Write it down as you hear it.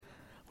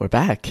We're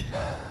back.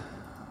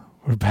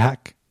 We're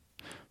back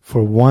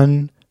for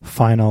one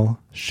final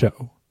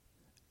show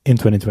in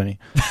 2020.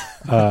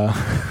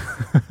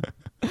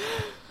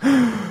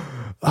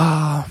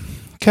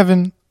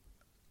 Kevin,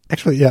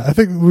 actually, yeah, I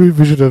think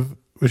we should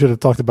have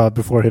talked about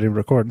before hitting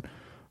record.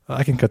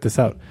 I can cut this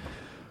out.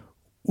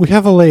 We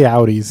have a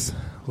layouties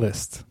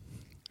list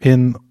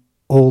in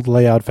old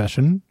layout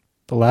fashion.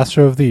 The last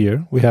show of the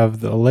year, we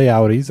have the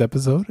layouties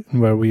episode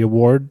where we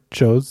award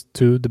shows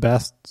to the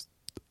best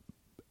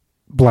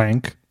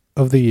blank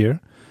of the year.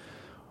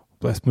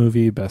 Best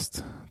movie,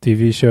 best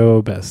TV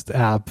show, best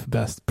app,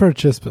 best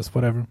purchase, best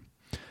whatever.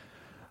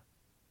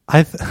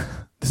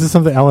 This is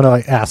something I want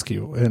to ask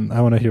you, and I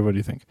want to hear what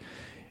you think.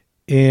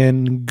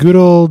 In good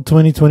old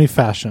 2020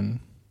 fashion,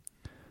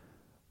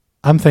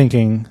 I'm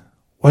thinking,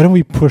 why don't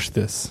we push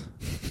this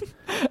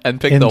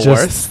and pick the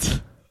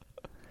worst?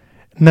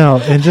 No,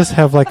 and just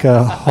have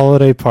a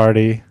holiday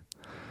party.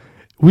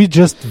 We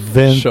just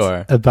vent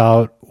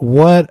about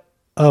what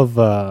of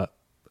a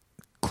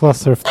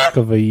clusterfuck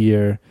of a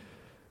year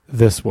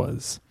this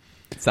was.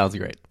 Sounds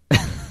great.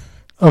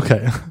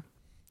 Okay.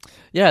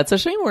 Yeah, it's a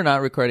shame we're not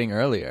recording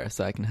earlier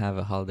so I can have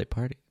a holiday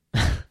party.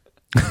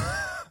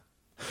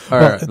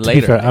 Or to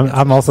later. Be fair,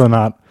 I'm also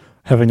not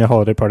having a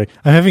holiday party.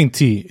 I'm having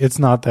tea. It's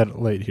not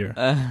that late here.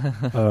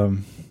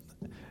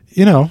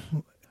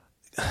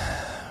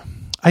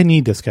 I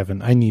need this,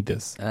 Kevin. I need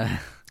this.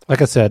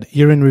 Like I said,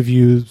 year-in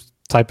review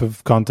type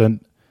of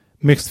content,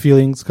 mixed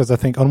feelings, because I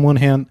think on one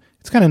hand,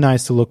 it's kind of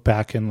nice to look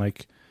back and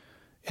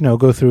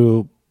go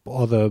through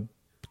all the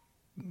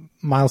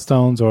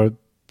milestones or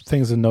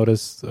things to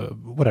notice,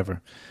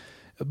 whatever.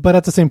 But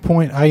at the same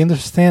point, I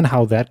understand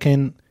how that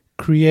can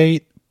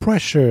create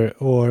pressure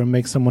or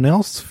make someone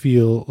else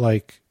feel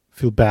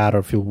bad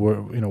or feel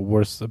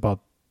worse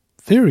about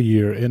their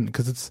year, and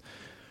because it's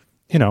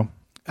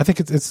I think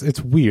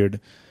it's weird.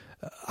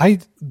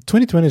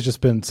 2020 has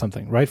just been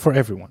something, right, for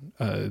everyone.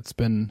 It's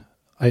been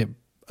an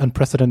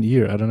unprecedented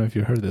year. I don't know if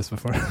you heard this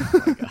before.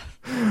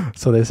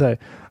 So they say.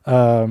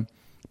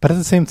 But at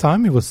the same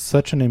time, it was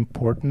such an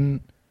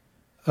important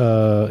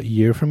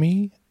year for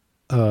me.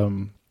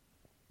 I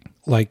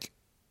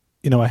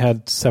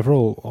had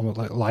several almost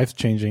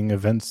life-changing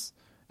events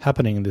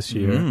happening this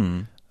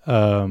year.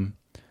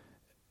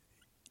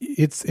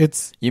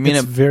 It's you mean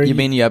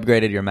you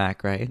upgraded your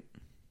Mac, right?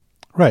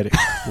 Right.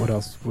 What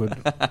else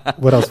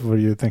were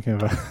you thinking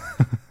about?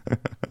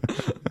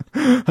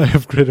 I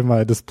upgraded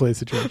my display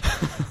situation.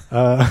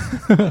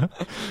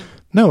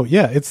 No,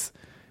 yeah, it's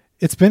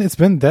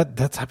been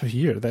that type of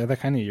year, that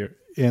kind of year,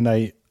 and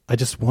I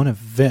just want to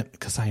vent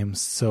because I am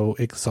so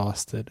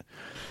exhausted.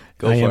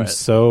 I am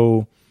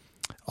so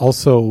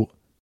also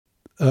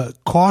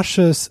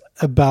cautious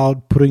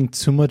about putting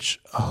too much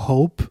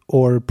hope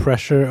or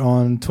pressure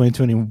on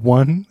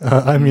 2021.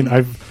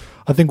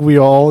 I think we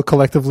all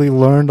collectively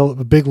learned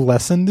a big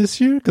lesson this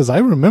year, because I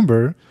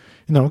remember,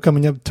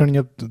 turning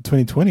up to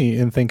 2020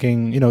 and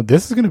thinking,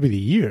 this is going to be the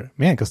year,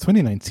 man, because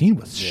 2019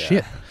 was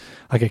shit.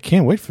 I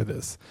can't wait for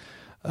this.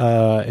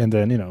 And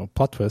then,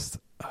 plot twist,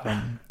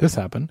 this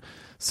happened.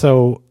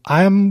 So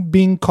I'm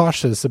being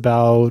cautious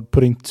about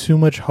putting too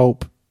much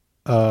hope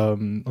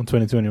on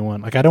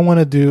 2021. I don't want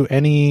to do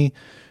any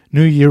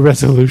New Year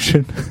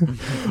resolution.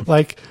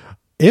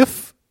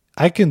 If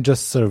I can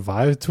just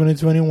survive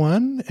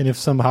 2021, and if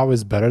somehow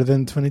it's better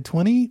than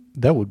 2020,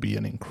 that would be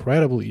an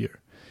incredible year.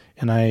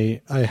 And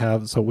we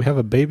have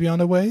a baby on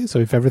the way. So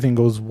if everything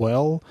goes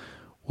well,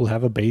 we'll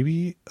have a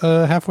baby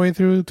halfway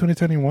through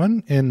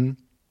 2021, and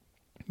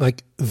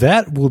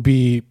that will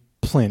be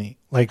plenty.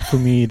 For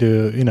me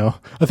to,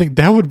 I think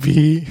that would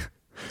be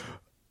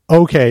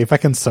okay if I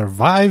can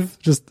survive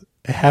just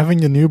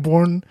having a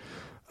newborn,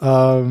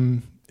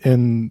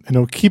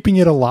 and keeping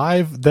it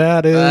alive.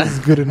 That is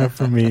good enough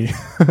for me.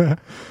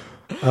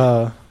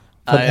 But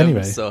anyway,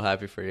 am so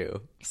happy for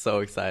you. So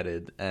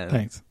excited. And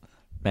thanks,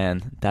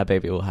 man. That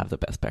baby will have the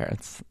best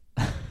parents.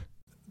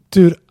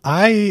 Dude,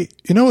 I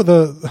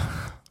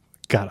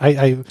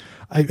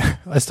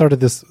started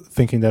this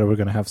thinking that we're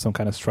going to have some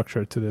kind of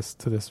structure to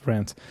this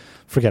rant.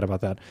 Forget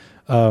about that.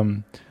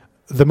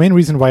 The main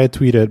reason why I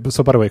tweeted,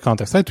 so by the way,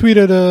 context, I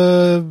tweeted,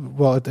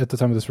 at the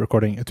time of this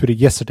recording, I tweeted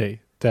yesterday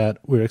that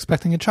we're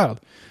expecting a child.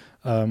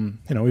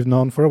 We've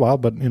known for a while,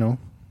 but, I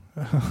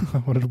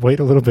wanted to wait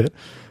a little bit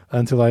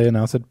until I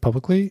announced it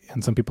publicly,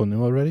 and some people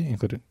knew already,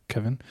 including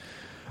Kevin.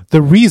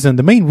 The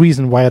main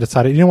reason why I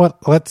decided,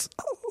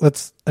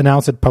 let's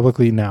announce it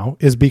publicly now,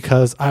 is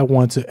because I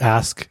want to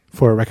ask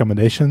for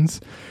recommendations,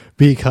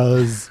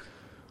 because,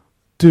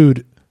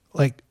 dude,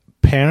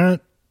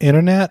 parent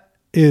internet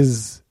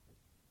is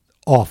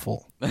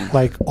awful.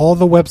 All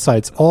the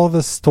websites, all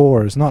the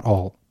stores, not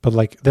all,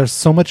 but there's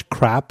so much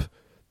crap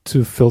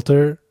to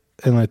filter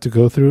and to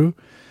go through,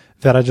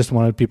 that I just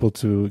wanted people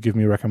to give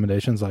me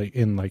recommendations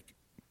and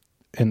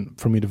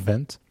for me to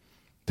vent.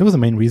 That was the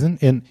main reason,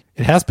 and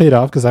it has paid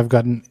off because I've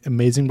gotten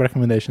amazing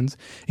recommendations,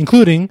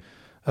 including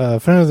a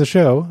friend of the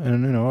show,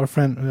 and our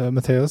friend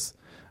Mateos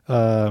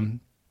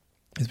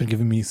has been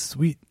giving me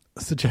sweet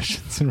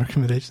suggestions and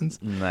recommendations.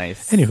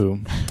 Nice.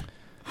 Anywho,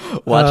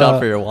 Watch out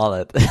for your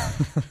wallet.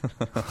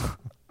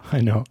 I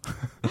know.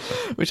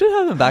 We should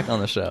have him back on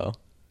the show.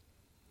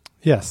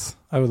 Yes,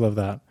 I would love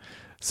that.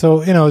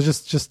 So,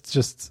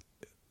 just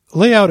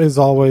Layout is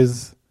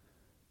always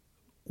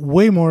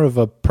way more of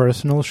a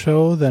personal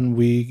show than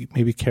we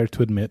maybe care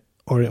to admit,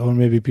 or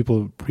maybe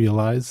people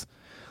realize.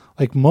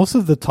 Like most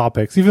of the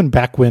topics, even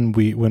back when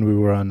we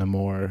were on a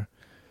more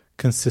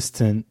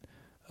consistent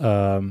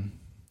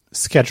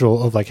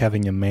schedule of like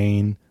having a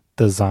main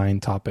design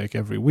topic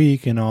every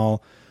week and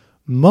all,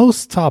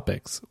 most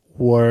topics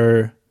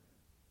were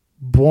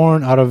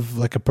born out of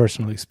like a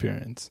personal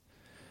experience.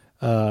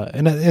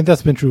 And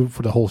that's been true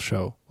for the whole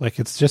show. Like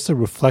it's just a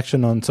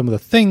reflection on some of the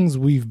things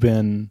we've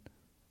been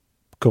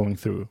going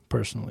through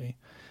personally.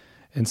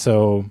 And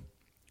so,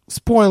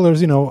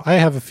 spoilers, I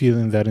have a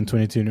feeling that in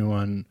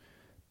 2021,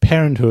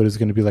 parenthood is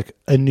going to be like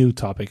a new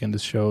topic in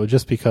this show,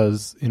 just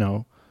because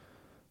I'm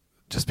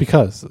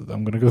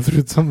going to go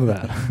through some of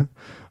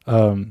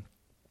that.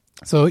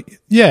 So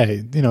yeah,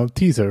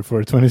 teaser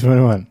for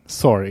 2021.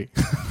 Sorry.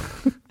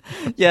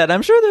 Yeah, and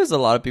I'm sure there's a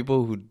lot of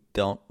people who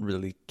don't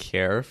really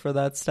care for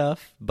that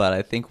stuff, but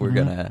I think we're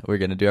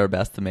gonna do our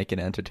best to make it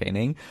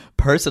entertaining.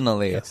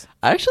 Personally, Yes.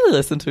 I actually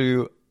listen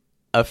to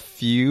a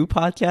few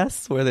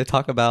podcasts where they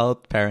talk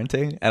about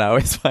parenting, and I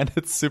always find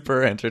it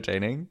super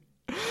entertaining.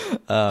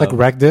 Like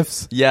rag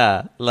diffs?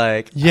 Yeah,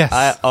 like Yes.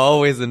 I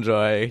always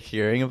enjoy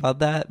hearing about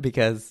that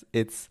because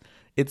it's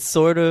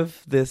sort of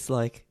this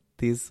like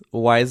these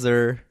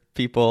wiser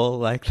people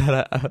like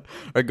that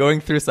are going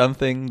through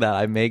something that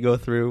I may go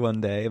through one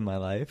day in my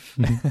life.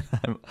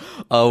 I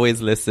always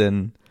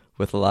listen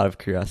with a lot of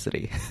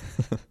curiosity.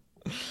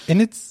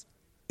 And it's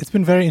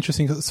been very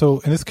interesting. So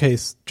in this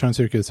case, John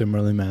Syracuse and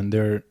Merlin Mann,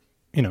 they're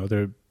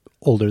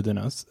older than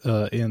us,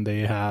 and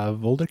they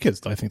have older kids.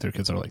 I think their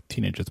kids are like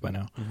teenagers by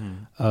now.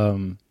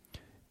 And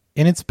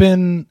it's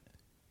been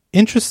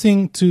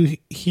interesting to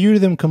hear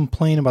them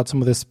complain about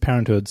some of this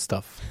parenthood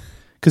stuff.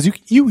 Because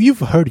you've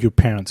heard your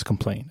parents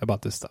complain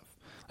about this stuff.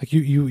 Like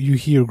you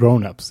hear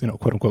grown-ups,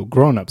 quote unquote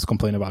grown-ups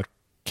complain about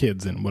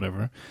kids and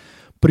whatever.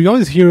 But you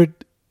always hear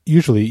it,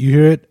 usually you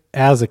hear it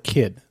as a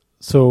kid.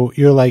 So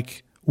you're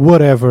like,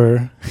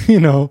 whatever,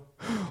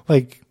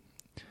 like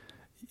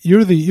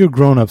you're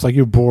grown-ups, like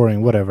you're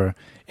boring, whatever.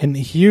 And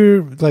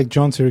here, like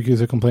John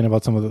Syracuse complain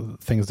about some of the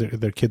things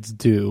their kids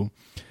do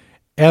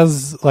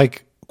as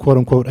like, quote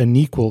unquote, an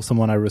equal,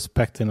 someone I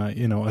respect and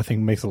I think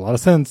makes a lot of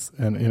sense.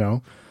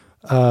 And,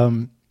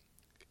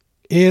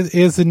 it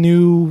is a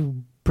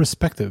new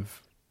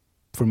perspective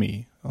for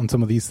me on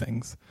some of these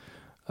things.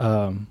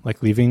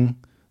 Like leaving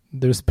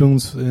their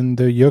spoons in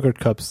their yogurt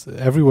cups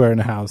everywhere in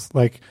the house.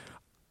 Like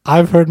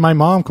I've heard my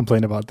mom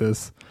complain about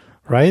this,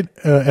 right?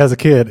 As a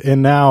kid.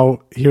 And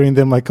now hearing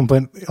them like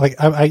complain, like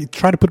I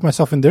try to put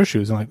myself in their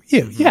shoes and like,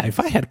 yeah, if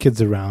I had kids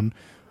around,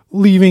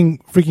 leaving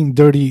freaking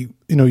dirty,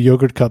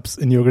 yogurt cups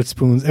and yogurt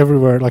spoons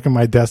everywhere, like on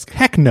my desk,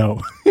 heck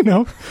no,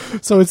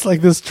 So it's like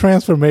this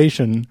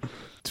transformation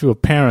to a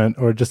parent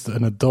or just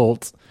an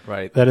adult,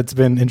 Right. that it's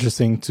been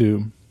interesting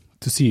to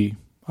see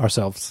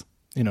ourselves,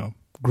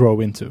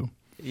 grow into.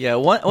 Yeah,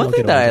 one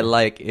thing that I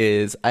like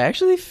is I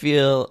actually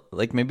feel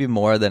like maybe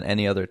more than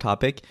any other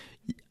topic,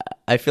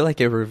 I feel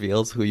like it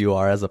reveals who you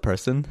are as a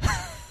person.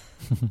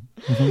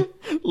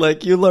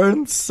 Like you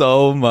learn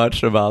so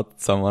much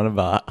about someone,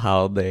 about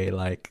how they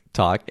like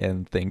talk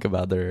and think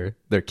about their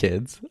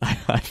kids.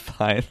 I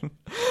find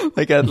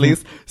like at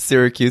least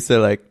Syracuse are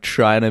like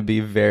trying to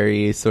be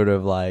very sort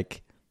of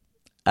like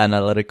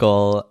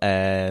analytical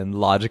and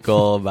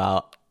logical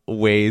about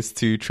ways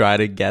to try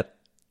to get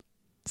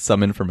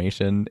some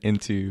information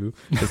into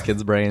his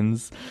kids'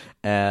 brains,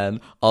 and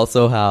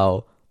also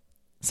how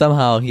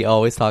somehow he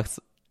always talks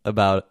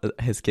about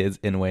his kids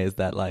in ways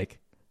that like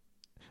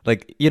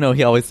he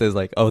always says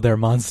like, oh, they're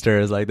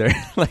monsters, like they're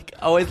like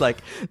always like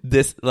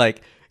this,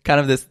 like kind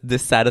of this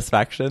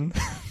dissatisfaction.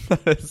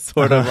 It's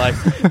sort of like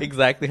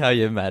exactly how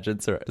you imagine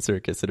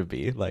Syracuse to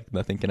be. Like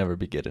nothing can ever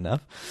be good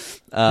enough.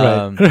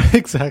 Right.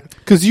 Exactly.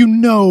 Because he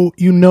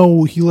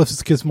loves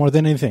his kids more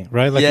than anything,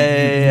 right? Like you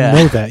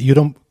know that. You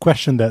don't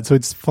question that. So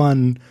it's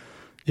fun.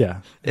 Yeah.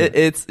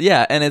 It's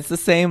and it's the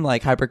same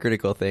like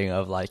hypercritical thing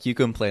of like you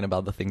complain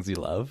about the things you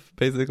love,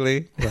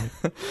 basically.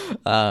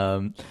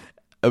 Right.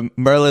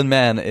 Merlin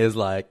Mann is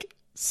like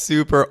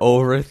super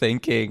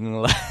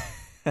overthinking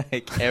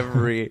like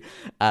every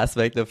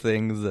aspect of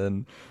things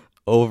and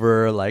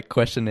over like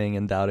questioning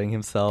and doubting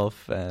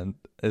himself, and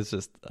it's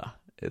just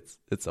it's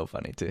so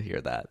funny to hear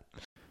that.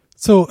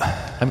 So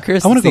I'm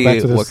curious to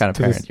see what kind of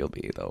parent you'll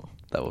be, though.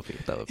 That would be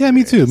yeah,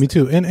 me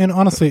too. And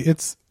honestly,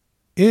 it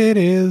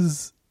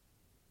is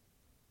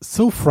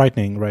so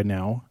frightening right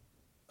now.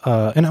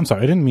 And I'm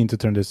sorry, I didn't mean to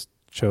turn this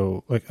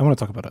show like I want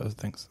to talk about other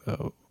things.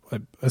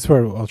 I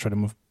swear I'll try to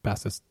move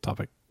past this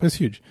topic. But it's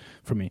huge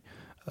for me.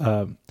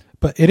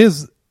 But it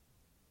is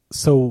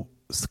so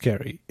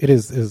scary. It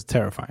is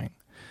terrifying.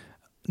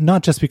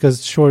 Not just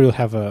because sure you'll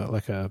have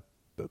a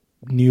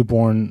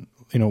newborn,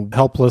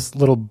 helpless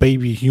little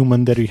baby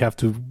human that you have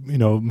to,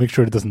 make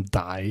sure it doesn't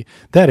die.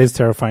 That is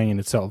terrifying in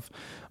itself.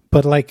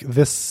 But like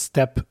this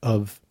step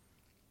of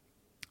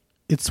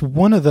it's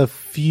one of the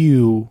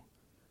few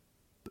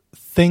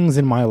things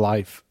in my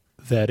life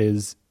that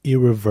is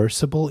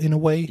irreversible in a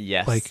way.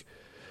 Yes. Like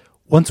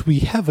once we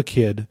have a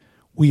kid,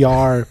 we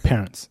are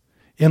parents.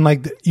 And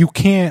like you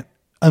can't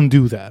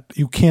undo that.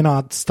 You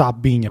cannot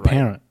stop being a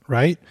parent,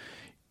 right?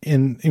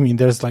 And I mean,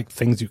 there's like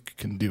things you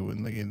can do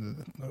and like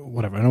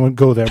whatever. I don't want to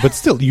go there, but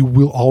still, you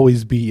will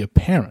always be a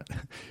parent.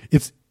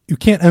 You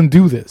can't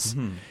undo this.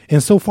 Mm-hmm.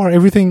 And so far,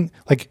 everything,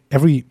 like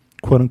every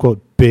quote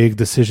unquote big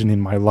decision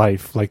in my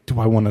life, like do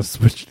I want to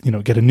switch,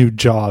 get a new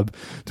job?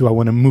 Do I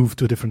want to move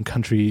to a different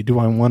country? Do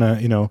I want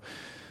to,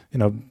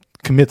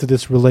 commit to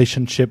this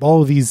relationship?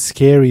 All of these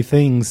scary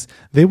things,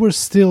 they were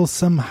still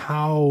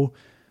somehow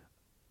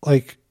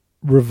like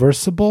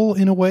reversible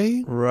in a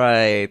way.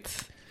 Right.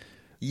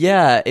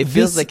 Yeah, it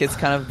feels like it's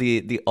kind of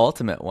the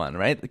ultimate one,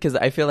 right? Because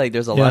I feel like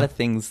there's a lot of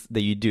things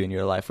that you do in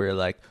your life where you're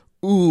like,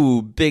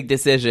 ooh, big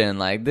decision.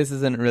 Like, this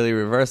isn't really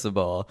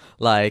reversible.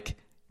 Like,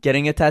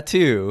 getting a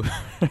tattoo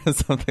or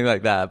something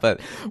like that. But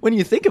when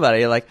you think about it,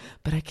 you're like,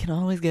 but I can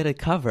always get it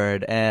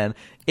covered. And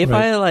if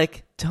I,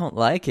 like, don't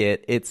like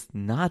it, it's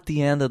not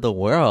the end of the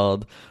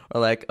world. Or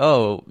like,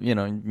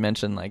 you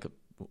mentioned, like,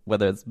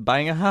 whether it's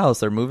buying a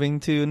house or moving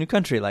to a new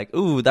country. Like,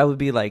 ooh, that would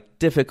be, like,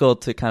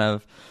 difficult to kind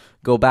of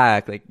go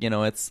back. Like,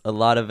 it's a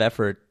lot of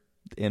effort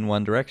in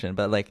one direction.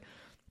 But, like,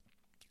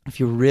 if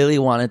you really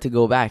wanted to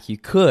go back, you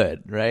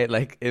could, right?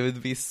 Like, it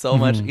would be so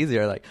much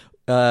easier. Like,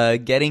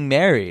 getting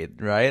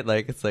married, right?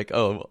 Like, it's like,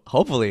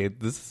 hopefully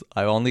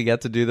I only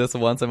get to do this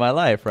once in my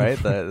life, right?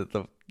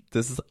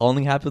 This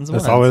only happens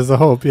once. That's always the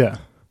hope, yeah.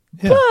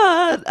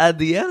 But at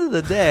the end of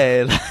the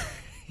day,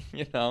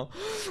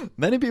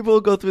 many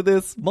people go through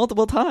this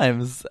multiple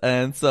times.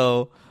 And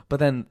so, but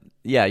then,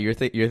 you're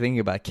thinking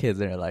about kids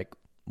and you're like,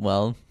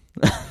 well,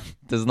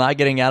 there's not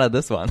getting out of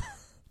this one.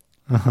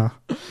 Uh-huh.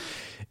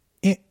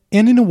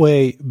 And in a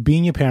way,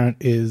 being a parent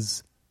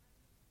it's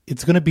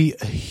going to be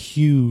a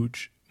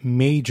huge,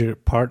 major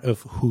part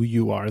of who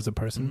you are as a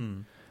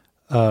person.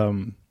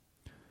 And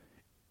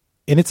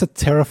it's a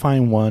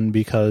terrifying one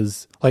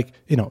because, like,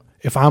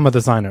 if I'm a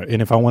designer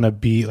and if I want to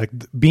be, like,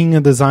 being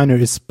a designer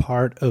is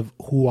part of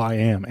who I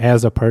am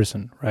as a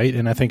person, right?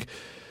 And I think,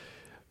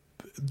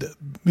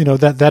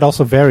 that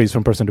also varies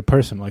from person to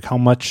person. Like, how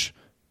much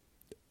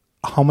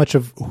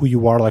of who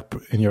you are, like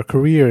in your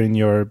career, in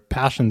your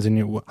passions,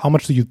 how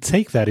much do you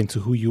take that into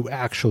who you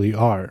actually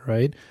are,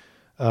 right?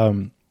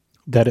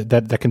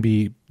 That can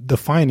be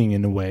defining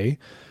in a way,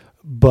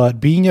 but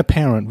being a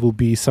parent will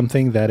be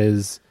something that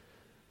is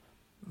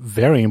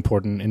very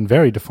important and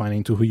very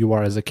defining to who you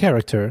are as a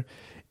character.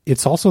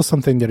 It's also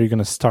something that you're going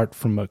to start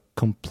from a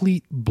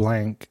complete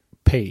blank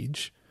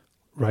page,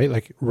 right?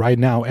 Like right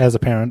now, as a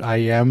parent, I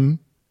am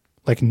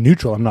like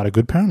neutral. I'm not a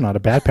good parent, not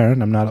a bad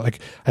parent. I'm not like,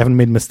 I haven't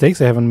made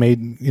mistakes. I haven't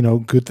made,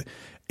 good.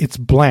 It's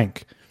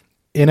blank.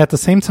 And at the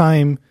same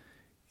time,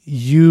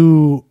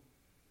 you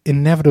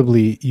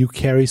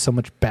carry so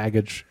much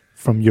baggage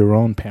from your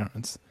own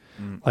parents.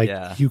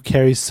 You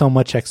carry so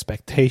much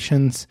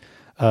expectations,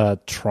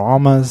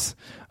 traumas,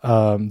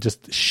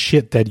 just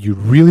shit that you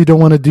really don't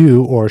want to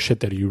do or shit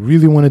that you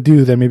really want to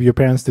do that maybe your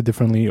parents did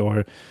differently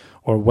or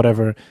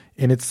whatever.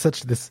 And it's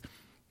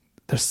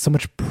there's so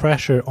much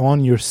pressure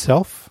on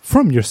yourself,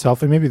 from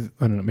yourself, and maybe,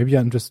 I don't know, maybe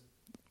I'm just,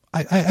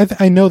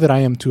 I know that I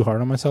am too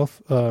hard on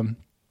myself,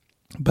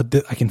 but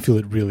I can feel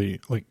it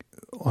really, like,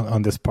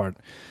 on this part,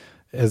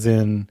 as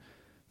in,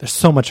 there's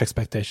so much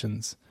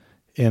expectations,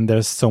 and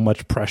there's so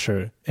much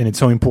pressure, and it's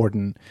so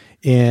important,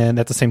 and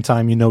at the same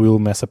time, we will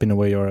mess up in a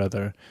way or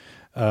other,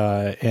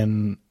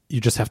 and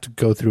you just have to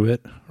go through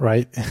it,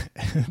 right?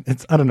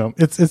 I don't know,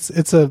 it's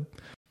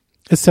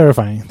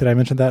terrifying. Did I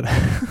mention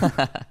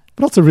that?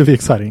 But also really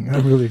exciting.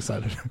 I'm really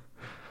excited.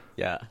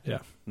 Yeah.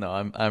 No,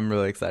 I'm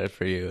really excited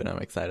for you, and I'm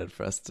excited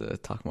for us to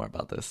talk more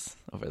about this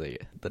over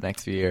the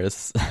next few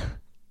years.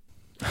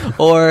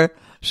 Or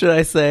should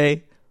I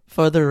say,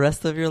 for the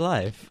rest of your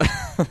life?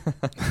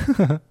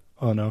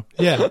 Oh, no.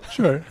 Yeah,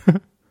 sure.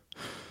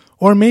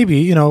 Or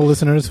maybe,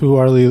 listeners who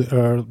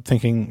are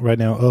thinking right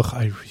now,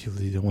 I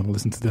really don't want to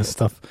listen to this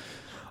stuff.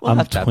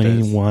 I'm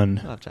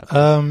 21.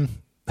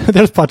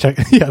 There's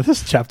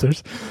there's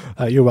chapters.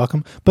 You're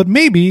welcome. But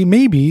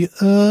maybe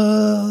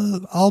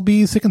I'll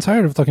be sick and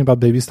tired of talking about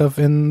baby stuff,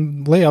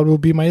 and layout will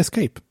be my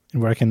escape,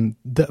 where I can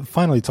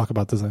finally talk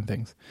about design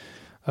things.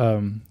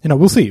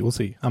 We'll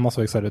see. I'm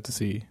also excited to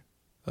see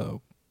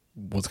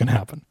what's going to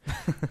happen.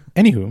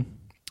 Anywho,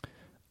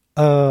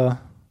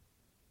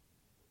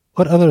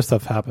 what other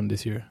stuff happened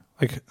this year?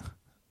 Like,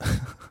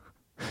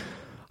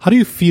 how do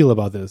you feel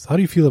about this? How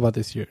do you feel about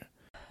this year?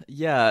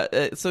 Yeah.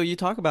 So you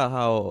talk about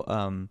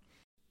how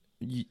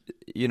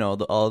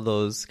all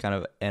those kind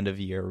of end of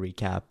year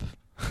recap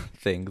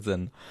things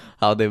and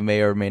how they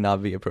may or may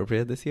not be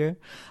appropriate this year.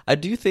 I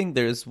do think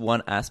there's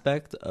one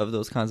aspect of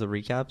those kinds of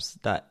recaps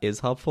that is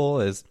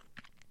helpful, is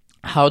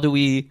how do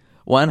we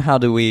want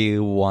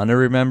to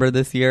remember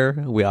this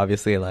year? We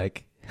obviously,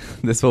 like,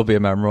 this will be a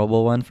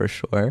memorable one for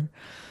sure.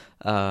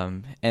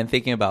 And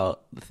thinking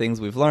about the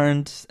things we've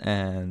learned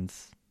and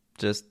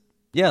just,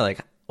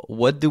 like,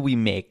 what do we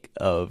make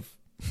of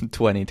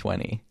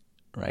 2020,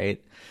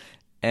 right?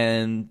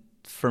 And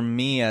for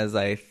me, as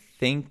I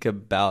think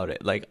about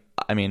it, like,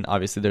 I mean,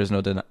 obviously there's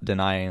no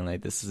denying,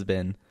 like, this has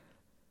been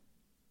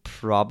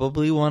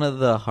probably one of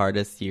the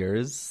hardest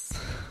years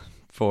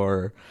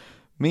for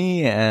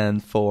me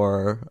and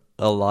for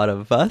a lot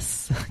of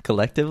us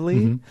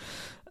collectively,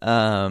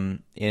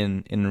 in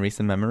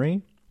recent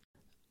memory.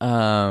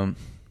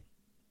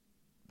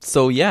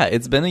 So yeah,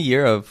 it's been a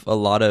year of a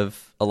lot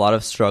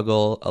of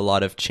struggle, a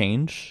lot of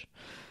change,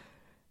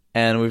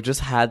 and we've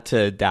just had to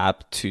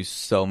adapt to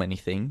so many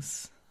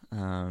things.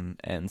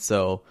 And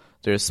so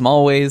there's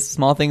small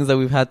things that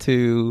we've had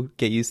to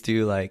get used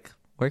to, like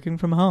working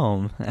from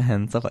home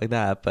and stuff like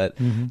that. But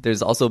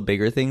there's also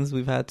bigger things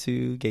we've had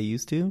to get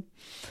used to.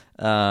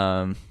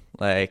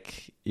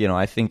 Like, you know,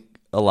 I think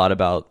a lot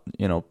about,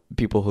 you know,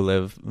 people who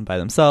live by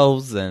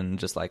themselves and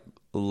just like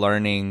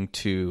learning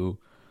to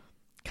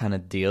kind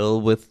of deal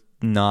with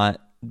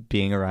not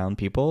being around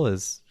people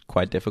is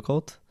quite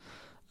difficult.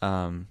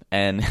 And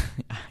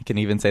I can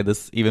even say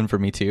this even for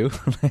me too.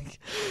 Like,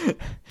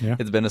 yeah.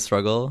 It's been a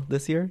struggle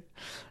this year.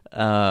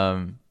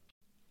 And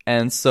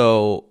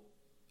so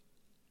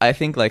I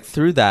think like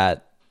through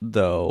that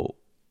though,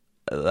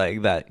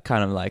 like that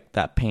kind of like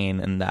that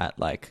pain and that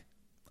like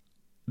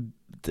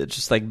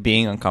just like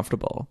being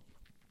uncomfortable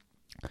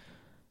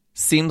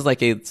seems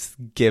like it's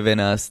given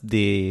us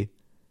the,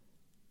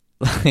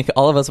 like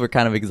all of us were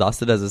kind of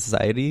exhausted as a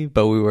society,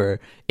 but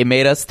it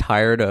made us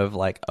tired of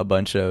like a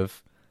bunch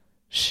of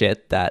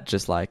shit that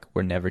just like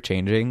were never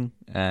changing.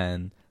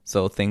 And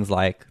so things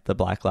like the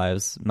Black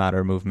Lives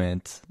Matter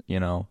movement, you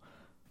know,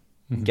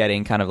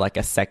 getting kind of like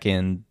a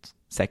second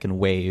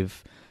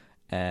wave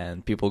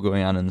and people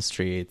going out in the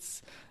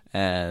streets,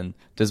 and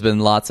there's been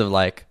lots of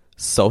like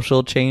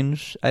social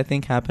change, I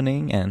think,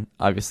 happening, and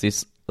obviously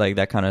like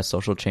that kind of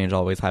social change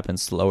always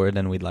happens slower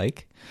than we'd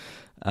like.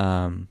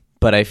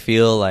 But I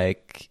feel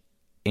like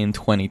in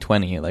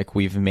 2020, like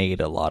we've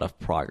made a lot of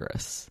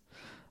progress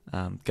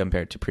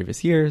compared to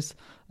previous years.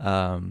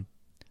 The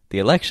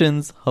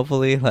elections,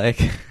 hopefully, like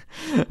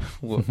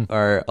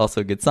are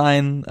also a good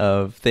sign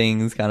of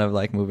things kind of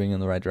like moving in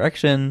the right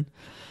direction.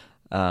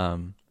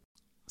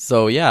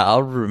 So yeah,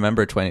 I'll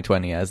remember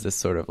 2020 as this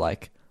sort of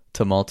like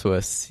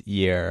tumultuous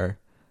year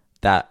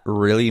that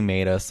really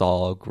made us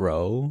all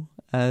grow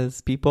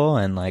as people,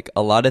 and like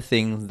a lot of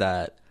things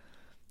that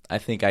I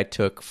think I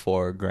took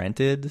for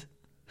granted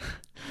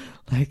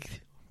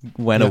like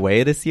went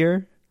away this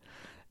year.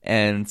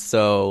 And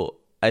so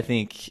I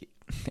think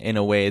in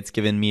a way it's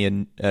given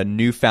me a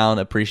newfound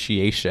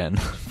appreciation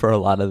for a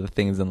lot of the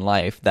things in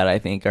life that I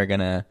think are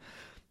gonna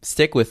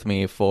stick with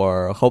me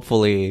for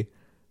hopefully,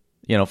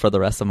 you know, for the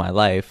rest of my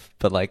life.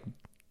 But like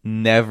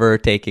never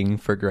taking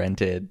for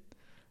granted,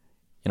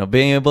 you know,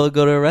 being able to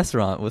go to a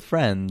restaurant with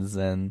friends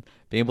and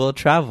being able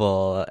to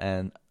travel,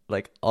 and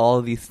like all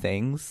of these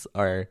things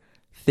are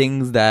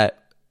things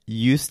that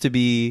used to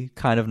be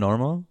kind of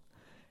normal.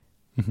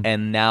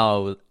 And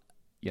now,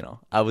 you know,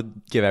 I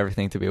would give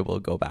everything to be able to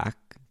go back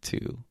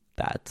to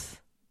that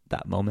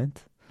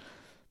moment.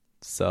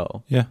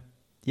 So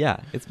yeah,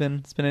 it's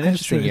been an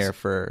interesting year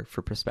for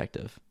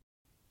perspective.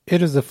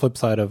 It is the flip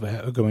side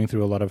of going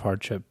through a lot of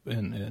hardship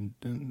and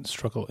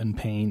struggle and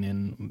pain,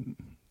 and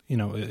you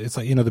know, it's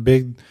like, you know,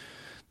 the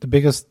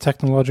biggest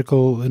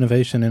technological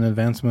innovation and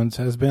advancements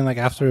has been like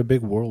after a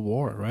big world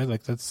war, right?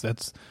 Like that's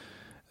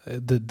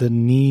the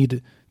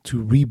need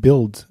to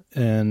rebuild,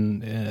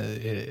 and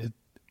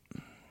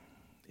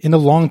in the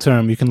long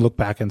term, you can look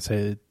back and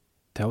say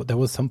that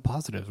was some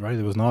positives, right?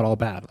 It was not all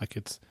bad. Like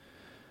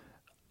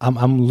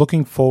I'm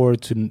looking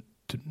forward to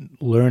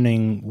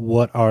learning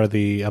what are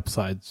the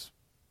upsides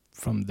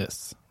from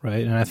this,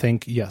 right? And I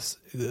think, yes,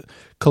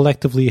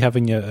 collectively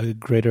having a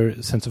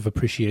greater sense of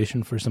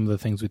appreciation for some of the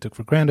things we took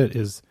for granted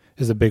is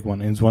a big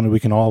one, and it's one that we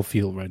can all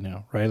feel right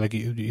now, right? Like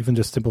even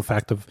just simple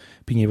fact of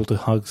being able to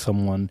hug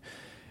someone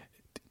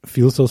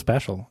feels so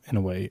special in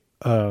a way.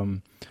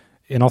 And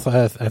also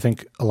I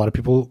think a lot of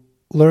people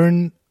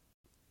learn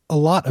a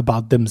lot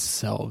about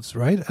themselves,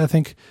 right? I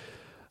think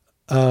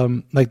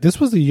like this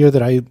was the year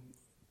that I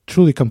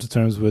truly come to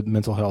terms with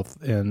mental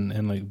health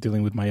and like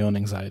dealing with my own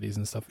anxieties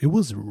and stuff. It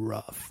was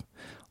rough.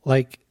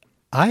 Like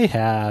I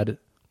had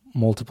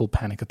multiple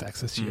panic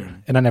attacks this year,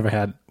 and I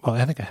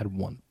think I had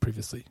one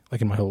previously,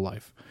 like in my whole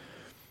life.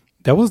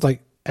 That was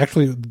like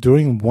actually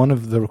during one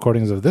of the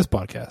recordings of this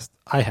podcast,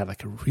 I had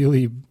like a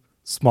really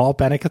small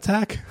panic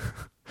attack.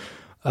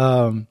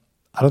 I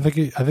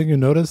think you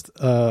noticed,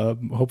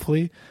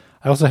 hopefully.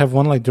 I also have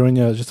one like during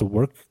just a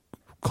work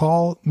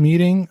call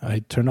meeting. I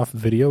turned off the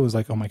video. It was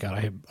like, oh my God,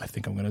 I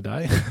think I'm going to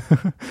die.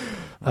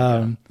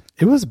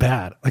 It was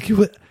bad. Like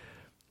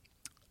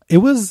it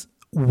was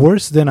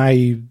worse than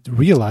I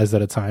realized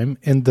at a time.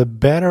 And the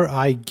better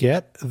I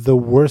get, the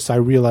worse I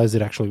realize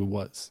it actually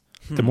was.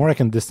 The more I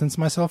can distance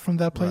myself from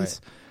that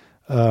place,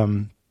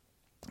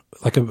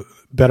 like a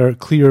better,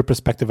 clearer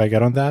perspective I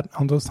get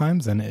on those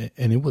times. And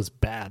it was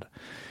bad.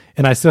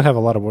 And I still have a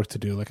lot of work to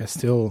do. Like I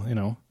still, you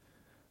know,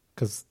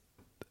 because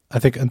I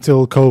think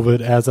until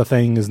COVID as a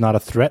thing is not a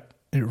threat,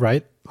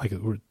 right? Like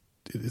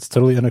it's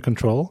totally under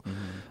control.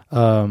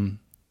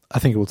 I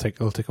think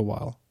it'll take a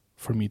while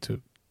for me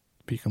to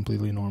be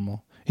completely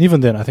normal. And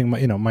even then, I think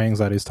my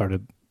anxiety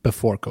started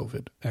before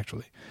COVID,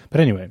 actually.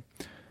 But anyway,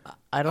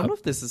 I don't know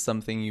if this is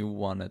something you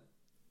want to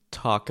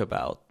talk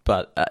about,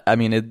 but I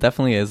mean, it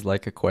definitely is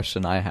like a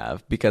question I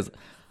have, because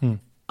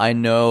I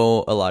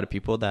know a lot of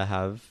people that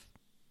have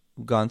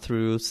gone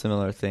through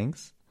similar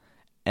things,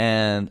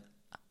 and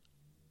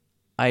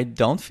I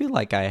don't feel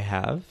like I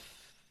have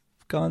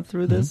gone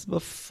through this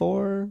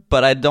before,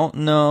 but I don't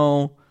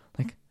know,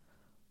 like,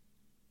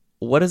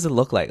 what does it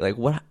look like? Like,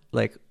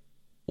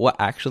 what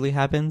actually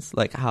happens?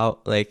 Like, how,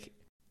 like,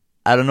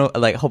 I don't know,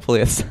 like,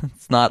 hopefully it's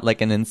not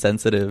like an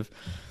insensitive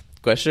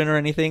question or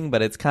anything,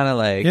 but it's kind of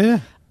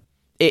like,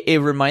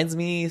 it reminds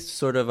me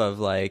sort of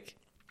like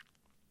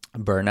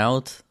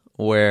burnout,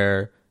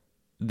 where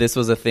this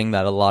was a thing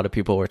that a lot of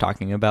people were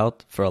talking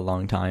about for a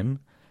long time.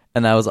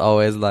 And I was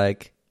always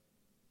like,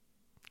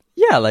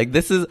 yeah, like,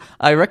 this is,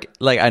 I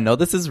know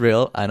this is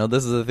real. I know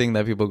this is a thing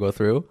that people go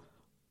through,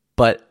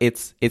 but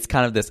it's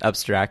kind of this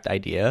abstract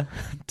idea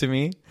to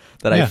me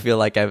that I feel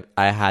like I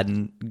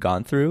hadn't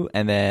gone through.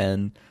 And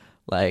then,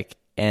 like,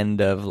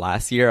 end of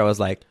last year, I was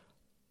like,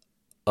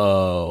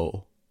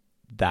 oh,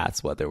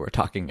 that's what they were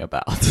talking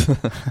about.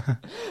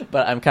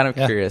 But I'm kind of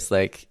curious,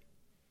 like,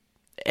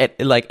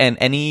 and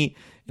any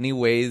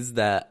ways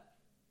that,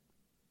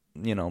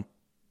 you know,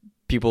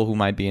 people who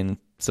might be in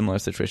similar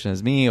situation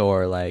as me,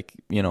 or like,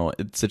 you know,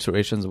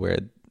 situations where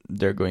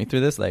they're going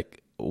through this,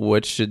 like,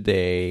 what should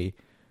they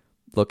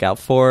look out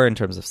for in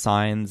terms of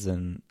signs,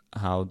 and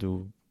how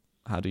do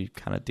you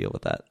kind of deal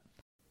with that?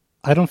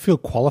 I don't feel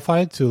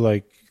qualified to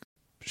like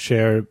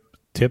share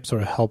tips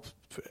or help,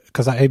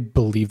 because I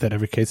believe that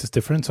every case is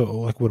different. So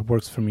like, what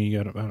works for me,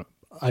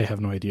 I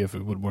have no idea if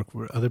it would work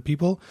for other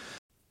people.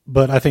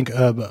 But I think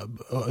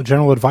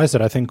general advice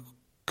that I think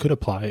could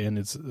apply and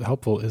it's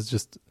helpful is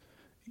just,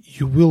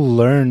 you will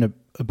learn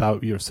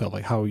about yourself,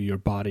 like how your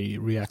body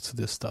reacts to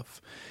this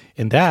stuff.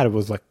 And that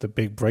was like the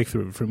big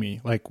breakthrough for me.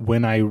 Like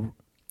when I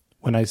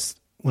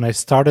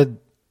started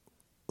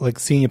like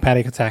seeing a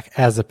panic attack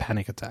as a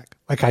panic attack,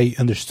 like I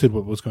understood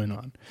what was going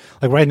on.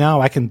 Like right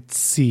now I can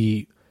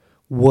see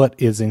what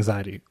is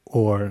anxiety,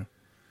 or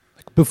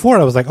like before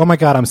I was like, oh my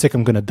God, I'm sick,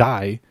 I'm going to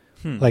die.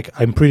 Like,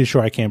 I'm pretty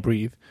sure I can't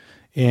breathe.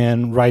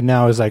 And right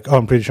now it's like, oh,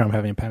 I'm pretty sure I'm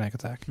having a panic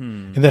attack.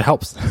 And that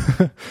helps.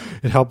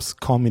 It helps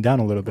calm me down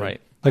a little bit.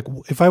 Right. Like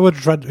if I would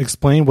try to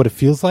explain what it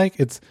feels like,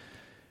 it's,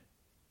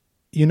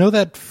 you know,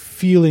 that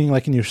feeling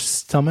like in your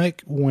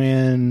stomach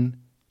when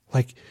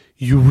like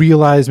you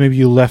realize maybe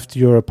you left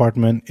your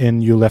apartment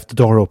and you left the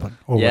door open.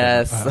 Or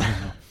yes. Whatever. I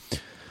don't know.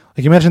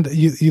 Like imagine that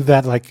you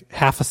that like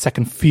half a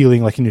second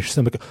feeling like in your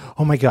stomach.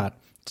 Oh my God.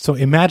 So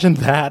imagine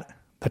that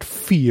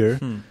fear,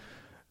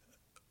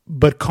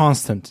 but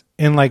constant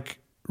and like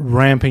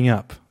ramping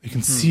up. You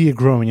can see it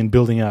growing and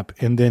building up,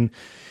 and then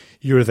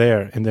you're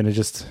there, and then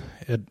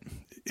it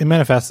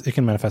manifests. It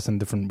can manifest in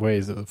different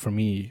ways for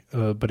me,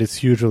 but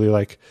it's usually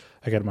like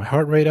I get my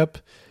heart rate up,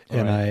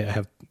 and I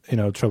have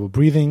trouble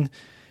breathing,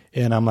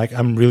 and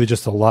I'm really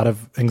just a lot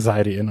of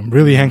anxiety, and I'm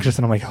really anxious,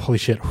 and I'm like, holy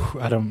shit,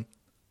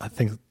 I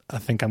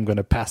think I'm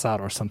gonna pass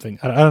out or something.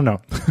 I don't know.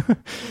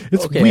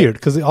 It's weird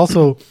because it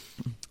also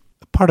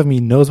part of me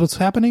knows what's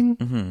happening,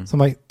 so I'm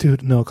like,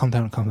 dude, no, calm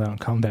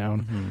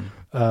down.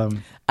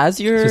 As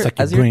you're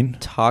brain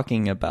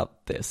talking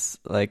about this,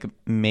 like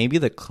maybe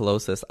the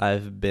closest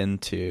I've been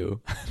to,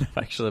 I've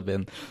actually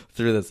been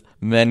through this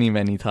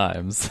many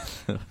times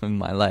in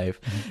my life,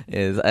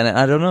 is, and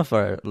I don't know if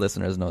our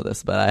listeners know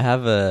this, but I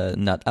have a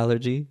nut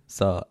allergy,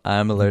 so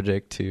I'm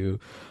allergic to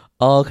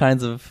all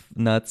kinds of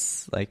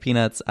nuts, like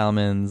peanuts,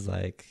 almonds,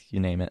 like you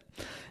name it.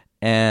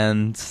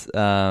 And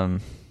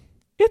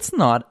it's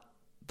not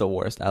the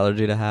worst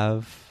allergy to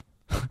have.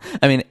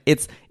 I mean,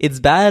 it's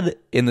bad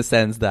in the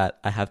sense that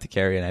I have to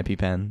carry an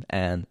EpiPen,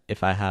 and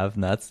if I have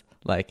nuts,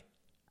 like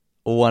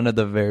one of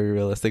the very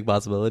realistic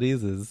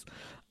possibilities is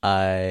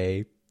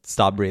I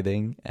stop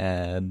breathing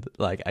and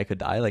like I could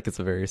die. Like it's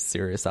a very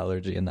serious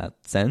allergy in that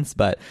sense,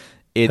 but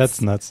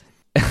that's nuts.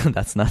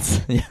 That's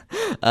nuts.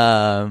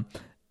 Yeah.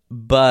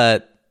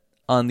 But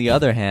on the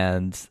other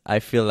hand, I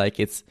feel like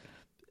it's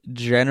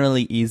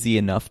generally easy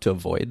enough to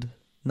avoid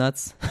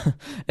nuts,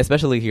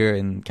 especially here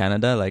in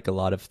Canada. Like a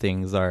lot of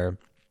things are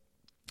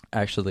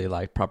actually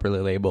like properly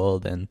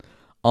labeled, and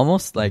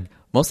almost like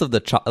most of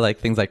the like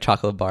things like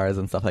chocolate bars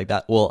and stuff like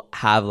that will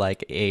have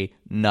like a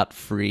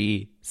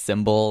nut-free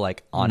symbol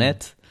like on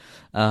it,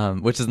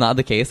 which is not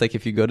the case. Like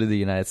if you go to the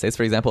United States,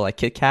 for example, like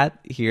Kit Kat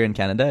here in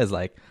Canada is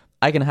like,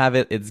 I can have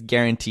it. It's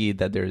guaranteed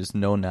that there's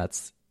no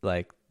nuts,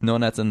 like no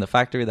nuts in the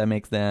factory that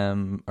makes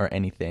them or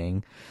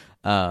anything.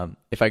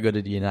 If I go to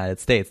the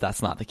United States,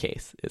 that's not the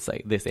case. It's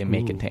like they say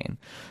may contain.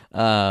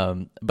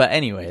 But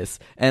anyways,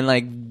 and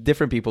like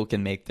different people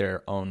can make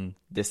their own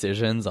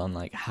decisions on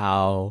like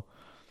how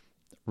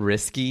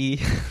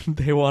risky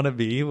they want to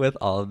be with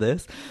all of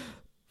this.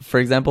 For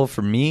example,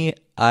 for me,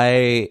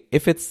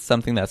 if it's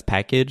something that's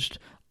packaged,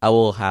 I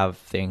will have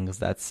things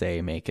that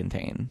say may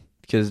contain,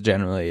 because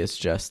generally it's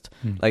just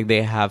like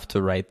they have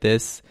to write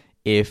this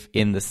if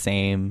in the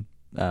same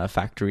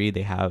factory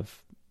they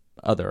have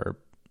other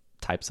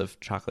types of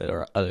chocolate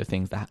or other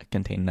things that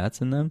contain nuts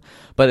in them.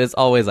 But it's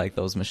always like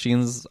those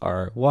machines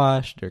are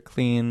washed, they're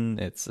clean.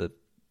 It's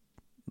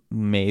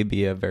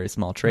maybe a very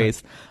small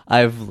trace.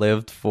 I've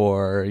lived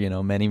for,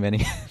 many,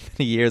 many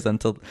years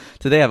until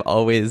today. I've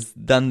always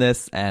done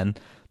this and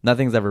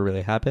nothing's ever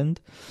really happened.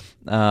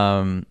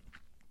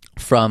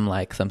 From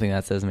like something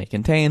that says may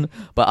contain.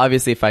 But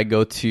obviously if I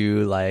go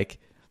to like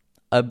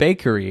a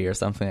bakery or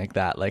something like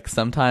that, like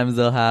sometimes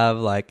they'll have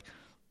like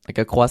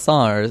a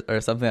croissant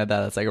or something like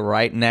that that's like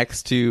right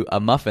next to a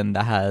muffin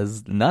that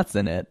has nuts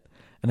in it.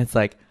 And it's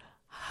like,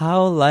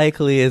 how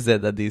likely is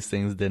it that these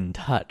things didn't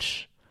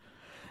touch?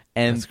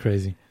 And that's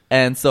crazy.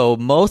 And so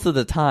most of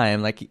the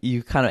time, like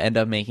you kind of end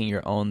up making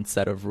your own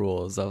set of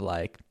rules of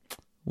like,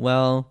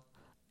 well,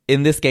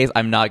 in this case,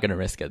 I'm not going to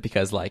risk it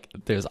because like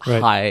there's a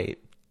high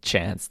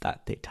chance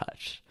that they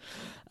touch.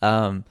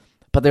 But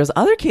there's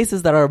other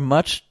cases that are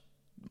much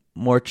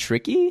more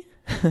tricky.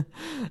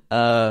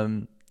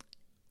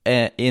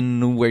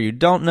 In where you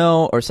don't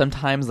know, or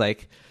sometimes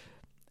like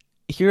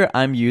here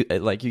you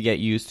get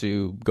used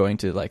to going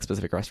to like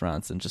specific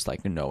restaurants and just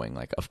like knowing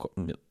like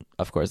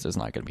of course there's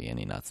not going to be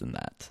any nuts in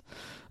that.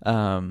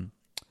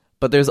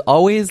 But there's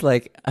always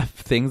like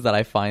things that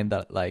I find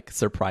that like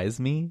surprise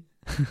me.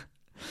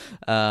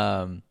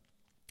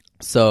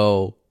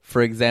 So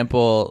for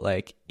example,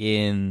 like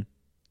in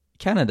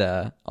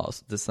Canada,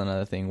 also this is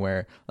another thing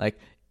where like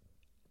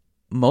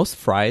most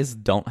fries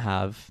don't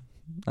have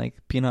like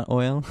peanut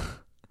oil.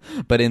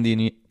 But in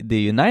the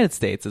United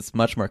States, it's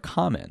much more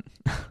common.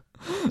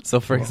 So,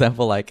 for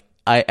example, like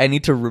I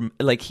need to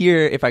like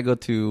here, if I go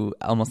to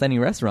almost any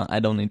restaurant,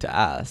 I don't need to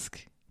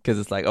ask because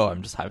it's like, oh,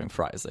 I'm just having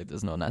fries. Like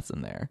there's no nuts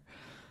in there.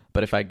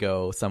 But if I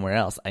go somewhere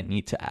else, I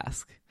need to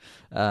ask.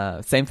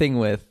 Same thing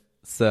with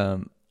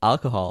some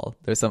alcohol.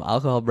 There's some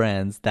alcohol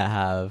brands that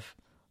have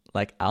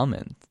like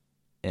almond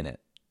in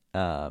it.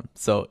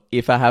 So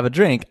if I have a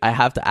drink, I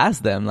have to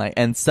ask them. Like,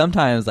 and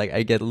sometimes like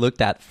I get looked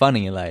at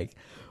funny, like,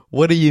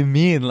 what do you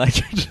mean? Like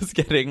you're just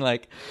getting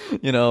like,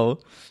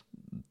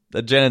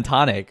 a gin and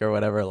tonic or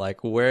whatever.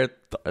 Like where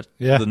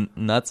the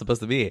nuts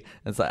supposed to be?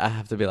 And so I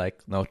have to be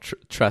like, no,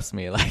 trust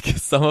me. Like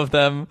some of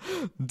them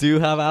do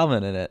have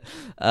almond in it.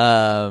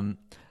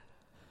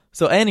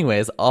 So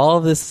anyways, all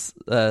of this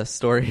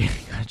story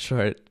got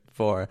short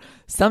for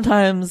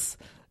sometimes,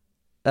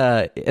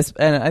 and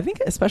I think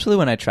especially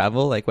when I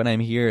travel, like when I'm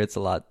here, it's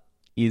a lot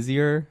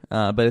easier,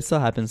 but it still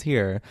happens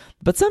here.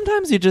 But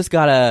sometimes you just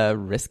gotta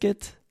risk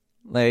it.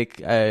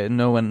 Like I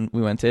know when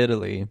we went to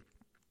Italy,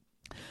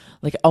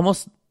 like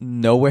almost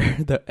nowhere,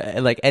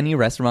 like any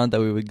restaurant that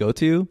we would go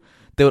to,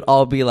 they would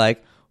all be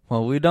like,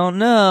 well, we don't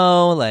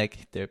know.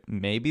 Like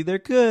maybe they're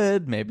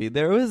good, maybe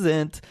there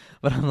isn't.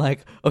 But I'm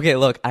like, okay,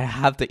 look, I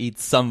have to eat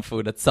some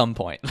food at some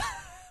point.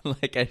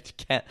 Like I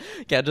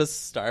can't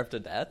just starve to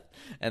death.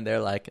 And they're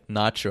like,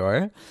 not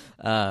sure.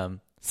 So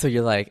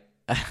you're like,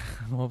 at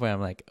one point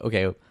I'm like,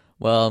 okay,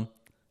 well,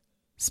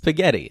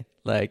 spaghetti,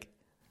 like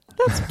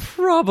that's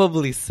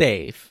probably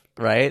safe,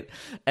 right?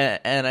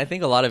 And I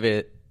think a lot of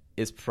it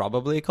is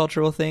probably a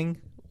cultural thing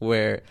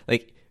where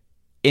like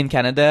in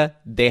Canada,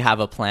 they have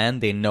a plan.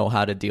 They know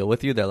how to deal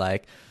with you. They're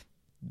like,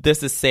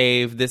 this is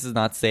safe. This is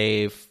not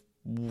safe.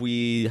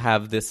 We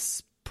have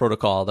this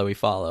protocol that we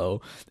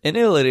follow. In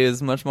Italy, it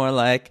is much more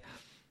like,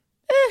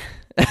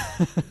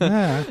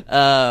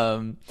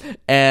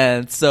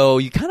 and so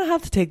you kind of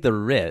have to take the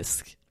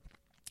risk.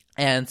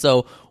 And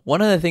so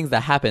one of the things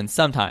that happens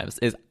sometimes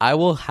is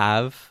I'll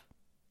have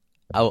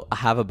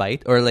a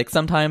bite, or like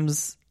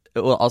sometimes it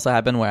will also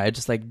happen where I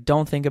just like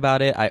don't think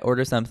about it. I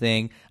order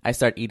something, I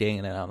start eating,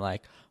 and then I'm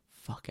like,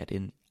 fuck, I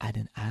didn't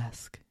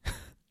ask.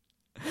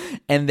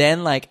 And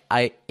then like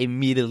I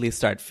immediately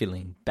start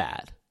feeling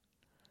bad.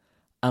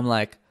 I'm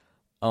like,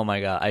 oh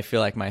my God, I feel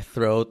like my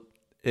throat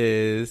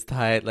is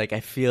tight. Like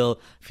I feel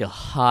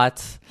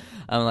hot.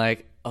 I'm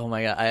like, oh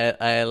my God,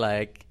 I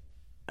like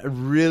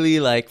really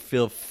like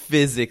feel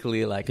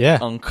physically like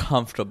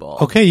uncomfortable.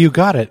 Okay, you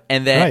got it.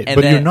 And then, right,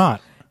 but you're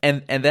not.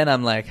 And then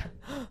I'm like,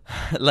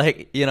 and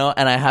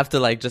I have to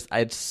like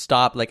I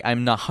stop. Like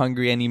I'm not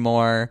hungry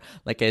anymore.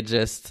 Like I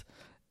just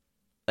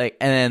like,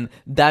 and then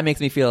that makes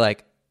me feel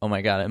like, oh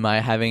my God, am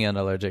I having an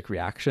allergic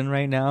reaction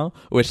right now?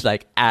 Which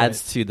like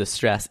adds to the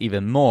stress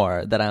even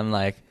more, that I'm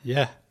like,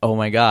 oh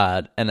my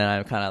God. And then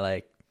I'm kind of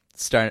like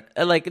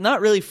like not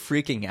really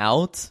freaking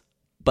out,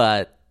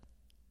 but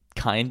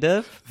kind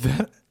of.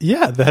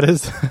 That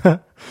is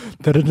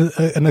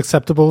an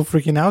acceptable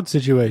freaking out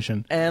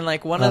situation. And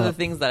like one of the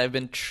things that I've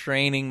been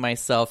training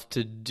myself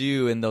to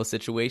do in those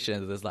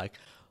situations is like,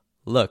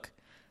 look,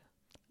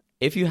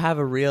 if you have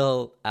a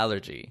real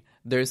allergy,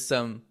 there's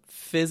some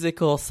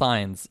physical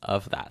signs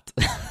of that.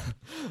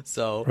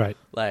 So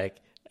like,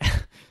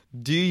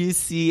 do you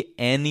see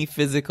any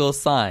physical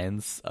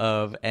signs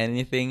of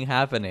anything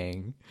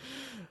happening?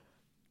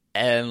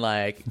 And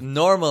like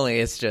normally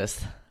it's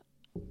just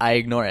I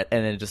ignore it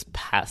and it just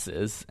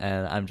passes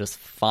and I'm just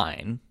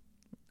fine.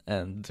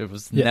 And there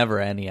was never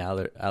any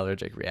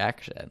allergic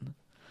reaction.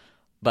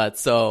 But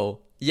so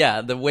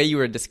yeah, the way you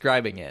were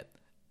describing it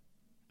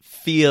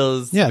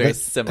feels very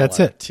similar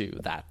to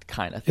that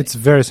kind of thing. It's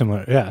very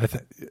similar. Yeah.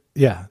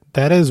 Yeah.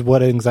 That is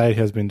what anxiety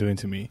has been doing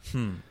to me.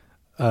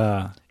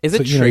 Is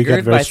it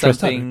triggered by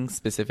something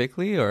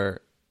specifically,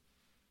 or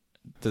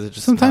does it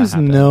just sometimes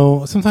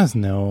no, sometimes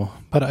no,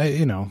 but I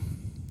don't know.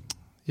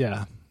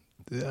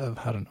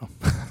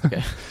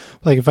 Okay.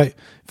 Like if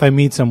I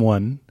meet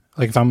someone,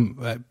 like if I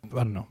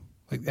don't know,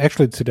 like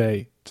actually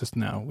today, just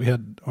now, we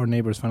had our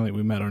neighbors. Finally,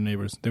 we met our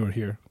neighbors. They were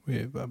here.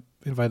 We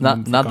invited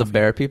them. Not the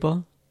bear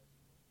people.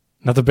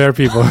 Not the bear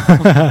people.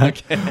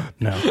 Okay.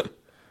 No,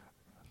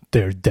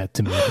 they're dead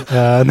to me.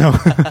 No,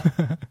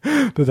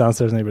 the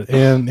downstairs neighbors,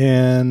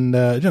 and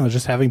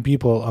just having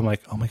people. I'm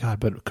like, oh my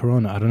god, but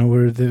Corona. I don't know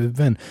where they've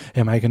been.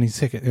 Am I getting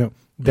sick?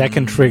 That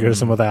can trigger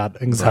some of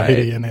that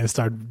anxiety, and I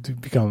start to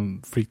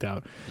become freaked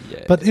out.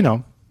 Yeah, but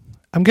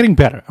I'm getting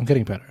better.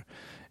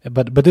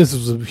 But this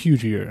was a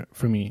huge year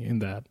for me in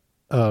that.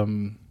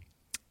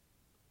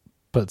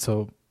 But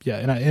so yeah,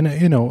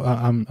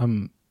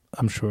 I'm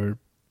sure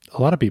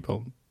a lot of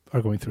people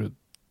are going through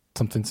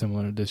something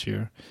similar this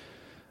year,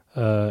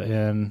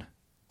 and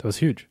that was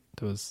huge.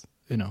 That was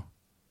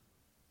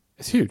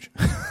it's huge.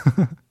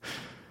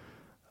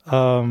 It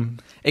kind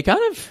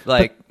of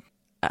like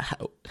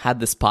had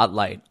the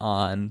spotlight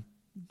on,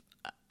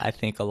 I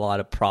think, a lot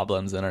of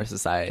problems in our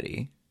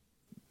society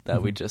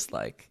that we just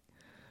like.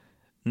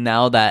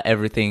 Now that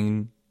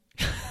everything,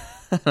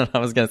 I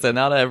was gonna say,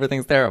 now that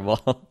everything's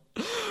terrible,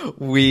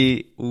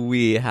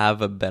 we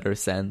have a better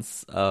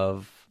sense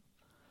of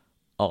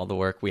all the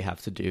work we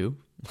have to do,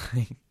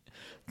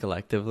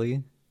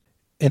 collectively,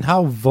 and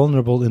how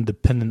vulnerable and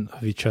dependent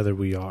of each other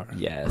we are.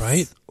 Yes,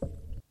 right.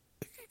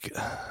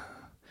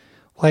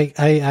 Like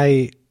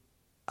I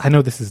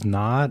know this is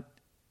not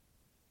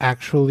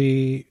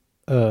actually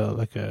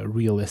like a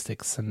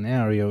realistic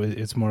scenario.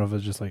 It's more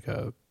of just like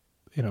a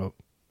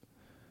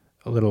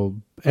a little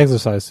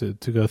exercise to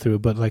go through.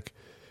 But like,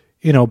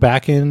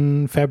 back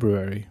in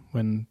February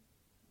when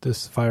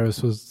this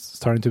virus was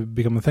starting to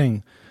become a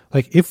thing,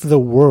 like if the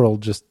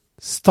world just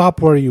stopped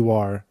where you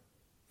are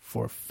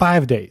for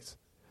 5 days,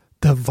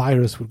 the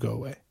virus would go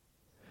away.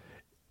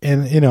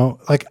 And,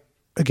 like,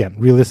 again,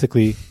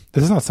 realistically,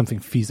 this is not something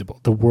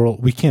feasible. The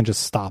world, we can't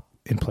just stop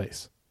in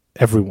place,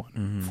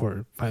 everyone,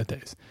 for 5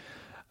 days.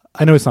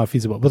 I know it's not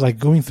feasible, but like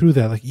going through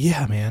that, like,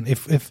 yeah, man,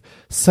 if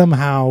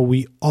somehow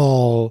we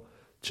all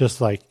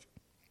just like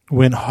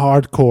went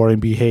hardcore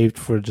and behaved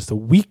for just a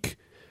week,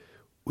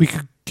 we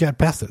could get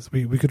past this.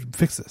 We could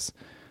fix this.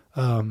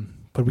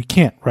 But we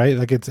can't, right?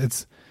 Like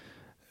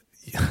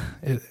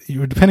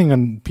you're depending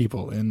on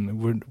people,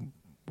 and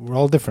we're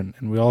all different,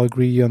 and we all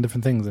agree on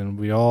different things, and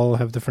we all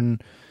have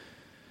different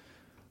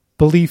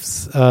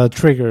beliefs,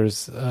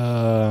 triggers,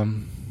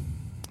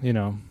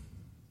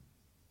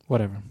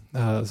 whatever.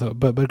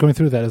 But going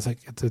through that is like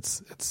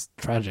it's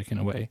tragic in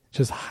a way.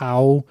 Just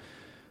how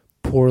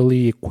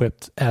poorly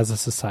equipped as a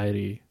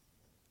society,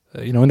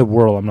 in the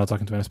world. I'm not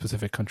talking to any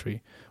specific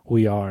country.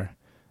 We are.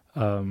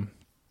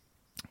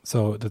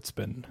 So that's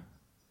been,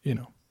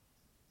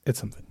 it's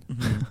something.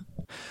 Mm-hmm.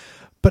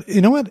 But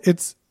you know what?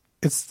 It's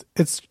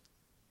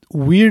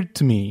weird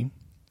to me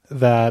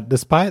that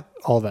despite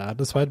all that,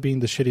 despite being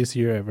the shittiest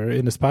year ever,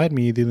 and despite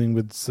me dealing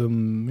with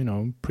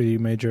some, pretty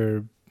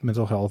major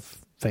mental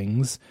health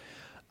things,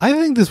 I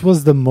think this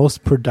was the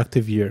most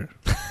productive year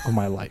of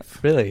my life.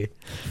 Really?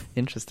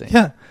 Interesting.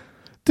 Yeah.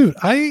 Dude,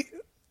 I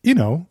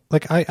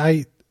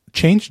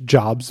changed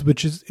jobs,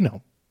 which is,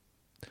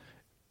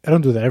 I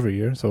don't do that every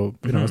year. So,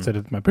 I stayed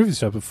at my previous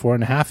job for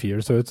 4.5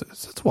 years. So it's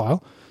a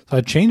while. So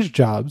I changed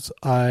jobs.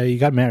 I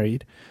got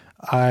married.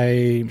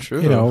 I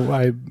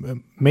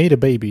made a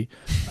baby.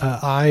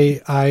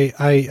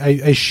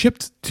 I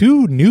shipped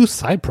 2 new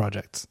side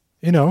projects,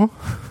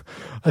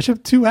 I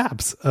shipped 2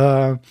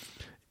 apps.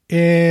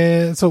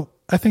 And so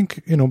I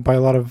think, by a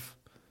lot of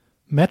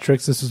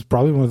metrics, this is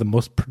probably one of the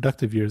most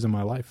productive years in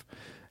my life.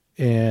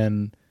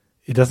 And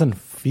it doesn't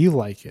feel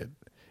like it.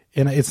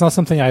 And it's not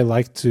something I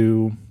like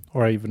to,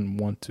 or I even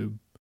want to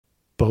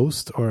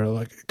boast, or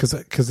like, because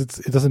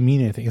it doesn't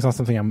mean anything. It's not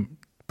something I'm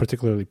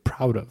particularly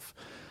proud of.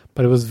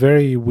 But it was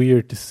very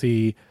weird to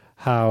see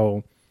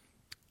how,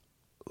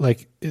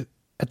 like,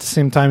 at the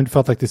same time, it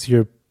felt like this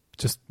year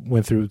just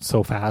went through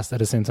so fast. At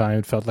the same time,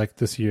 it felt like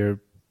this year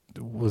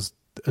was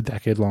a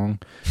decade long.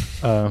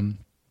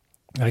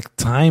 Like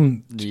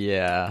time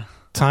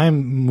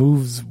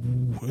moves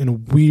in a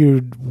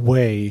weird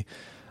way,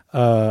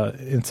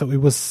 and so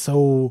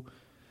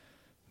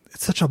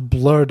it's such a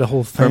blur, the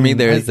whole thing. For me,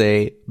 there is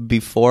a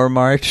before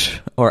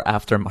March or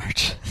after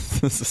March.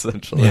 This is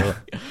essentially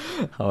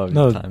how I've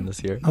time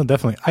this year. No,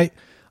 definitely. I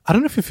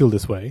don't know if you feel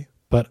this way,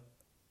 but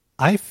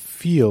I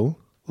feel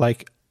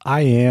like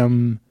I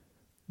am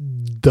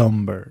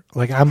dumber.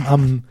 Like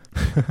I'm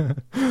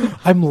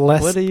I'm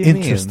less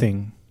interesting.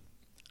 Mean?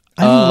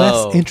 I'm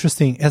less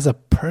interesting as a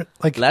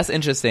less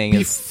interesting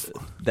is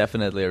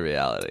definitely a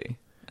reality,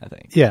 I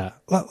think. Yeah.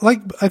 Like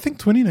I think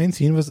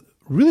 2019 was a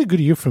really good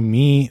year for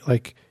me,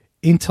 like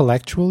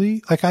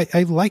intellectually, like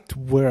I liked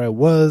where I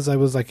was. I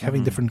was like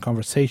having different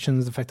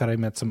conversations. The fact that I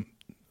met some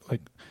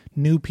like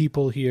new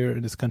people here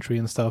in this country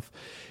and stuff,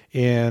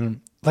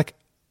 and like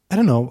I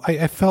don't know,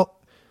 I felt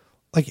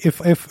like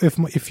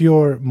if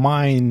your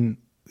mind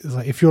is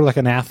like, if you're like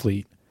an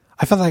athlete,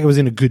 I felt like I was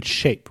in a good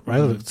shape,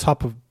 right? At the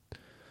top of,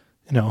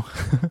 you know,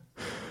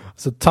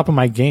 it's the top of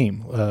my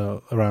game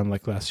around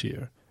like last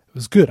year. It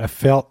was good. I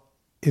felt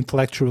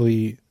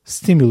intellectually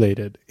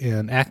stimulated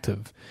and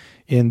active.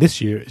 And this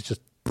year, it's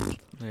just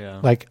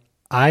like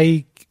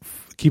I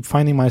keep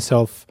finding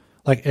myself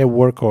like at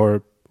work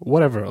or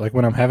whatever, like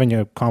when I'm having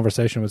a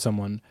conversation with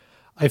someone,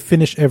 I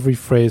finish every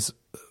phrase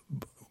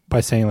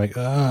by saying like,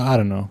 I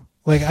don't know.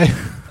 Like it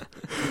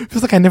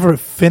feels like I never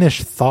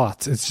finish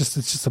thoughts. It's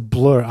just a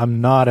blur. I'm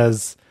not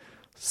as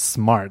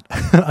smart.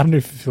 I don't know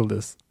if you feel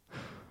this.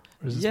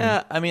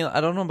 Yeah, I mean, I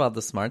don't know about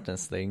the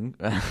smartness thing,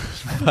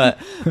 but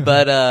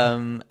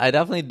I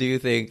definitely do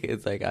think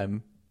it's like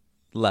I'm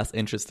less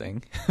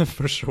interesting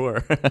for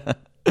sure.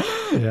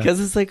 Because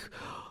it's like,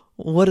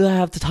 what do I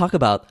have to talk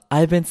about?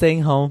 I've been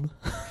staying home,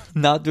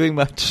 not doing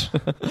much.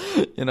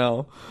 You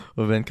know,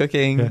 we've been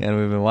cooking and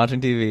we've been watching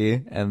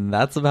TV, and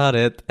that's about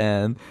it.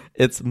 And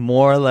it's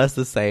more or less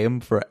the same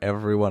for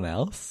everyone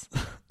else.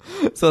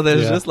 So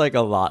there's just like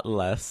a lot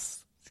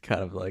less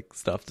kind of like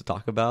stuff to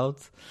talk about.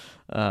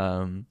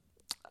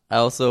 I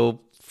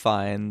also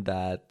find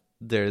that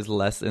there's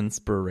less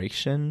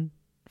inspiration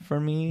for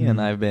me,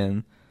 and I've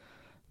been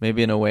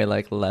maybe in a way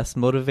like less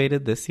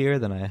motivated this year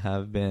than I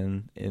have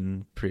been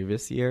in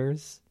previous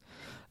years.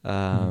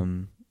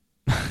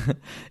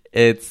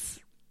 It's,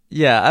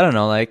 I don't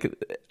know, like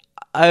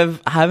I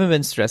haven't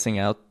been stressing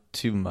out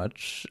too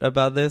much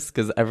about this,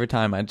 because every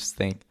time I just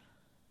think,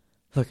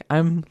 look,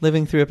 I'm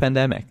living through a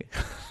pandemic.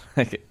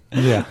 Like,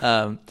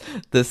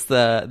 there's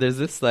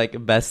this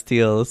like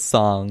Bastille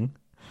song.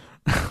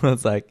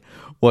 It's like,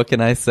 what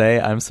can I say?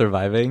 I'm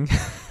surviving.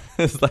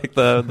 It's like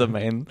the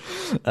main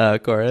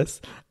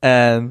chorus,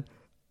 and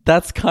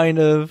that's kind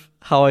of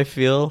how I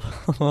feel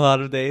a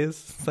lot of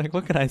days. It's like,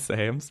 what can I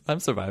say? I'm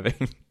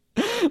surviving.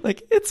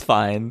 Like, it's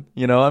fine,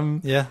 you know.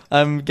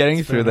 I'm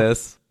getting through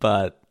this,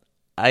 but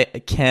I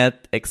can't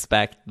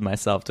expect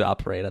myself to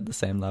operate at the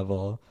same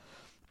level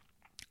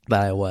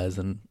that I was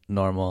in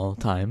normal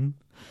time.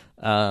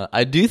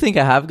 I do think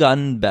I have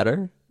gotten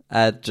better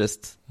at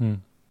just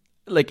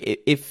like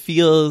it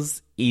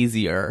feels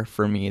easier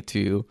for me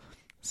to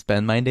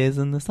spend my days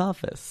in this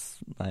office,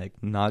 like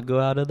not go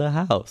out of the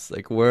house.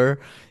 Like, we're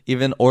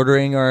even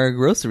ordering our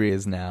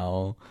groceries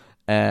now,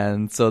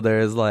 and so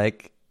there's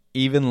like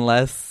even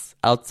less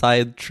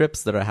outside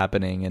trips that are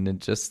happening, and it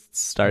just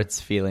starts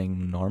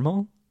feeling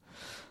normal.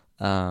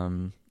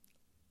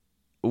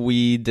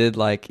 We did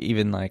like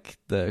even like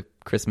the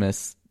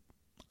Christmas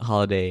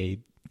holiday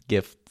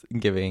gift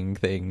giving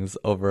things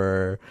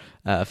over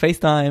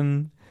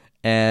FaceTime,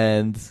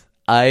 and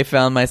I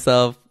found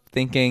myself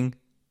thinking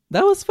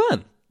that was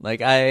fun. Like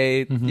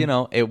you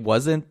know, it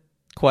wasn't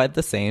quite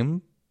the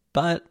same,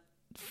 but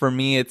for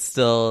me, it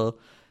still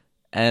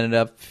ended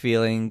up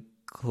feeling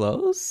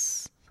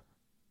close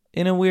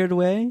in a weird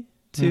way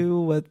to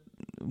what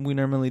we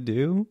normally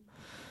do.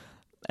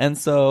 And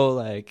so,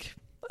 like,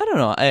 I don't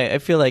know. I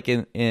feel like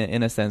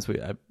in a sense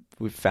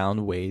we've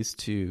found ways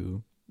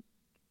to,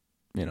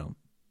 you know,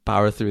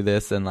 power through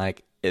this, and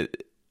like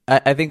it.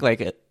 I think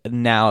like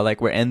now,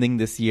 like we're ending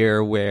this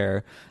year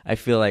where I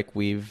feel like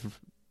we've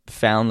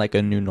found like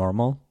a new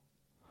normal,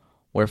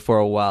 where for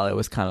a while it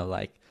was kind of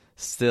like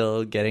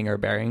still getting our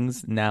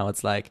bearings. Now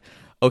it's like,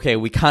 okay,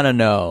 we kind of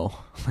know,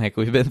 like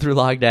we've been through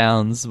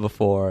lockdowns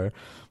before,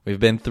 we've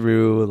been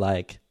through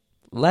like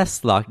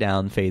less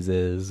lockdown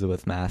phases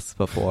with masks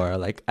before.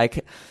 Like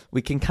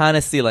we can kind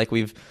of see, like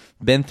we've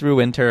been through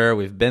winter,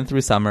 we've been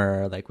through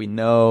summer, like we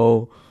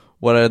know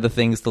what are the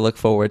things to look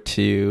forward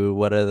to,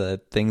 what are the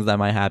things that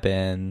might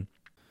happen.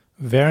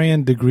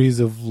 Varying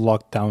degrees of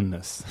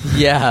lockdownness.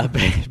 Yeah,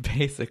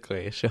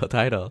 basically, show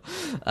title.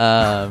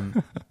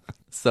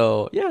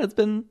 So yeah, it's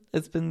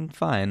been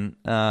fine.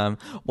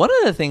 One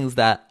of the things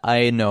that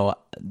I know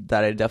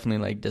that I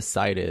definitely like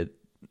decided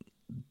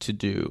to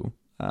do,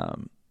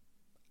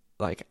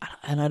 like,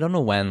 and I don't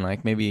know when,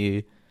 like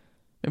maybe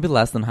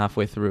less than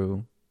halfway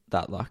through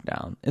that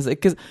lockdown, is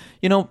it because,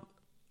 you know,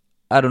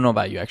 I don't know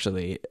about you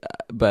actually,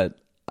 but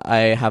I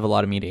have a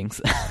lot of meetings.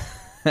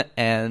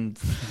 And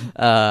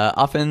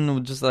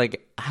often just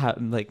like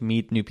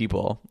meet new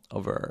people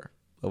over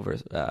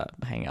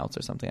hangouts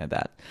or something like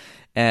that,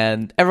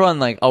 and everyone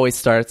like always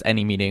starts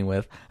any meeting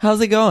with,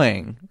 how's it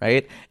going,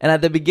 right? And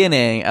at the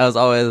beginning I was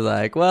always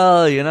like,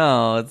 well, you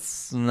know,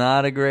 it's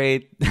not a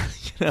great you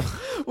know,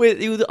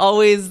 it was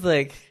always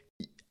like,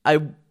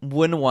 I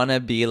wouldn't want to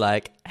be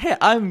like, hey,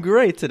 I'm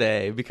great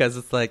today, because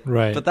it's like,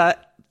 right, but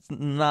that's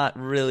not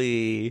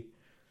really,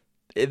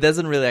 it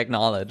doesn't really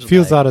acknowledge,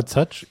 feels like, out of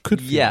touch,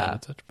 could feel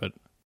out of touch,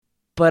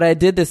 but I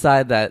did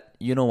decide that,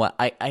 you know what,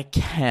 I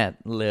can't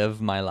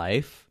live my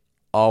life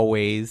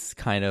always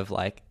kind of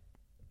like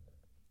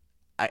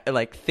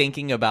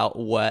thinking about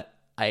what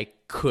I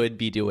could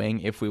be doing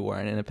if we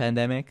weren't in a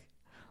pandemic.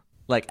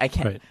 Like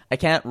Right. I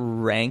can't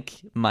rank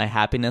my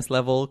happiness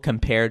level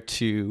compared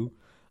to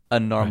a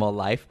normal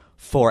life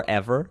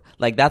forever.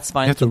 Like that's You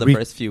fine have for to the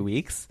first few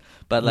weeks,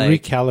 but like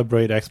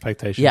recalibrate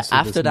expectations. yeah, to this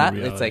after new that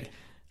reality. it's like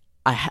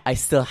I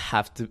still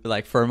have to,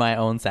 like, for my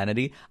own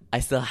sanity,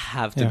 I still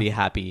have to Yeah. be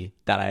happy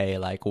that I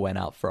like went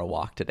out for a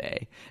walk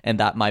today, and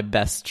that my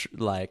best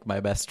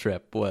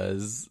trip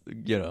was,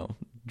 you know,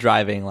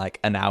 driving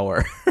like an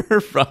hour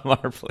from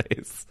our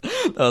place.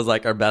 That was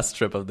like our best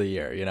trip of the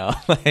year, you know.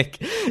 Like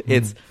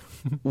it's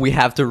we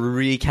have to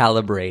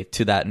recalibrate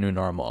to that new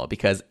normal,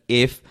 because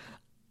if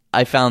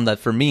I found that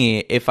for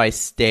me, if I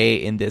stay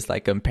in this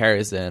like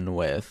comparison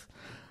with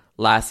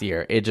last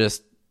year, it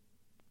just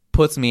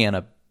puts me in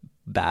a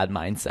bad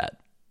mindset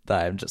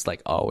that I'm just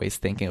like always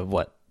thinking of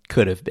what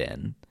could have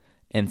been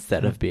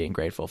instead of being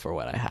grateful for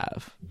what I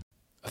have.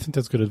 I think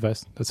that's good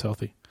advice. That's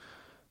healthy.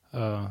 You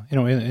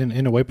know,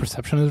 in a way,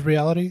 perception is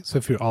reality. So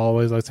if you're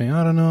always like saying,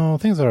 I don't know,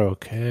 things are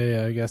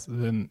okay, I guess,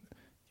 then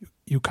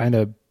you kind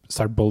of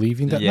start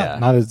believing that. Yeah.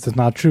 Not as it's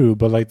not true,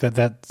 but like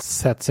that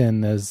sets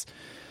in as,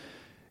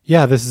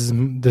 yeah, this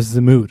is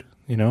the mood,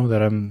 you know,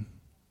 that I'm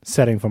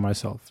setting for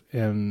myself.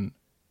 And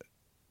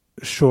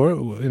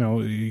sure, you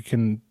know, you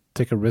can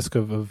take a risk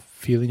of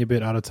feeling a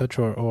bit out of touch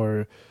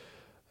or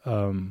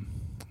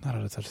not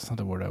out of touch. That's not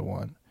the word I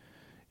want.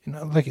 You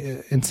know, like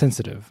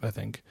insensitive, I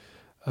think.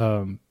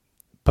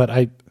 But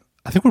I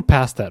think we're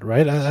past that,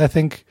 right? I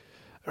think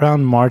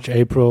around March,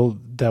 April,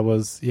 that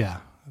was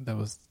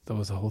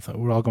the whole thing.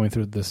 We're all going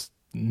through this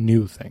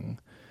new thing,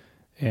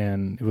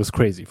 and it was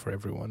crazy for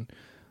everyone.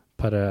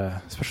 But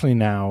especially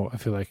now, I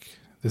feel like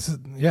this is,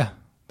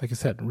 like I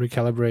said,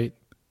 recalibrate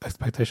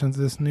expectations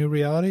to this new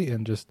reality,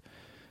 and just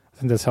I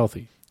think that's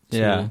healthy. So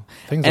Yeah.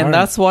 things And aren't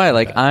that's why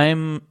like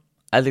bad.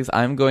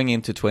 I'm going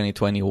into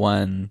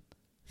 2021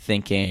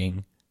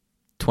 thinking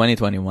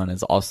 2021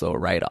 is also a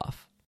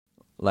write-off.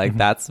 Like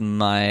that's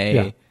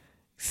my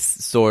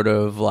sort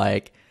of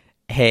like,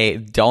 hey,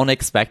 don't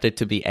expect it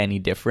to be any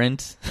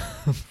different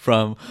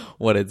from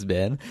what it's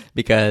been,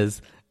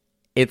 because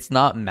it's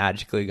not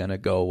magically going to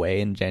go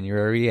away in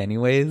January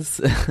anyways.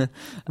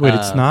 Wait,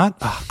 it's not?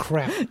 Oh,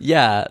 crap.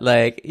 Yeah,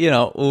 like, you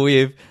know,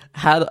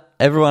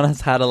 everyone has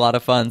had a lot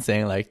of fun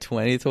saying like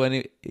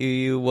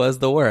 2020 was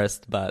the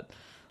worst, but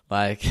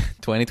like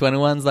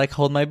 2021's like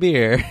hold my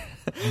beer.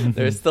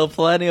 There's still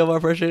plenty of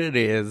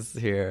opportunities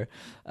here.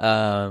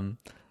 I'm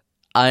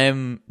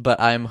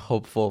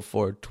hopeful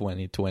for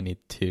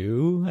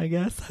 2022, I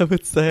guess I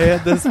would say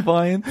at this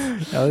point.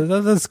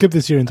 Let's skip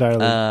this year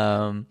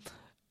entirely.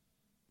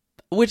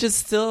 Which is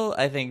still,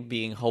 I think,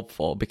 being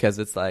hopeful, because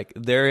it's like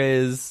there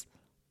is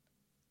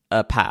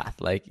a path.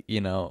 Like,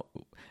 you know,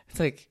 it's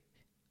like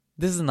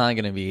we're not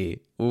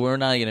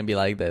gonna be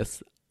like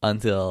this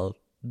until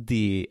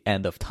the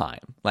end of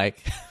time.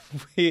 Like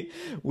we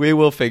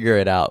will figure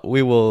it out.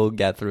 We will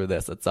get through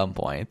this at some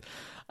point.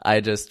 I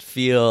just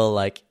feel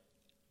like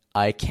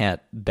I can't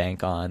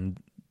bank on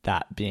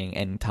that being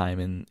any time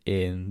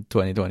in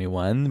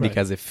 2021, Right.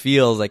 because it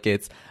feels like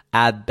it's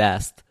at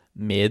best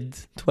mid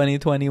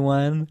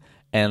 2021,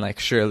 and like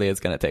surely it's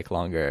gonna take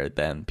longer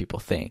than people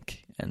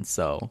think. And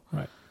so,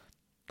 Right.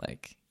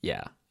 like,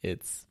 yeah,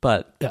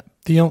 but Yeah.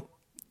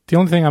 The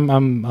only thing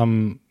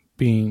I'm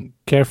being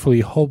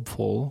carefully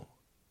hopeful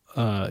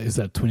is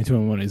that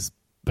 2021 is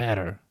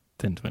better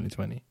than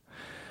 2020.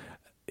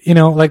 You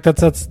know, like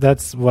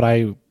that's what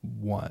I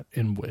want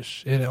and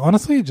wish. And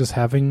honestly, just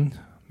having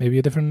maybe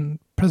a different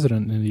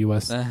president in the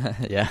U.S.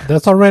 yeah.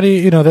 That's already,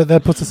 you know,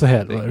 that puts us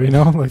ahead. You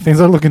know, like things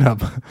are looking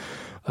up.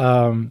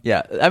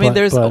 Yeah, I mean,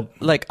 there's but-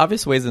 like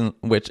obvious ways in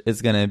which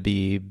it's gonna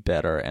be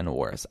better and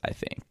worse, I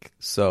think.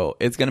 So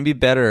it's gonna be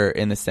better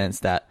in the sense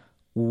that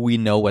we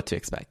know what to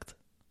expect,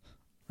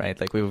 right?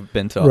 Like we've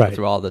been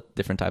through all the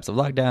different types of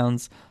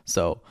lockdowns,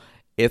 so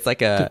it's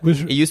like it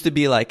used to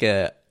be like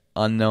a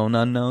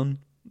unknown.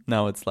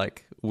 Now it's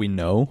like we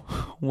know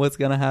what's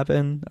gonna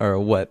happen or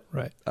what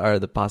are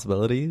the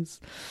possibilities.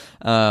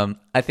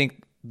 I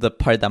think the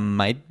part that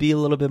might be a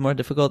little bit more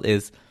difficult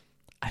is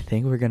I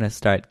think we're gonna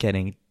start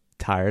getting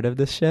tired of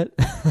this shit.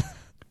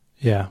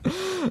 Yeah.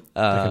 That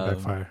can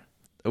backfire.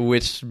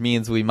 Which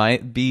means we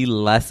might be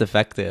less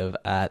effective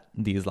at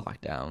these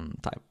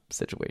lockdown type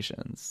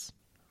situations.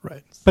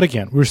 Right. But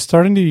again, we're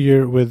starting the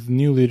year with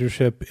new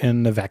leadership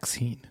in the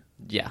vaccine.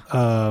 Yeah.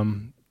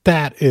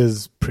 That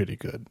is pretty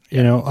good.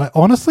 You know,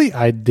 honestly,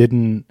 I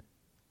didn't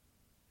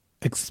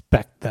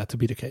expect that to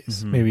be the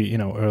case. Mm-hmm. Maybe, you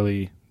know,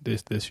 early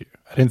this year.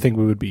 I didn't think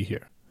we would be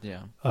here.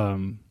 Yeah.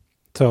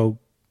 So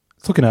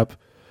it's looking up.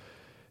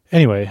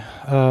 Anyway,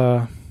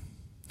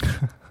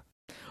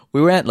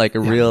 we went like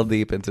real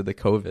deep into the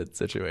COVID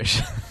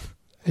situation.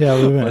 Yeah,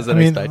 we went. Wasn't I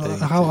mean, expecting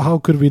how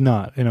could we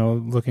not? You know,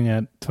 looking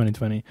at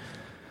 2020.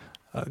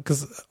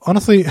 Because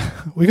honestly,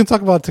 we can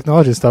talk about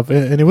technology stuff,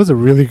 and it was a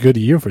really good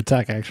year for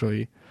tech.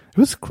 Actually, it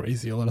was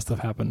crazy. A lot of stuff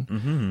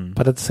happened,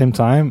 but at the same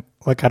time,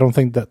 like I don't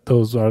think that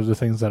those are the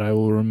things that I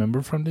will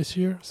remember from this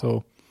year.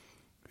 So,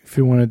 if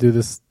you want to do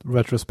this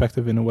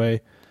retrospective in a way,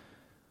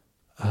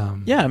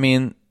 yeah, I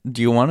mean,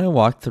 do you want to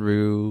walk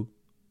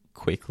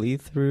quickly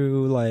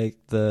through like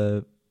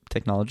the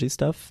technology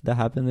stuff that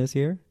happened this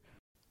year?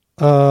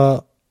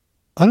 I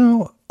don't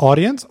know.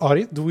 Audience?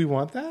 Do we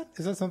want that?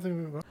 Is that something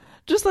we want?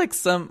 Just like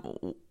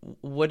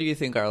what do you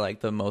think are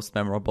like the most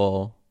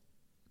memorable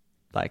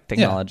like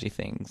technology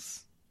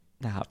things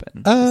that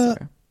happened this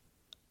year?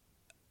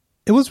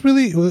 It was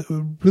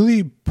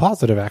really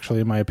positive, actually,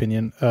 in my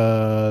opinion.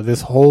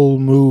 This whole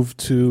move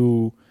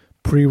to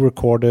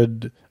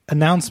pre-recorded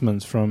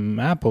announcements from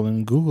Apple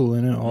and Google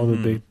and all the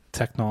big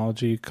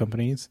technology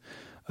companies.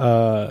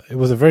 It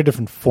was a very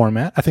different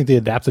format. I think they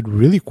adapted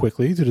really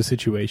quickly to the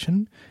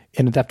situation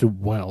and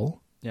adapted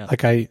well. Yeah.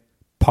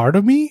 Part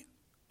of me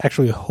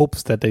actually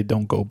hopes that they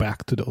don't go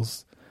back to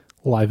those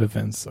live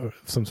events or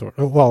some sort.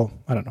 Well,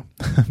 I don't know.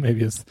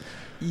 Maybe it's...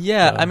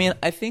 Yeah, I mean,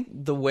 I think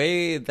the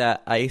way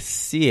that I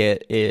see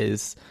it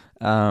is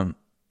not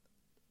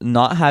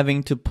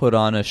having to put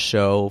on a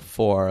show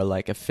for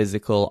like a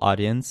physical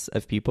audience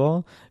of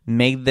people,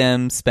 make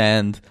them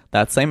spend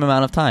that same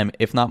amount of time,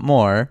 if not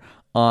more,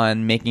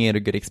 on making it a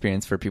good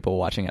experience for people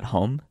watching at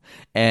home.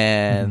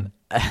 And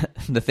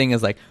the thing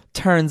is, like,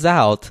 turns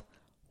out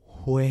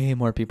way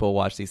more people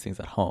watch these things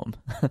at home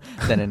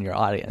than in your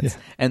audience.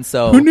 Yeah. And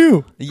so... Who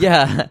knew?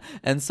 Yeah.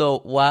 And so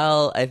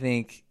while I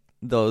think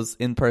those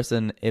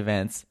in-person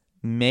events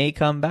may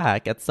come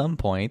back at some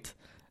point,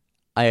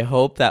 I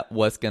hope that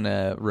what's going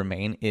to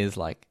remain is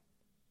like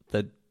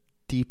the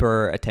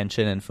deeper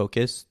attention and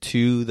focus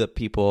to the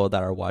people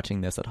that are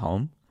watching this at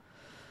home.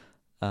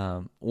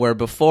 Where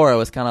before it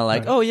was kind of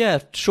like, oh yeah,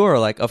 sure.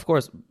 Like, of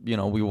course,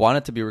 we want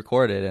it to be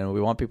recorded and we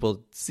want people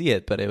to see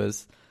it, but it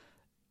was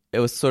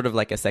sort of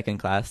like a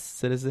second-class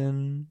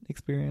citizen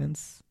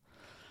experience.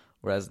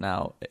 Whereas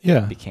now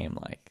it became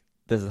like,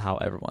 this is how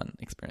everyone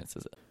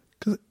experiences it.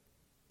 Because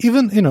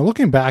even,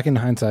 looking back in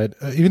hindsight,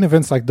 even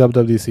events like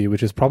WWDC,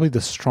 which is probably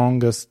the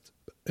strongest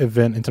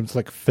event in terms of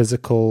like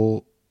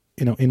physical,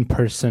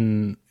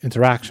 in-person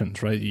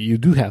interactions, right? You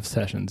do have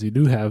sessions, you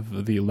do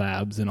have the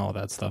labs and all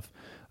that stuff.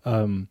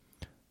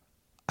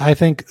 I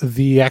think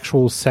the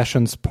actual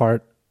sessions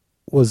part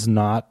was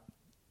not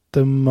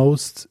the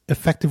most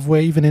effective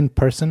way, even in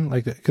person,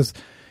 because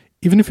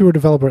even if you were a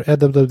developer at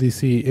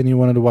WWDC and you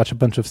wanted to watch a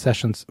bunch of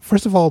sessions,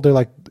 first of all, they're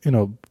like,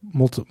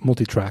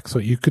 multi-track, so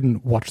you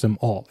couldn't watch them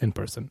all in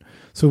person.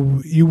 So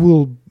you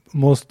will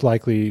most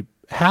likely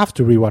have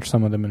to rewatch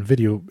some of them in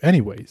video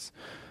anyways,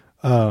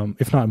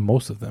 if not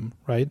most of them,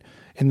 right?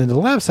 And then the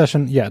lab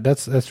session,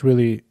 that's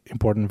really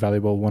important,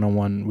 valuable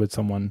one-on-one with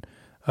someone.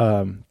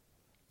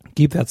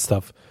 Keep that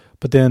stuff.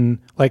 But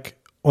then, like,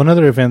 on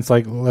other events,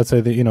 like, let's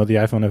say the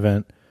iPhone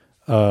event,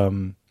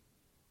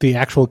 the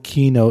actual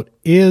keynote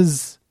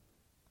is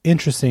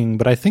interesting,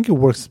 but I think it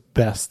works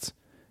best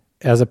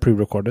as a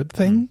pre-recorded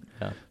thing.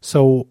 Yeah.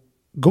 So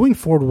going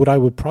forward, what I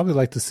would probably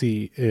like to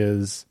see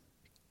is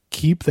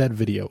keep that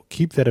video,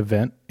 keep that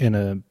event in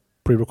a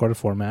pre-recorded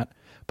format,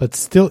 but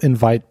still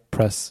invite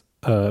press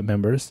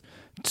members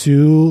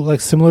to,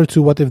 like, similar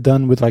to what they've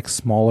done with like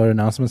smaller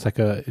announcements, like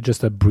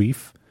just a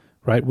brief,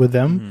 right, with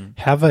them.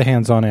 Have a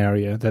hands-on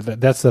area.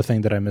 That's the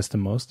thing that I missed the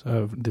most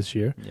this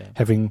year. Yeah.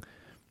 Having,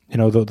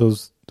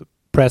 those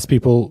press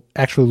people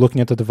actually looking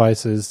at the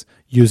devices,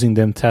 using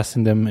them,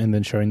 testing them, and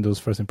then sharing those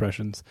first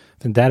impressions.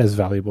 Then that is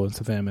valuable in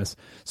something I miss.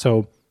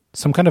 So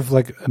some kind of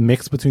like a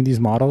mix between these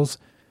models.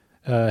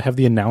 Have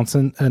the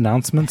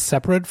announcements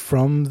separate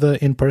from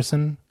the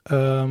in-person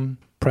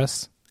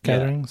press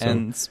gathering. Yeah.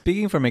 And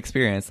speaking from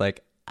experience,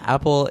 like,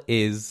 Apple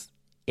is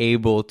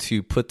able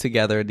to put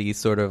together these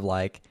sort of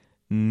like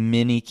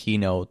mini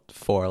keynote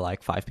for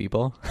like 5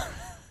 people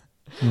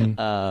in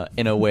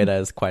a way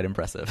that is quite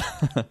impressive.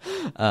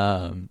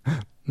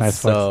 Nice.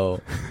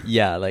 So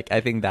yeah, like, I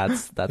think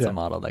that's a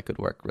model that could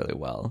work really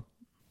well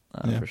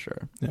for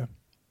sure. Yeah.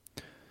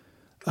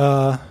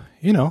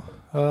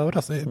 What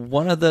else?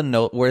 One of the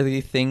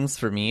noteworthy things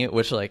for me,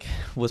 which like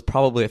was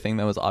probably a thing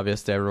that was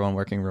obvious to everyone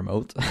working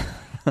remote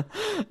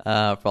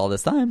for all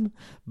this time,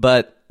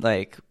 but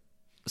like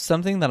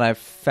something that I've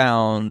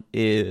found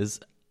is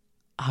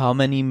how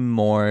many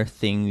more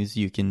things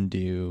you can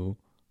do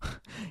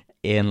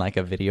in like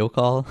a video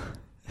call,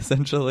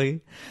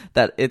 essentially.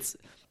 That it's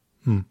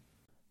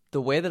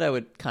the way that I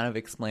would kind of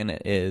explain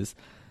it is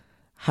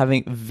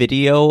having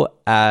video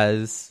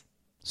as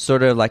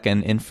sort of like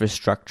an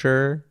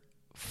infrastructure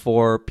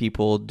for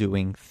people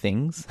doing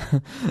things.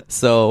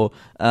 So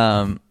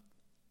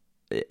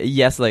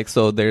yes, like,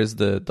 so there's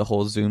the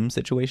whole Zoom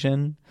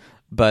situation,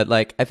 but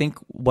like I think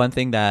one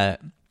thing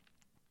that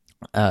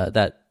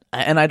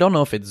and I don't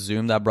know if it's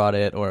Zoom that brought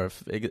it or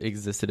if it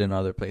existed in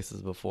other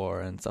places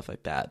before and stuff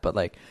like that, but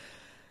like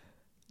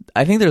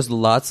I think there's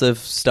lots of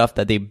stuff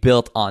that they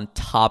built on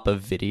top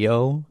of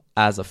video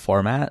as a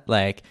format,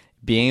 like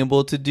being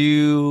able to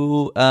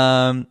do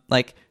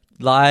like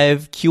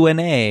live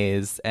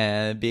Q&As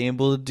and being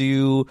able to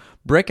do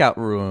breakout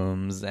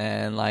rooms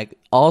and like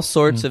all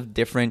sorts of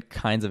different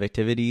kinds of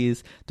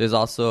activities. There's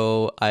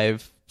also,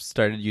 I've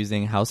started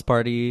using House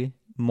Party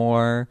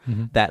more,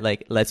 that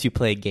like lets you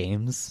play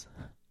games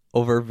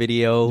over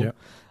video.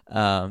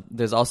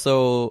 There's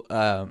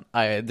also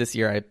this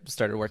year I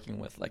started working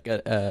with like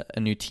a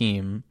new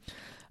team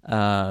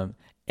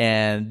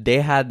And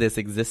they had this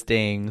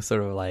existing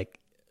sort of like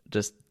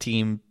just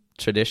team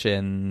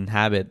tradition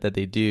habit that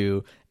they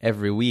do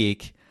every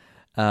week,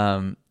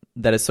 that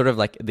is sort of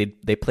like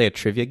they play a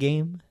trivia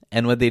game.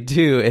 And what they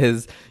do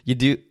is you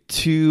do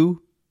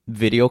 2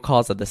 video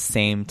calls at the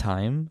same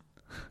time.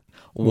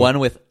 One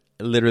with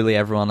literally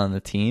everyone on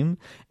the team,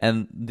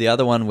 and the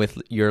other one with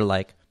your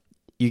like,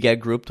 you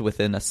get grouped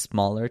within a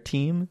smaller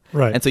team.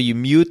 Right. And so you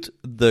mute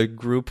the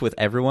group with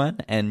everyone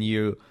and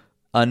you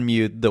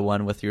unmute the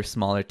one with your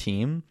smaller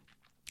team.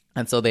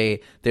 And so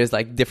there's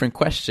like different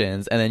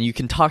questions, and then you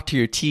can talk to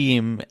your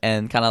team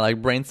and kind of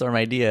like brainstorm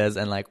ideas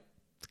and like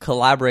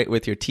collaborate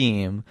with your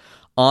team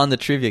on the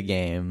trivia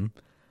game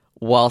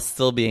while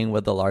still being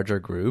with the larger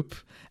group.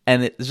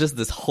 And it's just,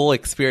 this whole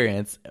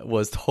experience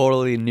was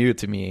totally new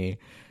to me,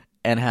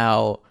 and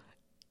how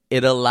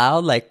it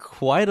allowed like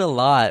quite a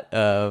lot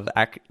of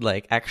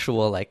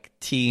actual like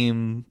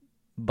team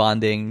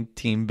bonding,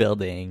 team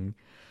building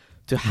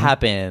to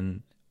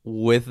happen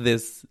with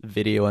this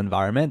video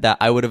environment that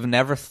I would have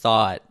never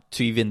thought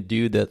to even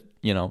do. That,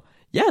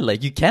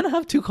 like you can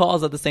have 2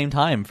 calls at the same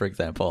time, for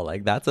example.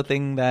 Like that's a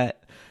thing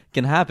that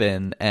can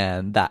happen,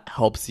 and that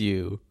helps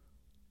you,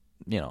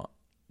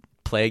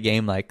 play a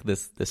game like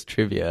this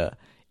trivia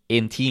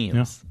in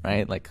teams,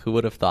 right? Like who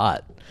would have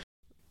thought?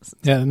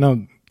 Yeah,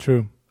 no,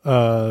 true.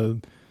 There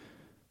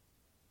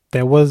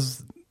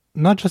was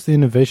not just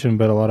innovation,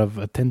 but a lot of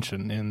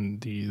attention in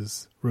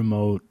these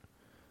remote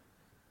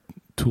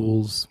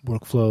tools,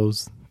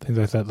 workflows, things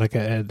like that. Like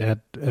at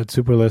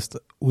Superlist,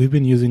 we've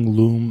been using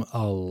Loom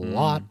a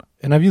lot,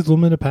 and I've used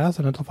Loom in the past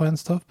and Netlify and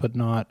stuff, but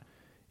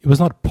it was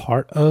not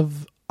part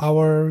of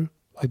our,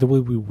 like the way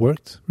we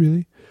worked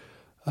really.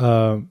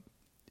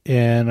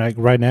 And like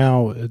right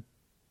now,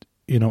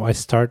 I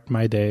start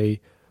my day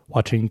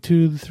watching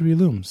 2-3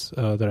 Looms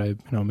that I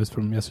missed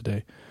from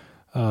yesterday,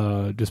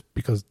 just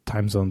because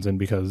time zones, and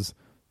because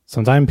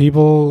sometimes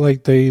people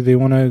like they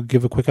want to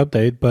give a quick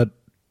update, but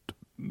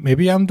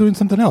maybe I'm doing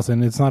something else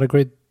and it's not a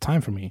great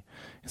time for me.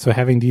 So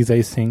having these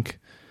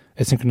asynchronous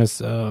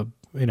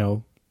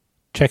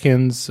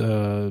check-ins,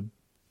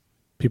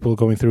 people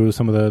going through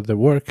some of the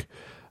work,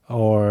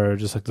 or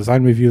just like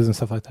design reviews and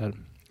stuff like that,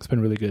 it's been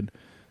really good.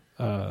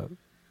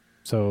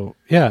 So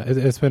yeah,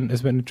 it's been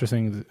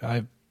interesting.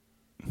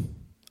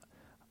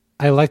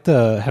 I like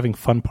the having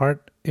fun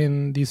part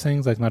in these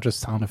things, like not just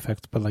sound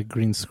effects, but like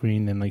green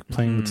screen and like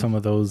playing with some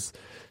of those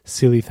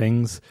silly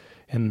things.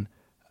 And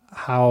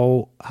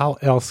how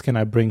else can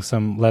I bring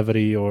some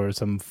levity or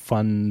some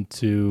fun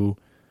to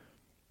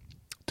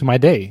my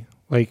day?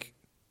 Like,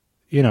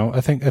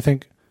 I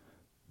think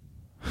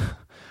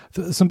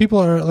some people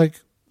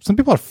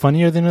are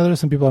funnier than others.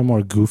 Some people are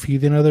more goofy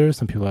than others.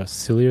 Some people are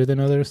sillier than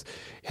others.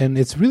 And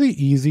it's really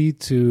easy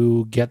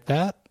to get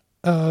that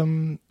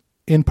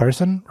in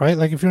person, right?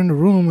 Like if you're in a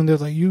room and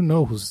there's like,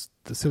 who's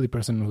the silly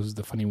person, who's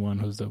the funny one,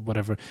 who's the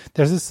whatever.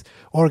 There's this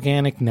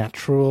organic,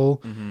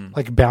 natural,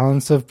 like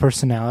balance of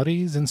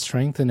personalities and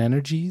strength and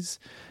energies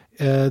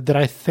that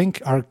I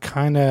think are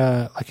kind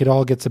of like, it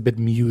all gets a bit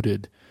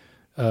muted,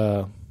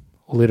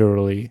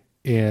 literally,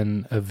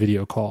 in a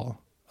video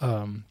call.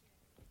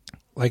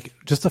 Like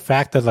just the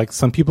fact that like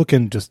some people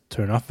can just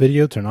turn off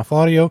video, turn off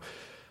audio.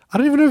 I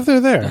don't even know if they're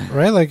there,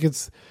 right? Like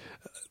it's,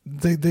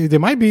 they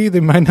might be,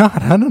 they might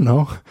not. I don't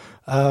know.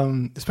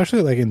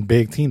 Especially like in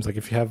big teams, like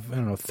if you have,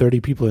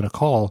 30 people in a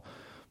call,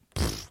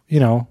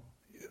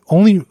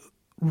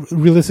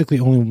 realistically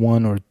only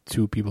 1 or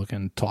 2 people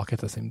can talk at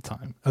the same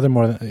time.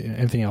 More than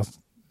anything else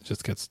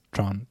just gets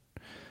drawn.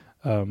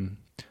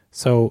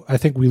 So I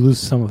think we lose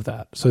some of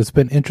that. So it's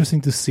been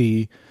interesting to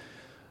see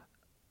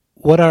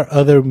what are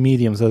other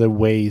mediums, other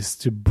ways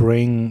to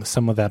bring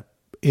some of that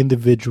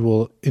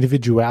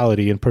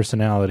individuality and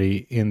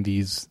personality in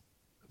these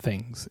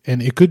things.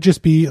 And it could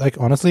just be like,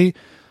 honestly,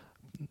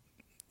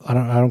 I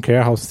don't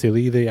care how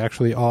silly they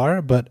actually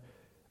are, but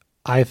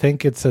I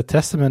think it's a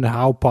testament to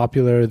how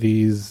popular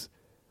these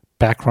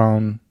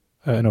background,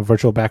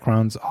 virtual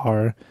backgrounds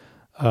are.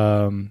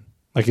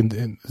 Like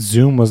in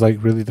Zoom was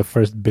like really the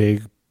first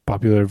big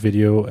popular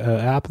video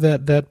app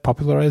that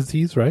popularized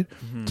these, right?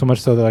 So much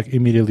so that like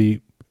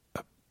immediately,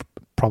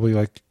 probably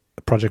like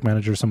a project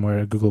manager somewhere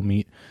at Google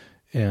Meet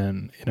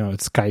and at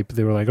Skype,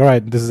 they were like, all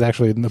right, this is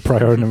actually the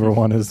priority number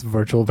 1 is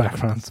virtual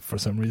backgrounds for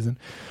some reason.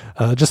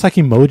 Just like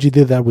Emoji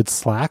did that with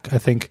Slack, I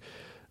think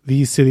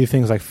these silly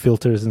things like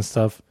filters and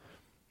stuff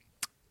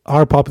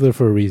are popular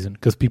for a reason,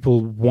 because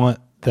people want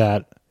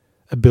that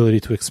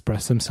ability to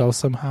express themselves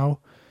somehow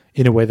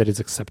in a way that is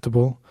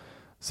acceptable.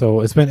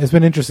 So it's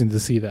been interesting to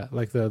see that,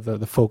 like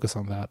the focus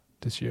on that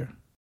this year.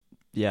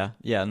 Yeah,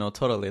 no,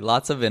 totally.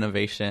 Lots of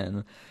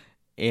innovation.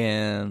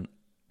 And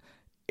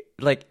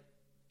like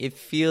it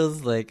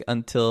feels like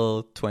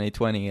until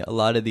 2020, a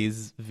lot of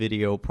these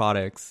video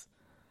products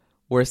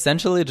were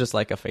essentially just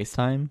like a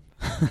FaceTime.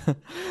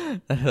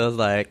 It was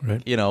like,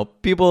 right,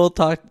 people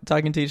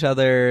talking to each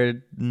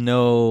other,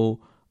 no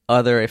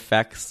other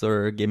effects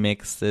or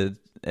gimmicks.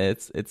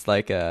 It's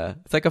like a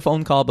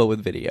phone call but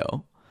with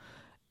video.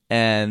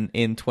 And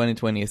in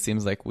 2020, it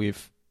seems like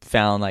we've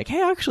found like,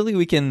 hey, actually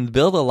we can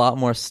build a lot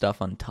more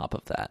stuff on top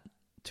of that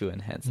to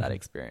enhance that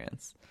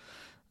experience.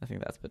 I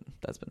think that's been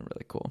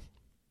really cool.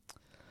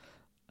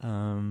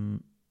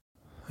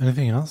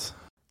 Anything else?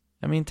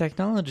 I mean,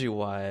 technology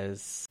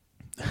wise,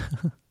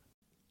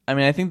 I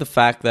mean, I think the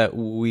fact that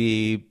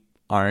we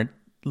aren't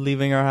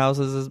leaving our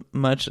houses as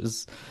much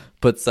is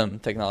put some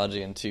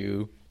technology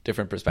into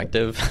different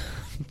perspective.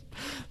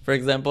 For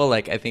example,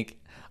 like I think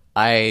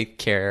I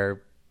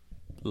care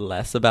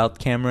less about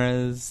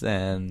cameras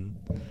and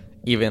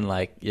even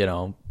like, you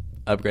know,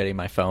 upgrading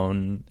my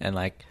phone and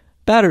like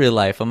battery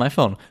life on my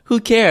phone. Who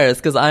cares?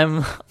 Because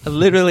I'm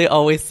literally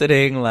always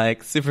sitting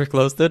like super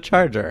close to a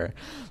charger.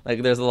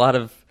 Like there's a lot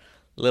of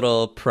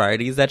little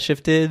priorities that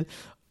shifted.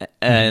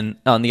 And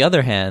on the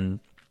other hand,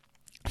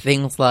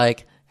 things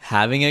like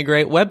having a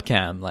great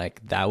webcam,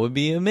 like that would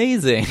be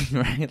amazing,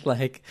 right?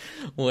 Like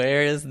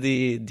where is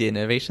the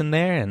innovation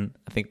there? And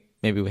I think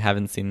maybe we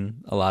haven't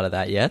seen a lot of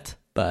that yet,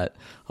 but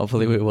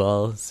hopefully we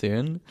will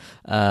soon.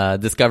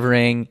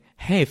 Discovering,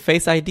 hey,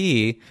 Face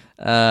ID,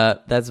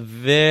 that's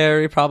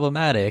very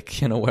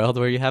problematic in a world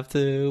where you have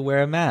to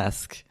wear a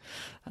mask.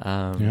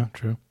 Yeah,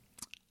 true.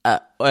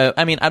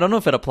 I mean, I don't know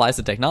if it applies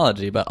to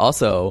technology, but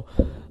also,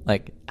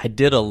 like, I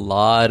did a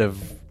lot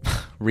of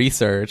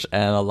research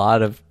and a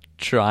lot of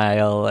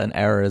trial and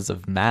errors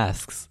of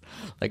masks.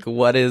 Like,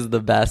 what is the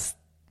best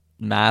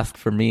mask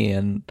for me?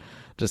 And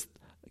just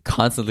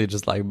constantly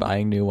just like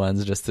buying new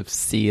ones just to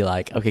see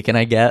like, okay, can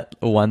I get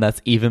one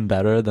that's even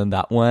better than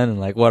that one? And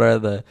like, what are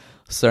the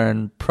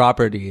certain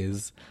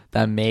properties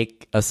that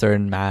make a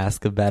certain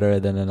mask better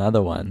than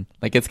another one?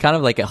 Like, it's kind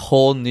of like a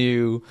whole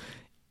new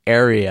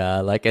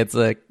area. Like it's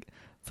like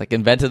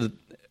invented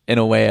in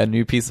a way a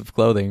new piece of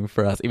clothing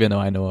for us, even though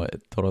I know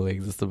it totally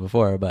existed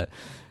before. But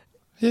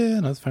yeah,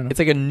 no, that's fair enough. It's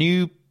like a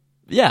new,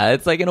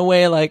 it's like in a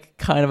way like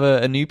kind of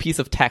a new piece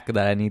of tech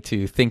that I need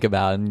to think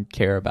about and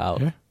care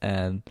about. Yeah.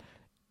 And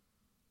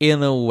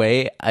in a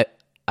way,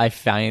 I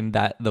find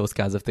that those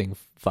kinds of things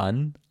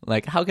fun.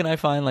 Like, how can I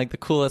find like the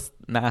coolest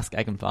mask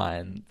I can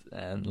find,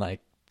 and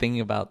like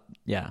thinking about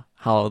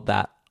how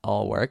that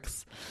all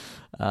works.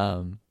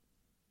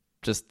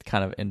 Just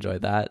kind of enjoy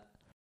that.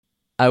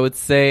 I would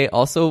say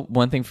also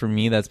one thing for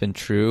me that's been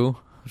true,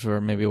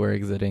 or maybe we're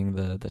exiting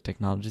the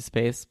technology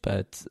space,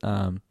 but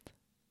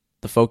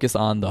the focus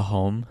on the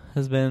home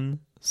has been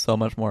so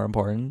much more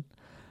important.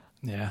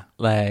 Yeah.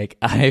 Like,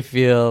 I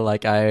feel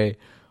like I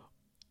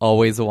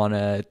always want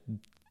to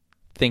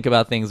think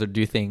about things or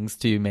do things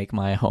to make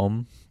my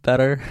home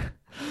better.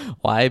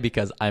 Why?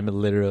 Because I'm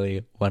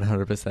literally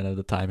 100% of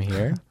the time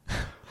here.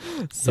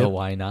 So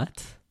why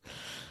not?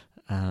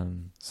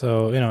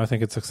 So, I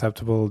think it's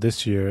acceptable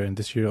this year and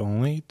this year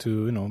only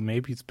to,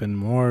 maybe spend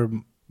more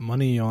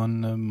money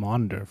on a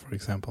monitor, for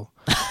example.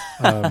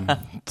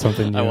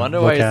 Something I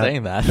wonder why you're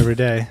saying that every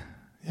day.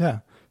 Yeah,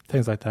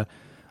 things like that.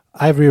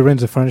 I've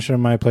rearranged the furniture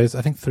in my place,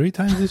 I think 3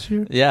 times this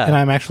year. Yeah. And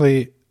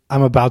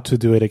I'm about to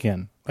do it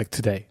again, like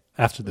today,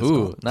 after this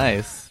Ooh, call.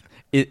 Nice.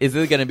 Is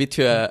it going to be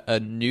to a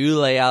new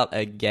layout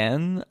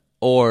again,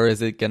 or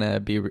is it going to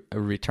be a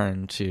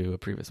return to a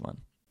previous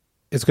one?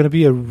 It's going to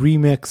be a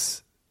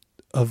remix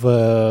of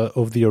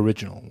the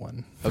original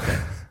one. Okay,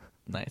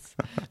 nice.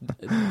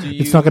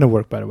 It's not going to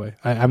work, by the way.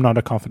 I'm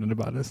not confident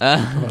about this.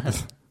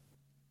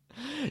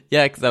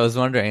 Yeah, because I was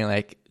wondering,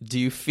 like, do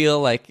you feel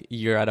like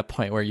you're at a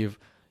point where you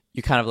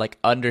kind of like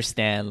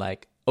understand,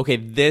 like, okay,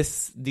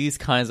 these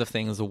kinds of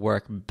things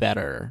work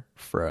better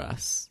for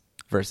us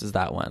versus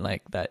that one,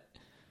 like that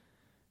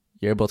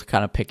you're able to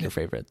kind of pick your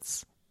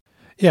favorites.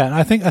 Yeah, and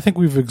I think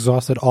we've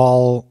exhausted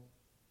all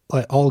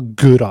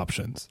good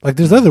options. Like,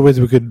 there's other ways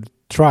we could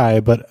try,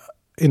 but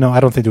I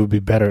don't think it would be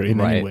better in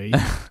any way.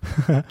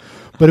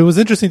 But it was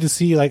interesting to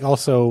see, like,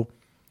 also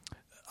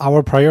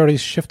our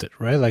priorities shifted,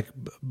 right? Like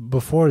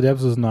before,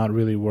 Debs was not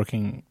really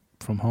working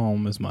from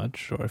home as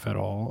much, or if at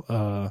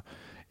all.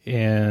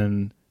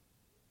 And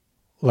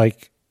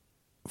like,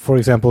 for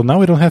example, now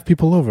we don't have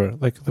people over.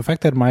 Like, the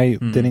fact that my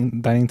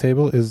dining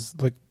table is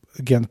like,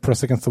 again,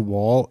 pressed against the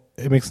wall,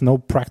 it makes no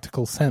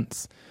practical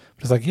sense.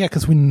 But it's like,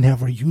 because we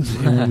never use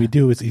it. And when we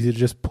do, it's easy to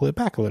just pull it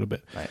back a little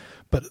bit. Right.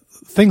 But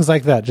things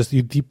like that, just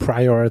you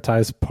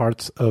deprioritize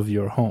parts of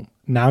your home.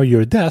 Now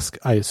your desk,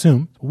 I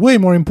assume, way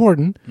more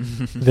important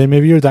than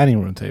maybe your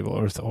dining room table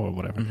or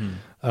whatever.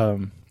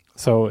 Mm-hmm.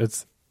 So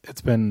it's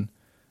been,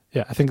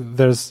 I think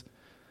there's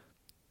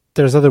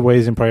other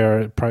ways in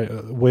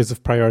ways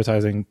of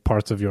prioritizing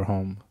parts of your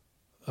home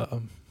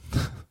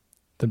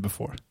than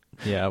before.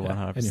 Yeah,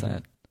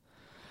 100%.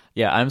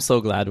 Yeah, I'm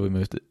so glad we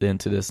moved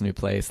into this new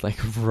place, like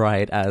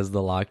right as the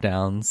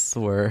lockdowns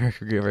were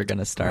going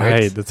to start.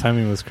 Right, the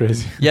timing was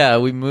crazy. Yeah,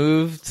 we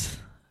moved,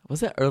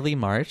 was it early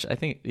March? I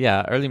think,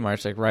 early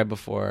March, like right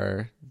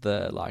before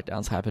the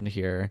lockdowns happened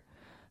here.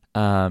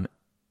 And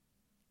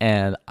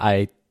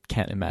I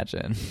can't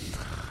imagine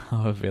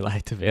how it would be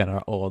like to be in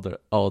our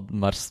old,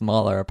 much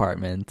smaller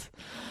apartment.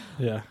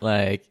 Yeah.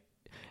 Like,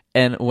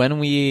 and when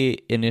we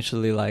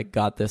initially like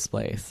got this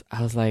place,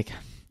 I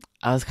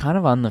was kind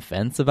of on the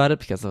fence about it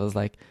because I was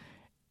like,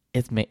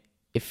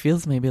 it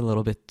feels maybe a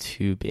little bit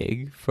too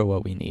big for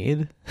what we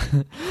need.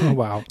 Oh,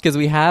 wow. Because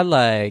we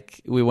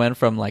went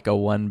from like a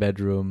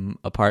 1-bedroom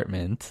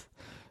apartment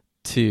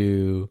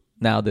to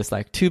now this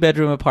like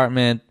 2-bedroom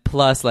apartment,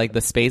 plus like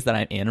the space that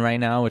I'm in right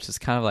now, which is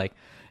kind of like,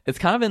 it's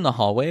kind of in the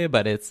hallway,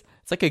 but it's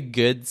like a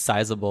good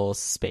sizable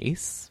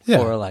space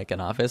for like an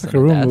office. Like a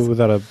room desk.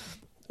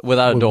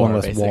 without a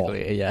door,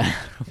 basically. Wall.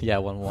 Yeah,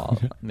 one wall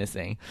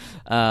missing.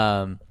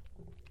 And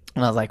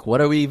I was like,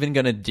 what are we even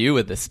going to do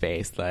with this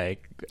space?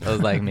 Like, I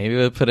was like, maybe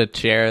we'll put a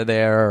chair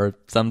there or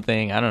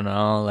something. I don't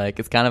know. Like,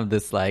 it's kind of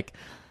this like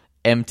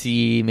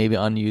empty, maybe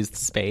unused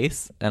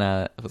space. And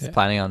I was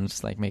planning on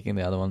just like making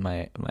the other one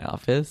my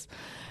office.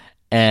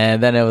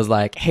 And then it was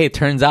like, hey, it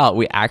turns out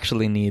we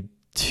actually need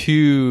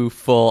 2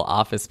 full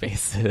office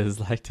spaces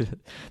like that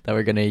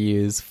we're going to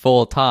use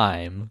full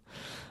time.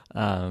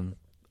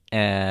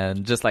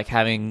 And just like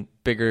having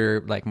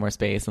bigger, like more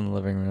space in the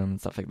living room and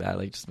stuff like that,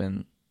 like just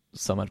been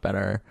so much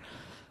better.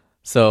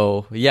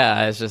 So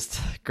yeah, it's just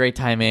great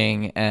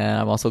timing, and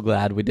I'm also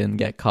glad we didn't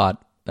get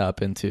caught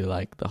up into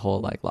like the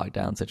whole like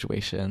lockdown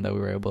situation, that we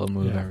were able to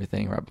move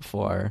everything right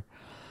before.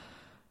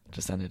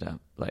 Just ended up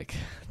like,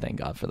 thank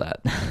God for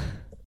that.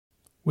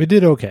 We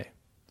did okay.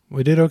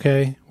 We're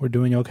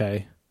doing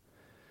okay.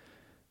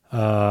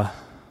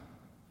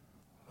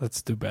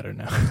 Let's do better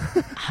now.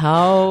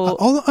 How?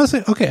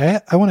 Honestly, okay,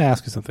 I want to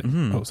ask you something.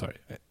 Mm-hmm. Oh, sorry.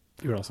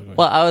 You're also going.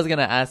 Well, I was going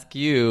to ask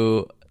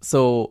you,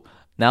 so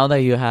now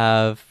that you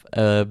have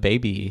a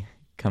baby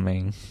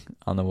coming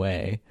on the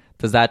way,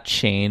 does that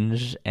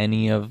change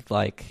any of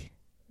like,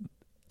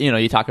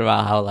 you talked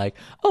about how like,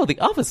 oh, the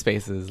office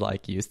spaces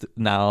like used to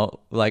now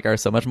like are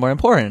so much more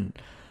important.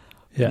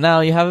 Yeah.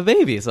 Now you have a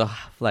baby. So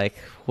like,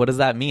 what does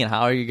that mean?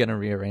 How are you going to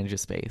rearrange your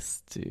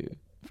space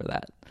for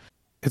that?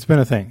 It's been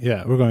a thing.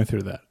 Yeah, we're going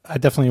through that. I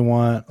definitely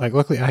want, like,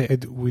 luckily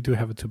we do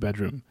have a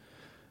 2-bedroom,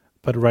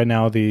 but right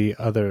now so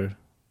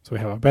we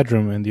have a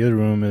bedroom, and the other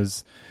room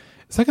it's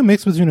like a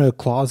mix between a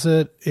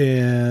closet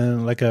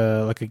and like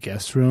a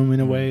guest room in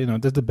a way.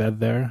 There's the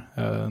bed there.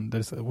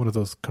 There's one of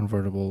those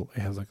convertible. It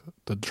has like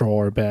the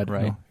drawer bed.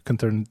 Right. It can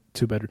turn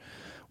 2-bedroom,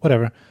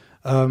 whatever.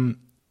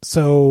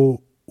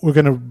 So we're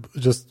gonna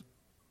just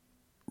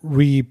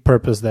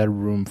repurpose that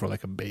room for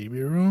like a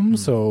baby room.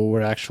 So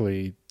we're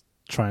actually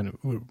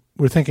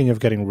we're thinking of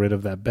getting rid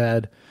of that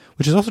bed,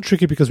 which is also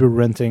tricky because we're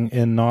renting,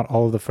 and not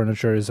all of the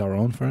furniture is our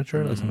own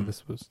furniture. Like some of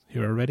this was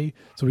here already,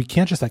 so we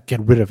can't just like get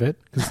rid of it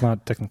because it's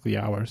not technically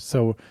ours.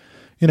 So,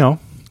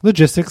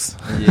 logistics.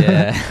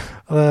 Yeah.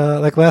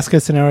 Like last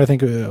case scenario, I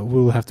think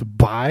we'll have to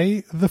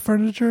buy the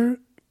furniture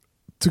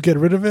to get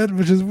rid of it,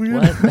 which is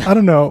weird. I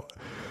don't know.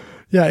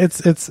 Yeah,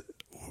 it's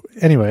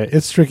anyway,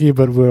 it's tricky,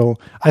 but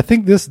I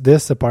think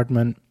this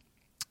apartment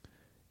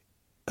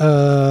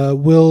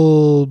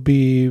will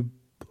be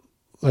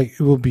like,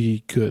 it will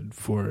be good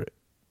for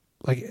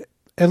like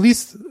at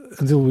least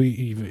until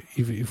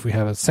if we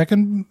have a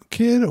second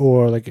kid,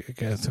 or like I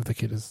guess if the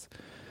kid is,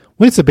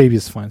 when it's a baby,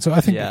 it's fine. So I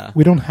think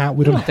we don't have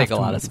take a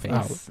lot of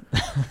space.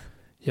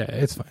 Yeah,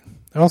 it's fine.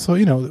 Also,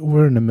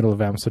 we're in the middle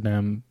of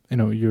Amsterdam,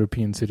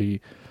 European city.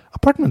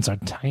 Apartments are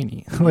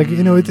tiny. Like,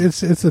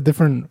 it's a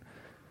different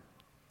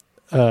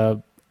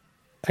I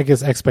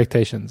guess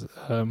expectations.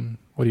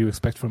 What do you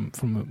expect from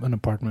an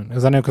apartment?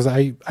 Because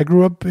I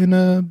grew up in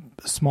a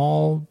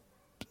small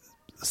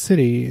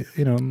city,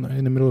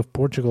 in the middle of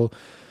Portugal.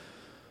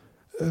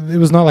 It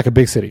was not like a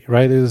big city,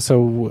 right? So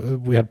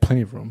we had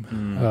plenty of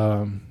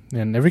room,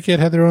 and every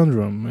kid had their own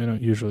room,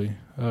 usually.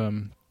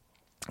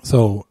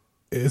 So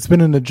it's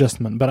been an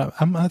adjustment, but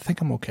I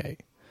think I'm okay.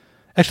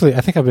 Actually, I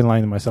think I've been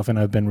lying to myself, and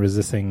I've been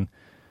resisting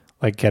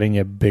like getting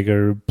a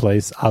bigger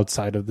place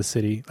outside of the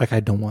city. Like, I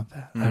don't want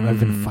that. I've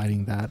been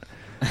fighting that,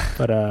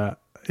 but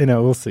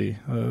we'll see.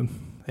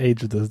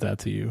 Age does that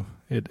to you.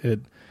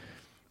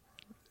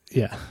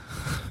 Yeah,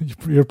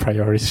 your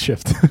priorities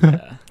shift.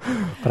 Yeah.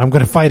 But I'm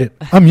gonna fight it.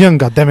 I'm young,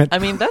 goddammit. I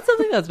mean, that's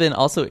something that's been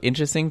also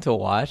interesting to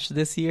watch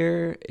this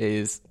year.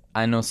 Is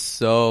I know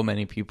so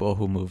many people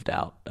who moved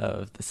out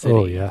of the city.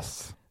 Oh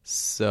yes,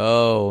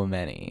 so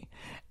many.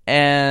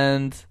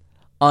 And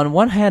on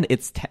one hand,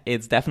 it's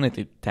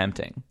definitely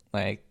tempting.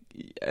 Like,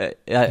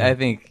 I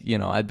think,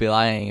 I'd be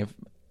lying if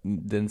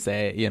didn't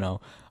say,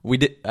 we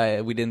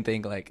didn't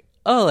think like,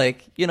 oh,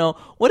 like,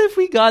 what if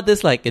we got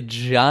this like a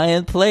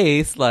giant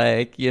place,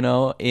 like,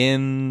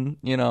 in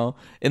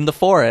the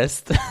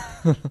forest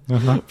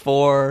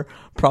for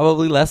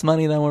probably less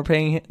money than we're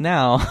paying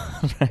now,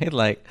 right?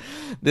 Like,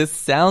 this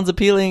sounds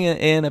appealing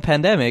in a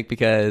pandemic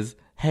because,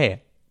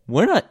 hey,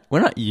 we're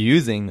not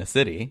using the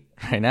city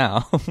right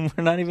now.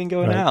 We're not even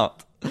going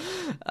out.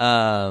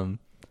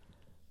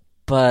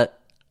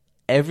 But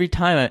every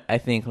time I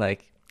think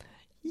like,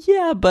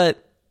 yeah,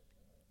 but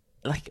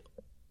like,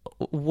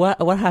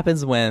 what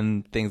happens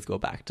when things go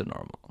back to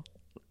normal?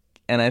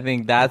 And I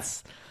think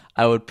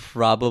I would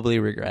probably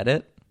regret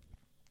it,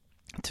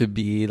 to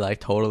be like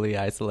totally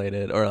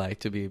isolated, or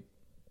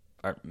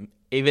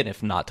even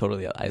if not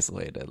totally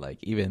isolated, like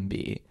even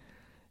be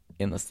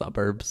in the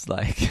suburbs,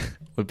 like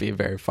would be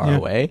very far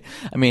away.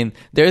 I mean,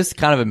 there's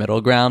kind of a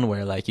middle ground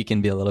where like you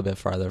can be a little bit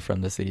farther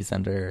from the city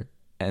center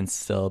and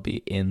still be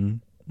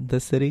in the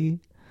city,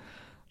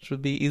 which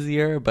would be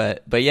easier.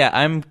 But yeah,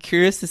 I'm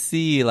curious to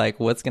see like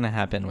what's gonna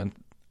happen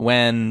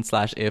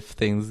when/if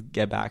things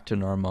get back to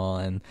normal,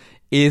 and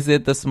is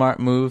it the smart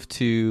move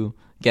to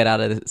get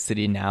out of the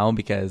city now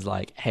because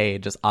like, hey,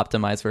 just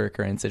optimize for your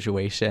current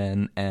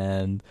situation,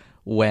 and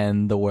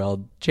when the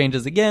world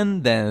changes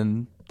again,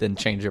 then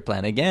change your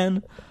plan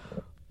again?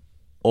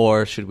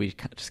 Or should we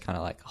just kind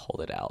of like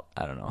hold it out?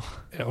 I don't know.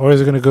 Or is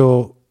it going to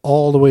go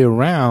all the way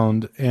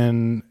around,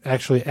 and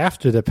actually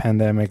after the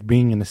pandemic,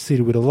 being in a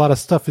city with a lot of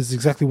stuff is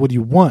exactly what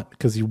you want,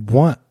 because you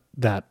want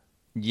that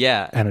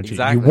energy.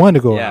 Exactly. You want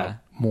to go out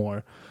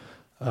more.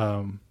 I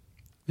don't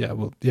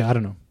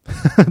know.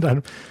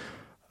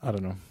 I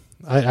don't know.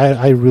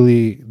 I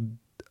really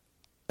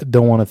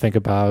don't want to think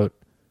about,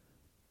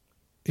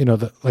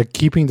 like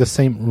keeping the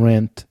same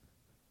rent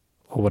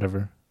or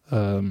whatever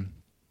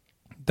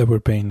that we're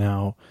paying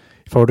now.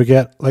 If I were to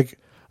get like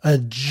a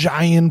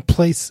giant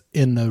place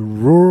in a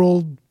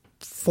rural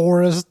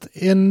forest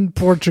in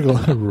Portugal,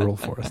 a rural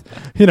forest,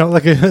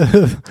 like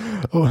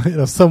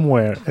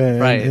somewhere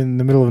in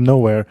the middle of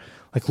nowhere.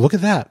 Like, look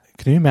at that.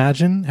 Can you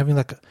imagine having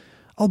like,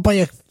 I'll buy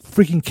a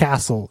freaking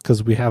castle,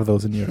 because we have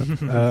those in Europe.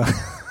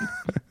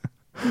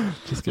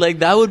 Like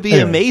that would be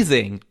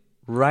amazing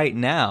right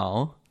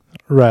now.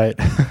 Right.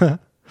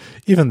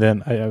 Even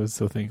then, I was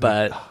still thinking,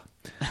 but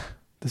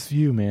this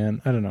view,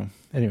 man, I don't know.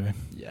 Anyway,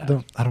 I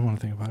don't want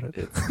to think about it.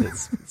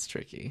 It's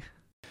tricky.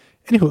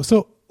 Anywho,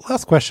 so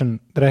last question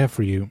that I have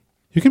for you.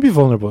 You can be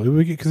vulnerable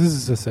because this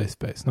is a safe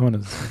space. No one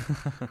is.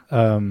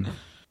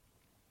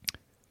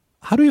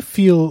 How do you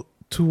feel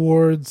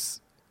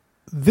towards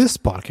this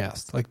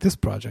podcast, like this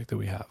project that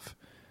we have?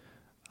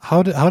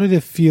 How did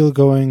it feel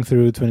going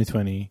through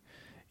 2020?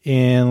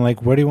 And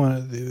like, where do you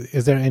want to?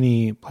 Is there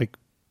any like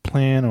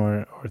plan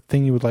or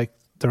thing you would like,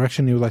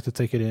 direction you would like to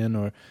take it in,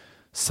 or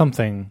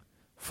something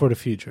for the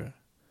future?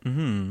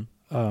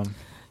 Yeah,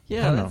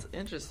 that's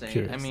interesting.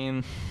 Curious. I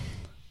mean,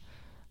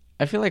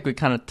 I feel like we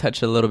kind of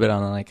touched a little bit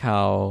on like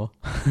how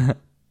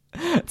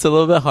it's a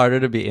little bit harder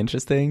to be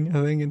interesting,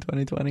 I think, in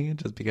 2020,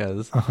 just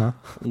because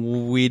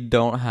we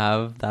don't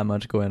have that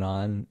much going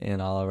on in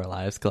all of our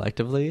lives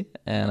collectively.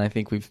 And I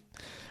think we've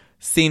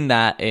seen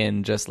that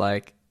in just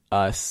like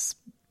us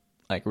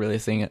like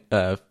releasing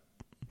a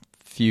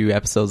few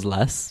episodes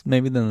less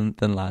maybe than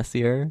last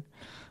year.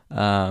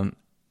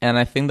 And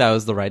I think that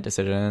was the right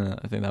decision.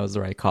 I think that was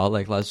the right call.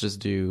 Like, let's just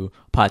do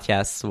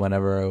podcasts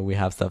whenever we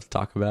have stuff to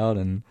talk about.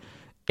 And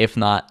if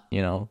not,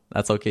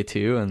 that's okay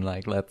too. And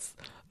like, let's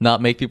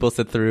not make people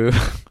sit through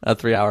a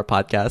 3-hour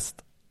podcast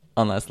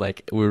unless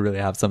like we really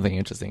have something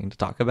interesting to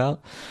talk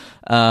about.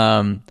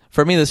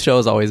 For me, this show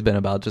has always been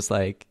about just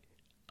like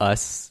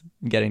us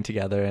getting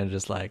together and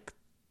just like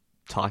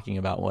talking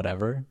about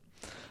whatever.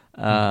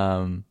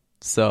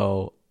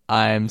 So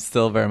I'm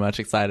still very much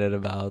excited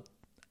about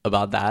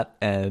that,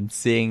 and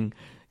seeing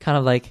kind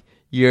of like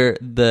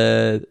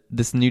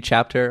this new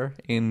chapter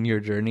in your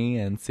journey,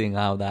 and seeing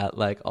how that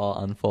like all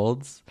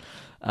unfolds.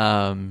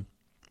 And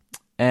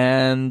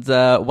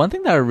one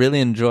thing that I really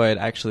enjoyed,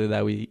 actually,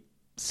 that we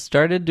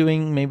started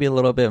doing maybe a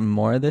little bit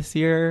more this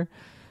year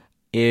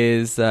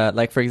is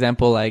like, for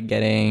example, like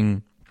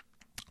getting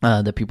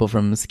the people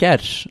from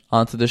Sketch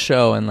onto the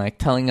show and like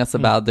telling us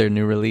about their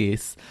new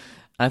release.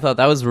 I thought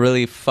that was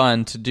really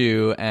fun to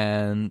do,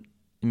 and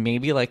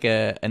maybe like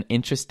an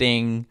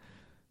interesting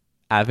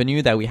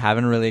avenue that we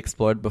haven't really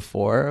explored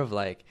before, of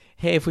like,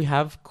 hey, if we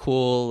have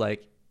cool,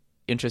 like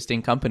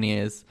interesting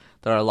companies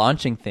that are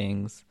launching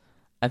things,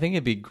 I think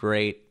it'd be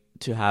great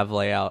to have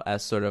Layout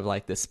as sort of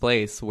like this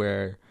place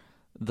where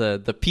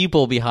the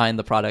people behind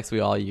the products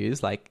we all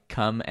use like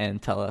come and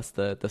tell us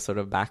the sort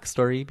of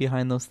backstory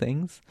behind those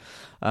things.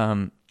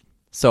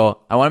 So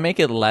I want to make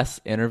it less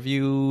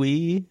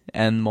interviewee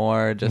and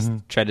more just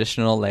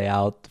traditional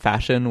Layout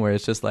fashion, where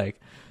it's just like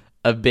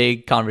a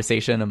big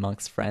conversation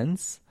amongst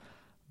friends.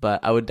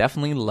 But I would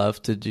definitely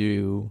love to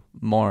do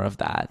more of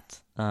that.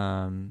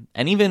 And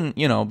even,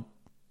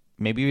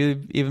 maybe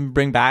we even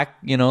bring back,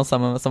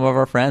 some of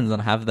our friends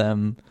and have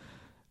them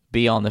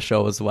be on the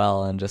show as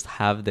well, and just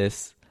have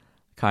this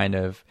kind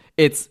of,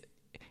 it's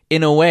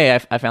in a way,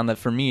 I found that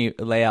for me,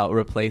 Layout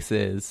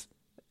replaces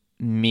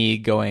me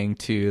going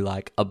to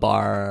like a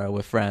bar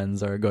with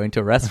friends or going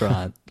to a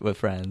restaurant with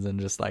friends and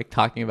just like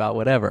talking about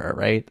whatever,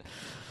 right?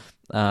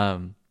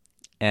 And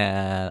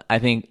I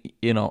think,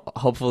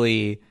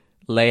 hopefully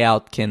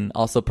Layout can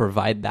also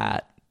provide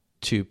that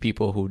to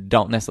people who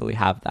don't necessarily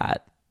have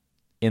that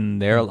in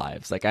their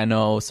lives. Like, I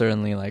know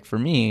certainly, like for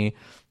me,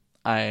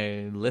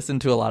 I listen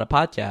to a lot of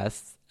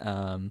podcasts,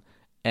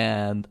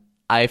 and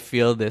I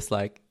feel this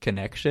like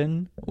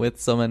connection with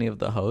so many of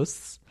the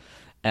hosts.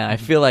 And I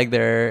feel like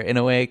they're, in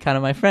a way, kind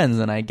of my friends,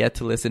 and I get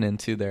to listen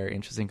into their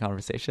interesting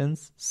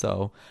conversations.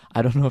 So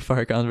I don't know if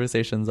our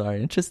conversations are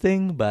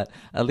interesting, but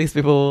at least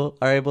people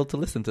are able to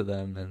listen to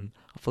them, and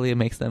hopefully it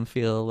makes them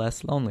feel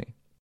less lonely.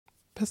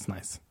 That's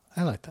nice.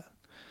 I like that.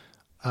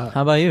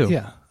 How about you?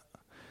 Yeah.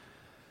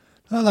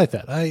 I like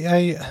that.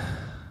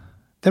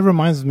 That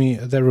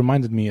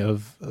reminded me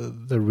of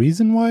the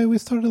reason why we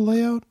started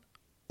Layout.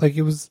 Like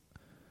it was,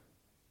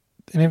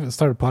 and I haven't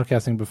started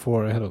podcasting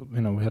before. We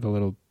had a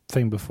little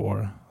thing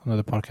before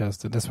another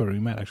podcast. That's where we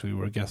met. Actually, we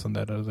were guests on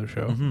that other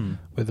show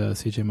with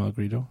CJ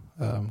Malgrito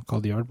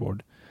called The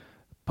Artboard.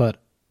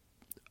 But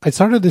I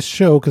started this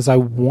show because I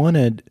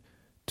wanted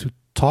to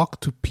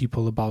talk to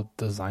people about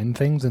design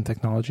things and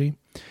technology,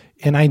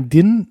 and I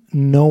didn't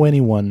know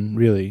anyone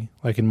really,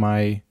 like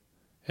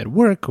at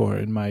work or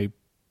in my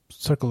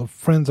circle of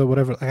friends or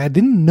whatever. Like I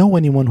didn't know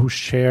anyone who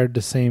shared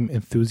the same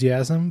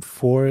enthusiasm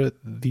for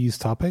these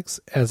topics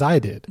as I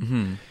did,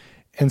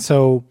 and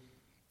so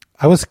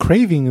I was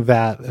craving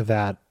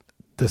that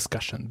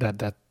discussion,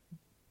 that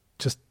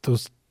just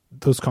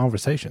those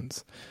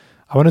conversations.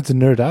 I wanted to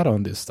nerd out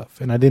on this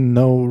stuff, and I didn't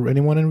know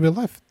anyone in real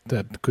life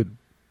that could,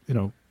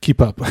 keep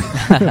up.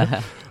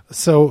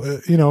 So,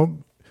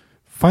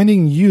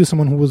 finding you,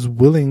 someone who was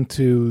willing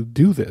to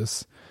do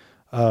this,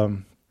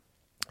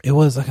 it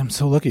was like, I'm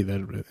so lucky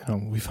that,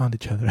 we found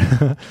each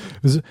other.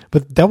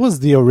 But that was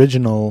the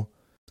original,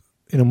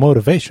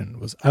 motivation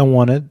was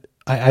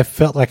I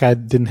felt like I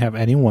didn't have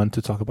anyone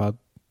to talk about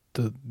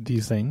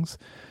these things.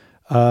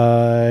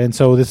 And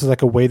so this is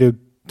like a way to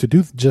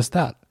do just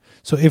that.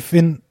 So if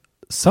in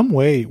some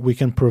way we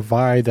can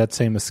provide that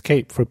same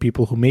escape for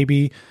people who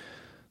maybe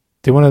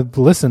they want to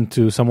listen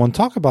to someone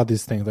talk about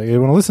these things, like they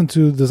want to listen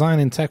to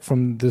design and tech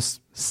from this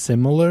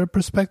similar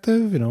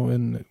perspective,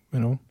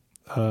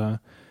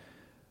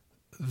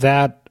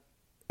 that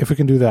if we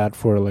can do that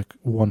for like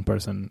one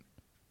person,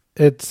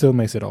 it still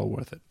makes it all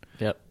worth it.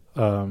 Yep.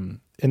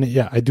 And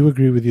yeah, I do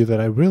agree with you that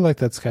I really like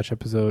that sketch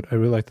episode. I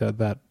really like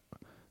that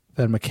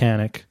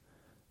mechanic,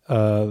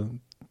 and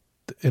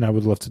I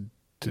would love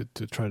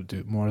to try to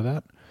do more of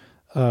that.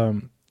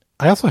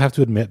 I also have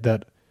to admit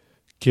that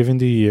given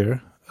the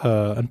year,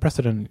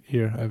 unprecedented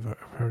year I've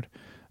heard,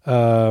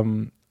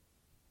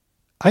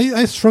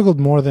 I struggled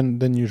more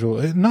than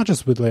usual, not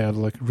just with layout,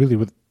 like really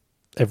with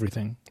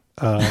everything.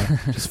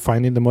 Just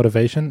finding the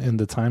motivation and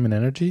the time and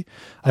energy.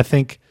 I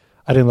think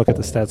I didn't look at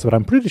the stats, but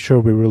I'm pretty sure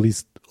we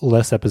released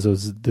less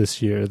episodes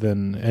this year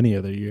than any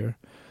other year.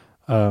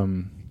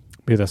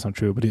 Maybe that's not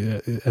true, but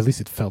at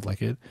least it felt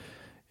like it.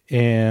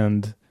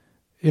 And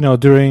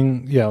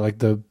during like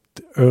the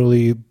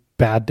early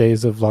bad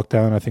days of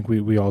lockdown, I think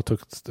we all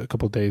took a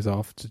couple of days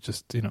off to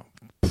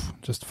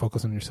just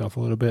focus on yourself a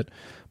little bit.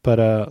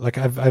 But like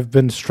I've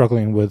been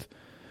struggling with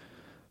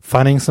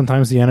finding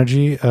sometimes the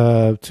energy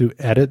to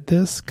edit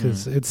this,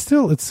 because it's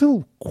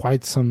still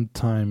quite some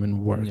time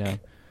and work. Yeah.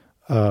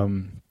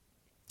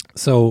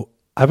 So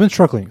I've been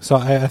struggling. So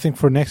I think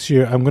for next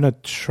year I'm gonna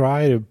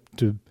try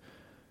to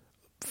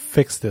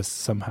fix this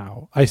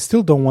somehow. I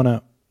still don't want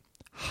to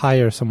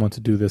hire someone to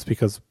do this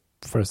because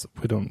first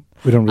we don't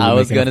really. I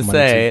was gonna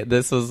say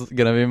this was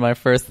gonna be my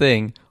first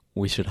thing.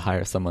 We should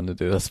hire someone to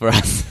do this for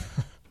us.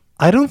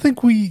 I don't think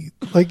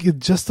it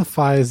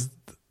justifies.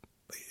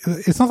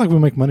 It's not like we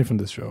make money from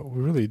this show.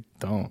 We really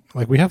don't.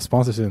 Like we have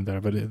sponsors in there,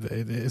 but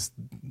it's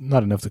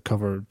not enough to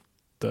cover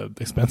the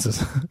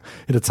expenses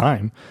at a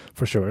time,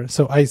 for sure.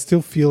 So I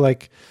still feel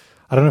like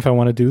I don't know if I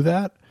want to do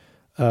that.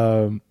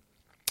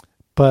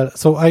 But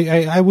so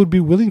I would be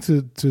willing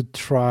to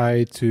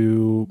try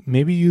to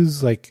maybe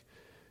use like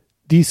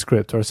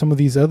Descript or some of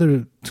these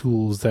other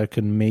tools that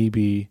can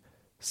maybe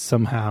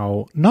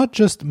somehow not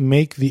just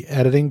make the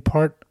editing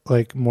part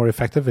like more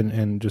effective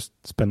and just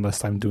spend less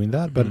time doing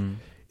that, but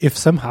if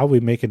somehow we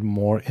make it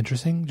more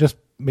interesting, just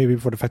maybe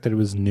for the fact that it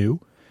was new,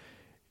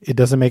 it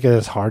doesn't make it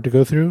as hard to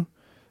go through.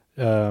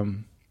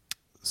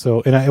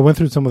 So, and I went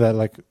through some of that,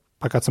 like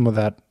I got some of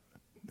that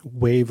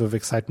wave of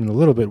excitement a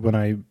little bit when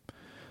I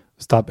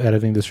stopped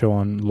editing the show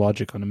on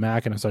Logic on the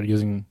Mac and I started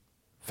using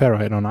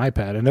Fahrenheit on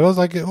iPad. And I was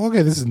like,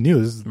 okay, this is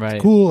new. This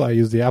is cool. I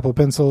use the Apple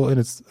Pencil and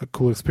it's a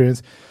cool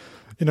experience.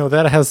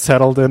 That has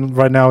settled and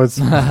right now it's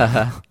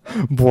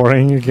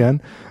boring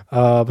again.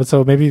 But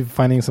so maybe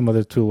finding some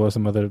other tool or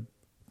some other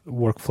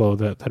workflow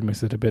that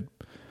makes it a bit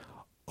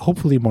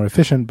hopefully more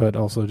efficient, but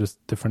also just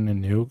different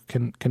and new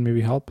can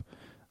maybe help.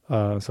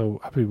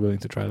 So I'd be willing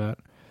to try that.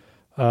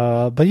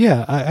 But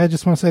yeah, I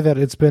just want to say that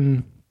it's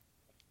been.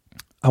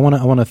 I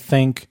want to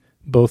thank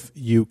both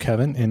you,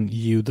 Kevin, and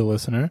you, the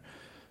listener,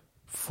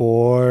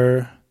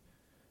 for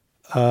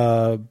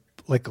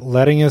like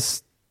letting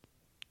us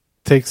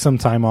take some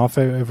time off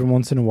every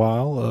once in a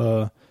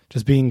while.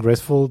 Just being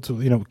graceful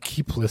to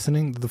keep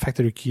listening. The fact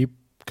that you keep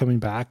coming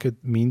back, it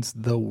means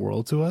the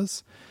world to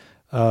us.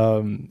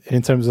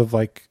 In terms of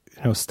like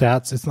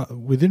stats, it's not.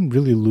 We didn't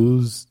really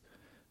lose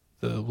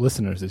the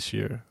listeners this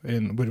year,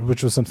 and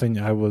which was something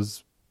I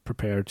was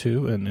prepared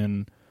to,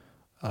 and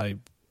I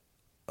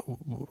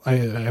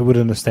would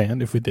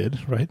understand if we did,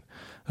 right?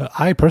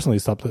 I personally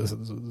stopped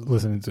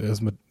listening to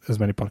as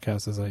many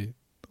podcasts as I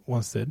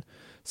once did.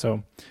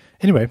 So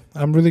anyway,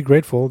 I'm really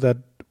grateful that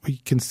we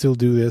can still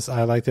do this.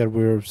 I like that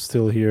we're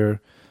still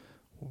here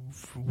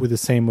with the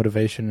same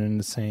motivation and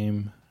the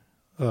same,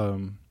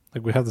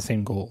 like we have the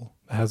same goal.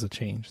 It hasn't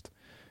changed.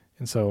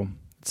 And so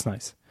it's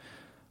nice.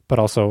 But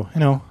also,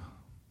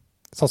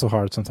 it's also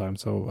hard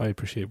sometimes. So I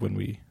appreciate when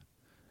we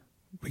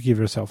give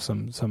yourself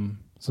some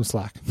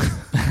slack.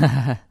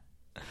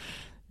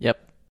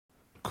 Yep.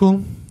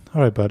 Cool.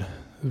 All right, bud.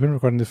 We've been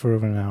recording this for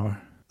over an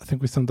hour. I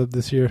think we summed up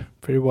this year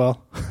pretty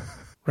well.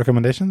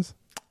 Recommendations?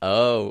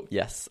 Oh,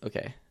 yes.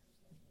 Okay.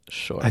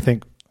 Sure. I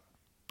think.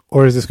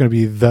 Or is this going to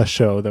be the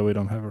show that we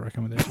don't have a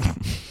recommendation?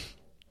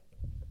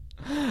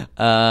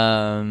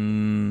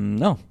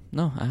 No,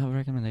 I have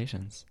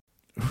recommendations.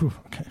 Ooh,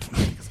 okay,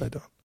 because I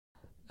don't.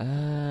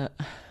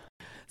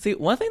 See,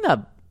 one thing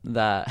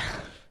that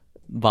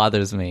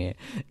bothers me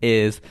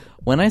is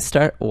when I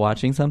start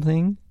watching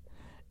something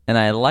and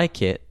I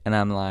like it and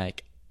I'm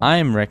like,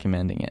 I'm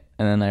recommending it,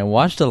 and then I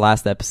watch the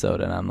last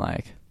episode and I'm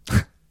like,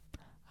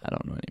 I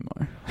don't know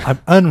anymore. I'm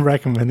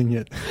unrecommending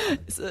it.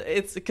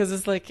 It's because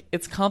it's like,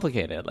 it's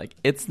complicated. Like,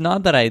 it's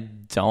not that I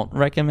don't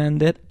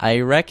recommend it. I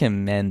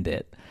recommend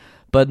it,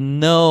 but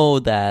know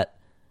that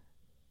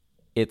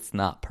it's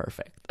not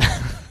perfect.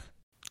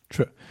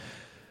 True.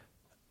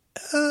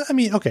 I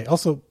mean, okay.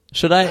 Also,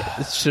 should maybe,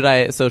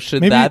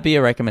 that be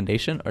a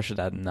recommendation, or should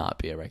that not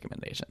be a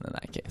recommendation in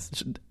that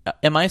case?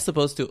 Am I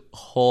supposed to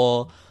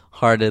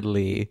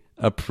wholeheartedly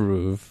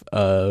approve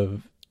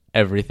of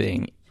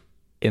everything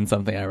in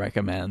something I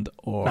recommend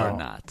or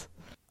not?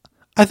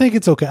 I think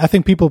it's okay. I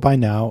think people by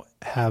now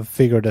have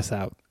figured this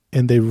out,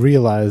 and they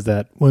realize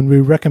that when we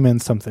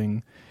recommend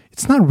something,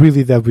 it's not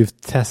really that we've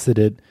tested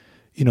it,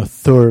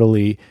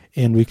 thoroughly,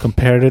 and we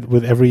compared it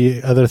with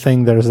every other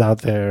thing that is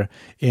out there,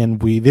 and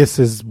this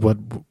is where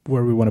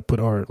we want to put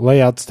our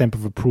layout stamp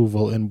of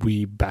approval, and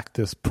we back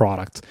this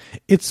product.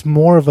 It's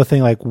more of a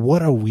thing like,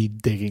 what are we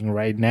digging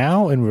right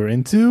now and we're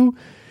into,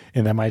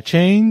 and that might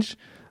change.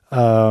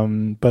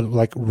 But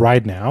like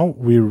right now,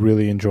 we're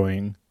really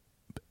enjoying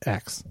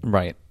X.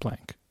 Right.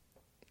 Blank.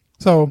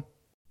 So.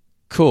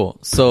 Cool.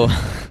 So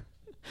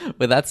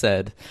with that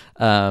said,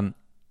 I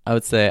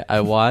would say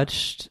I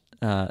watched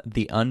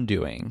The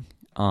Undoing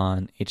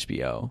on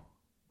HBO.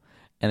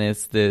 And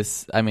it's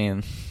this, I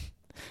mean,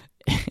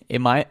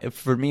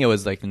 for me it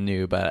was like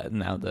new, but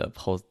now the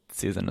whole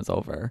season is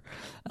over.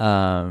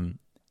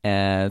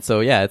 And so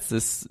yeah, it's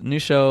this new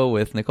show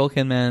with Nicole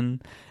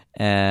Kidman,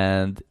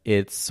 and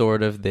it's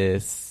sort of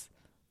this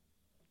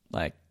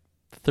like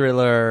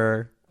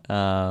thriller,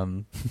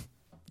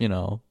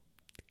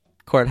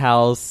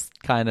 courthouse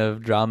kind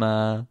of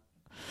drama.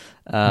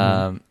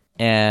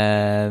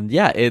 And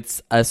yeah,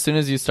 it's, as soon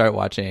as you start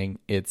watching,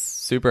 it's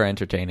super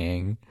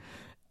entertaining.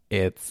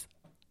 I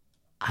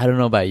don't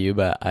know about you,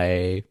 but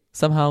I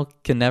somehow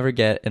can never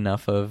get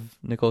enough of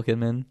Nicole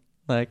Kidman.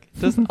 Like,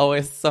 just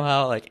always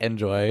somehow like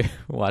enjoy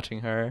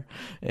watching her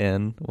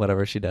in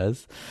whatever she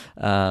does.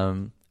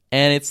 And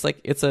it's like,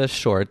 it's a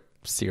short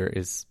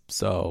series,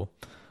 so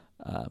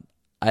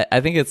I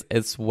think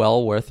it's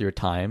well worth your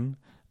time.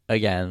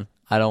 Again,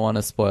 I don't want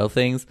to spoil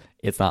things.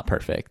 It's not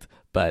perfect,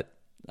 but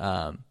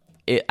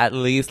it at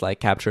least like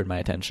captured my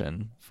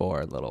attention for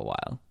a little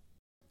while.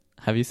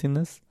 Have you seen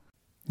this?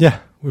 Yeah,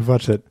 we've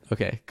watched it.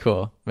 Okay,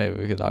 cool. Maybe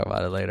we could talk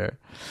about it later.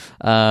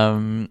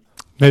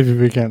 Maybe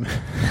we can.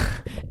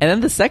 And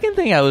then the second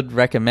thing I would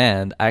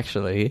recommend,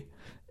 actually,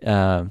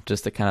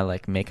 just to kind of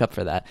like make up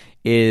for that,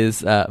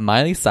 is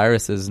Miley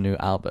Cyrus's new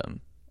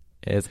album.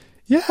 It's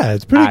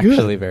pretty good.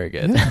 Actually very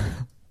good.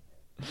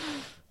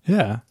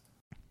 Yeah.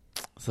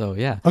 So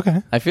yeah.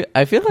 Okay.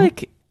 I feel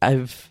like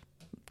I've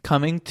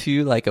coming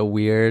to like a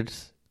weird,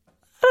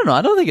 I don't know,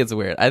 I don't think it's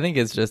weird. I think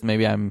it's just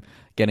maybe I'm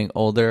getting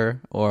older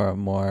or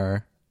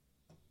more,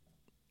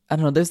 I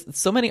don't know, there's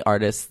so many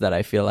artists that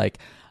I feel like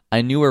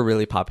I knew were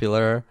really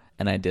popular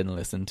and I didn't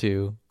listen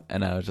to,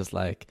 and I was just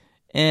like,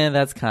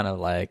 that's kind of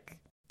like,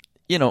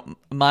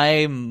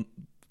 my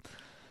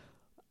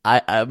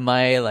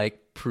like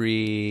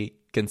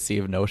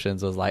preconceived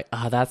notions was like,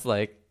 that's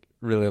like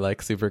really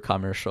like super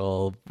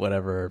commercial,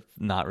 whatever,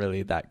 not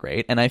really that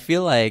great. And I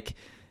feel like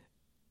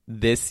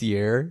this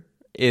year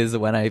is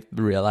when I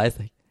realized,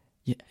 like,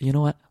 you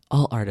know what?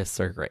 All artists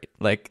are great.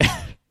 Like,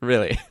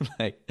 really,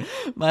 like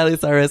Miley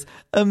Cyrus,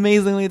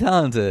 amazingly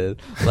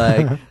talented.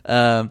 Like,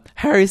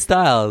 Harry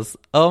Styles,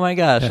 oh my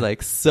gosh,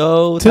 like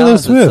so Taylor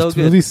talented, Swift so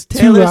good. released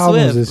Taylor 2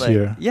 albums Swift, this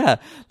year. Yeah,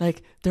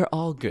 like they're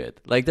all good.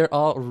 Like they're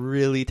all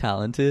really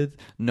talented.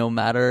 No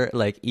matter,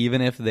 like,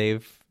 even if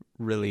they've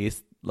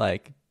released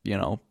like,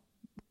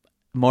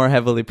 more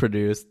heavily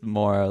produced,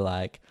 more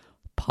like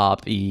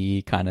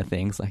pop-y kind of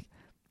things, like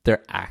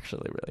they're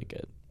actually really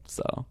good.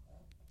 So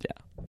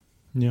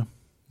yeah.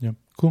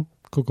 Cool.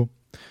 All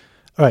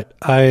right.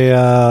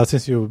 I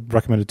since you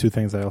recommended 2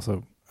 things, I'm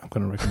going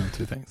to recommend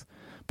 2 things,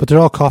 but they're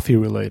all coffee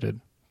related.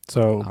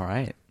 So all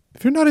right,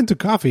 if you're not into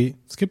coffee,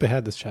 skip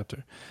ahead this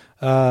chapter.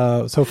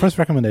 So first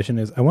recommendation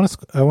is I want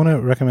to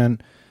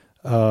recommend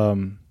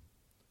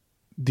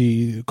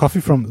the coffee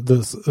from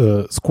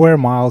the Square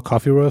Mile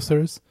Coffee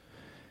Roasters,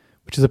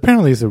 which is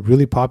apparently a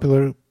really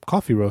popular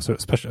coffee roaster,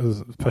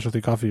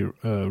 specialty coffee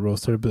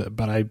roaster,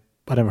 but I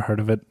never heard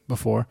of it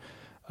before.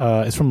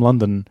 It's from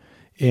London,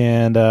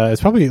 and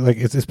it's probably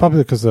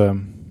because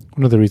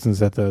one of the reasons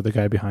that the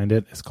guy behind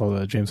it is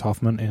called James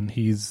Hoffman, and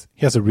he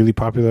has a really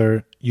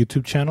popular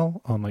YouTube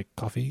channel on like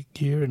coffee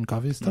gear and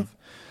coffee stuff.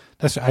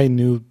 I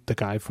knew the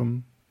guy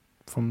from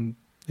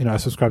I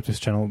subscribed to his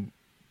channel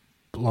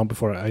long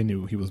before I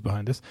knew he was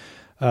behind this.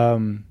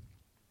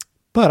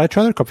 But I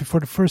tried their coffee for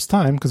the first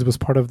time because it was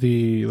part of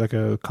the like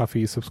a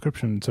coffee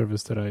subscription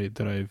service that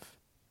I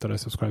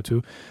subscribe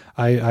to.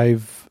 I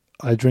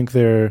drink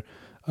their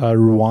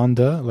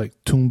Rwanda like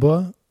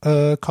Tumba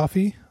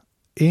coffee,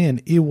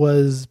 and it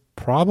was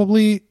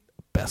probably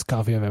best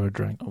coffee I've ever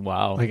drank.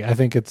 Wow! Like I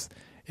think it's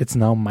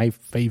now my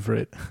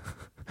favorite.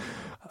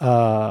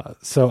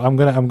 So I'm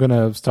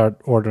gonna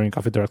start ordering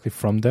coffee directly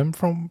from them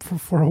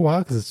for a while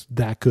because it's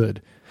that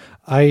good.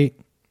 I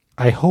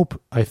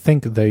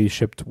think they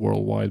shipped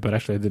worldwide, but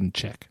actually I didn't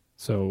check.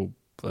 So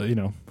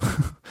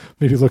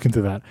maybe look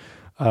into that.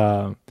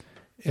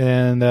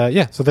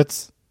 So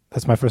that's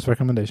my first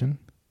recommendation.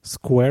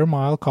 Square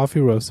Mile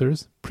Coffee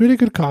Roasters, pretty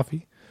good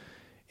coffee.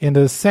 And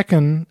the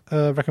second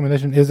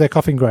recommendation is a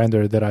coffee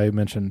grinder that I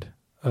mentioned.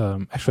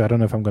 Actually, I don't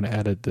know if I'm going to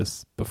edit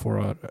this before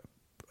or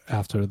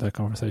after that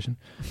conversation.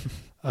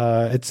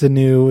 It's a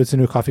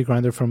new coffee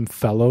grinder from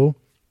Fellow.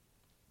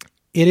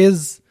 It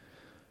is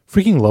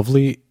freaking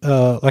lovely.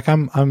 I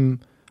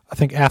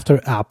think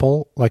after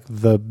Apple, like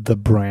the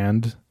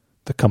brand,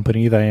 the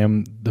company that I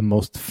am the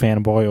most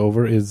fanboy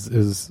over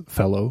is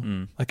Fellow.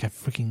 Like I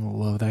freaking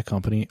love that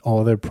company.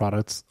 All their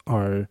products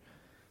are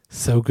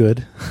so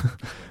good.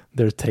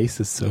 Their taste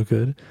is so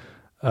good.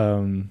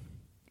 Pun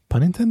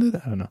intended?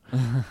 I don't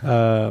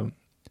know.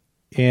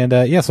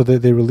 So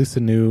they released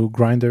a new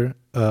grinder.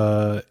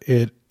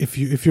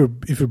 If you're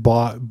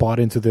bought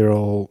into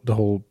the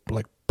whole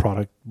like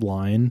product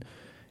line,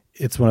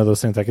 it's one of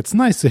those things like it's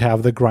nice to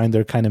have the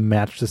grinder kind of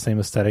match the same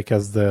aesthetic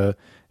as the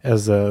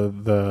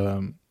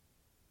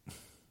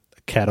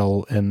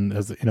kettle and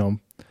as the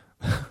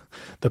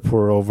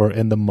pour over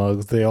and the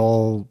mugs. They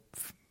all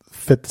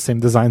fit the same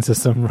design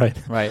system, right?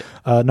 Right.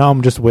 Now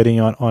I'm just waiting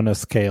on a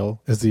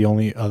scale is the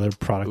only other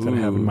product that I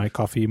have in my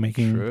coffee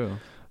making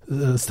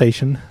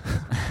station.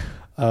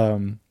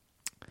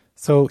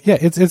 So yeah,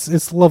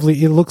 it's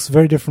lovely. It looks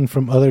very different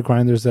from other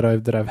grinders that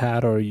I've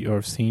had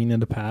or seen in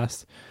the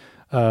past.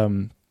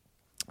 What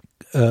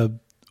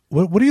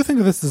do you think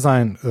of this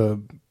design,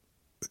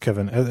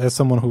 Kevin? As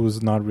someone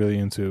who's not really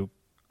into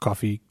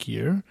coffee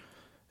gear,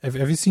 have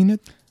you seen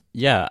it?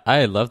 Yeah,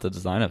 I love the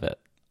design of it.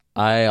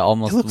 I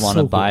almost want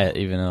to buy it,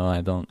 even though I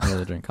don't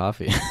really drink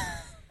coffee.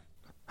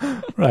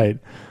 Right.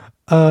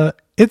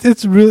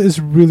 It's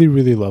really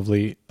really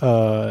lovely.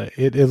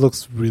 It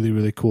looks really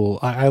really cool.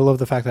 I love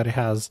the fact that it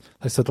has,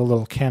 like I said, a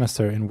little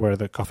canister in where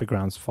the coffee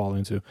grounds fall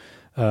into.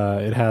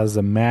 It has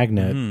a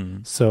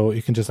magnet, so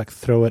you can just like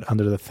throw it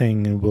under the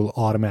thing and it will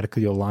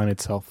automatically align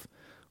itself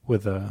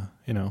with a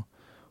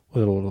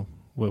little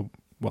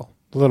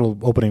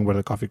opening where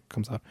the coffee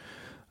comes out.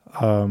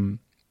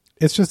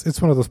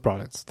 It's one of those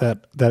products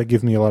that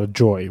give me a lot of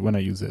joy when I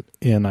use it,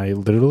 and I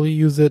literally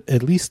use it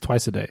at least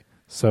twice a day.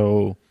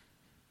 So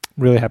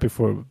really happy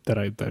that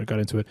I got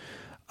into it.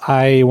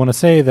 I want to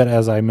say that,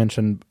 as I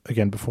mentioned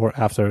again before,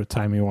 after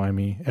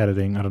timey-wimey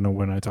editing, I don't know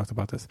when I talked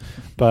about this,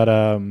 but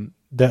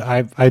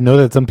that I know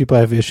that some people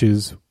have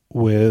issues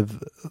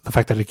with the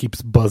fact that it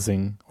keeps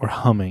buzzing or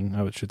humming,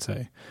 I should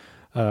say.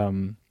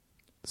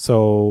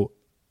 So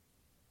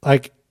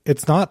like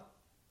it's not.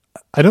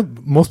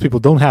 Most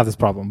people don't have this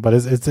problem, but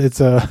it's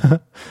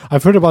a.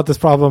 I've heard about this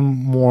problem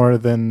more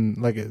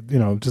than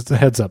just a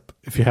heads up.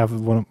 If you have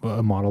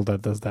a model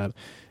that does that,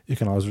 you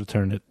can always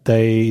return it.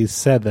 They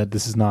said that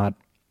this is not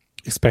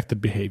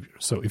expected behavior.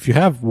 So if you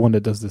have one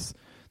that does this,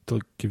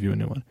 they'll give you a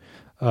new one.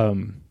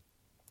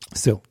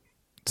 Still,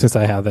 since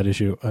I have that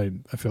issue, I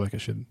feel like I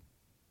should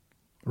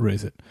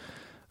raise it.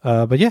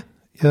 But yeah,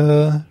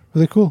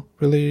 really cool.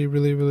 Really,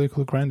 really, really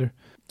cool grinder.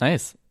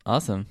 Nice.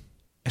 Awesome.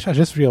 Actually, I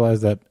just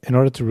realized that in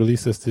order to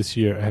release this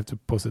year, I have to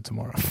post it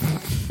tomorrow.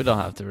 We don't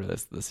have to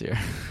release it this year.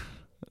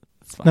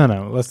 It's fine.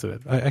 No, let's do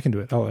it. I can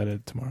do it. I'll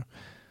edit it tomorrow.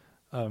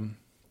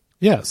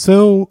 Yeah,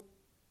 so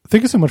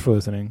thank you so much for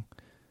listening.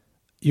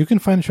 You can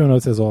find show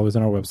notes, as always,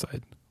 on our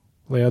website,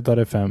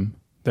 layout.fm,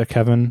 that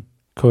Kevin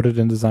coded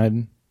and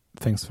designed.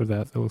 Thanks for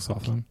that. It looks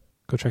awesome.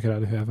 Go check it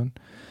out if you haven't.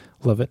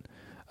 Love it.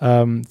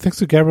 Thanks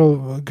to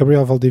Gabriel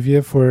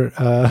Valdivia for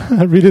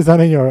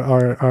redesigning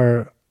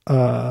our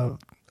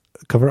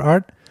cover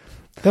art.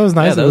 That was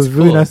nice. Yeah, it was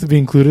really nice to be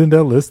included in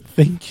that list.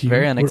 Thank you.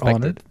 Very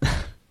unexpected.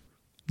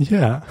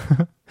 Yeah.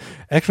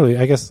 Actually,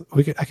 I guess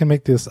I can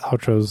make this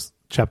outro's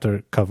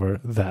chapter cover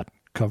that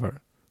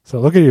cover. So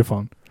look at your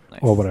phone. Nice.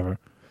 Or whatever.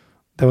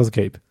 That was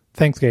Gabe.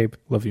 Thanks, Gabe.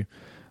 Love you.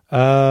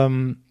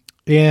 And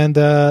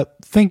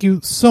thank you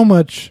so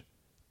much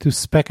to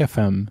Spec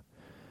FM,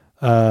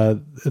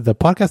 the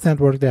podcast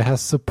network that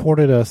has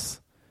supported us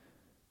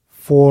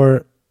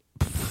for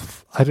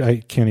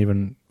I can't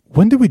even.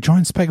 When did we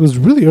join Spec? It was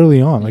really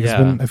early on. Like It's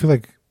been, I feel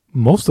like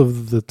most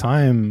of the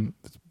time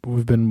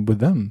we've been with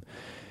them.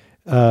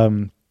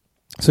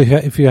 So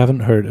if you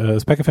haven't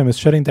heard, Spec FM is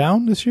shutting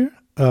down this year.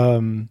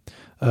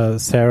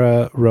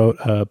 Sarah wrote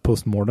a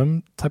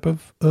post-mortem type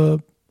of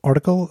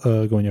article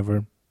going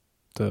over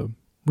the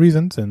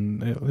reasons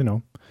and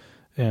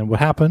and what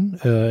happened.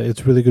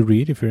 It's a really good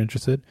read if you're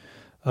interested.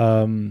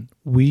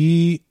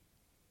 We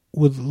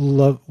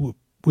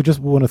just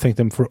want to thank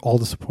them for all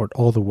the support,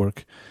 all the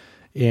work,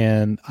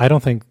 and I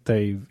don't think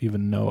they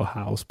even know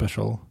how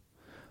special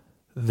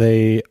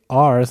they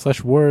are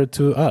 / were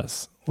to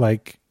us.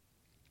 Like,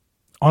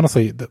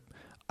 honestly,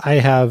 I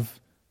have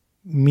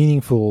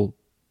meaningful,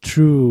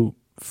 true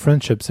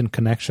friendships and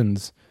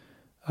connections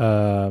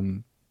that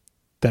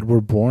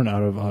were born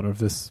out of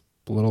this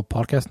little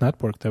podcast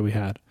network that we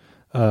had.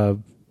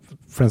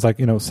 Friends like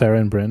Sarah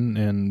and Bryn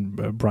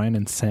and Brian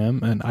and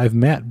Sam, and I've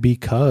met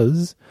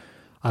because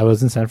I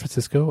was in San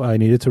Francisco. I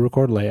needed to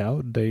record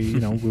layout. They,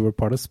 we were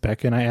part of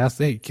Spec, and I asked,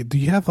 "Hey, do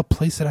you have a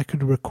place that I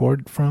could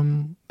record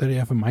from? That you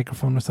have a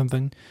microphone or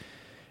something?"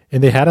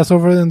 And they had us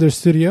over in their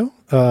studio,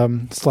 /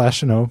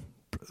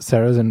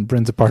 Sarah's and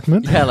Bryn's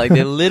apartment. Yeah, like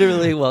they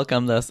literally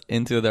welcomed us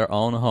into their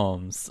own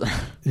homes.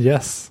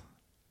 Yes.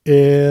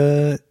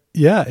 Yeah,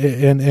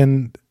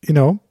 and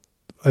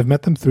I've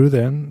met them through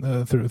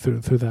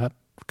that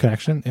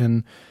connection,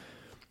 and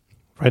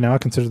right now I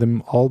consider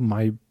them all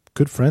my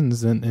good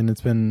friends, and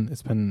it's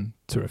been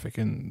terrific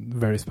and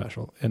very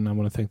special, and I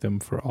want to thank them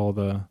for all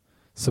the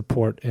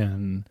support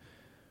and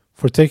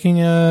for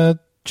taking a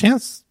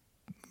chance,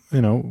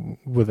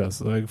 with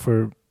us, like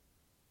for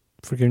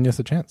giving us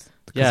a chance.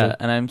 Yeah,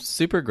 and I'm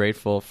super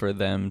grateful for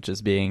them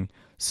just being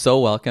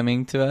so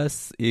welcoming to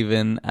us,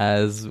 even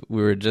as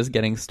we were just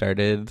getting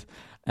started.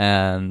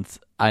 And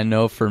I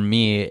know for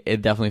me,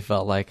 it definitely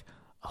felt like,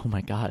 oh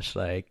my gosh,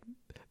 like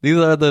these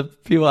are the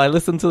people I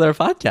listen to their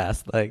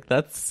podcast. Like,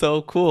 that's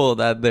so cool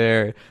that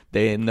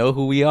they know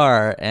who we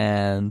are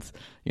and,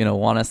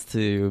 want us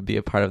to be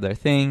a part of their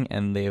thing.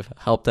 And they've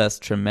helped us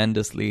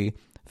tremendously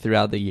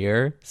throughout the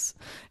years.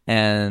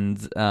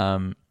 And,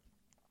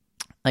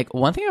 like,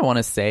 one thing I want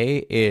to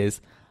say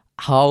is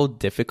how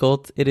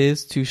difficult it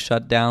is to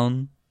shut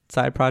down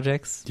side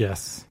projects.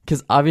 Yes.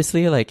 Because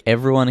obviously, like,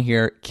 everyone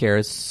here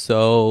cares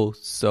so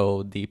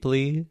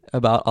deeply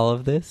about all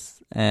of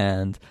this.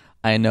 And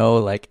I know,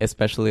 like,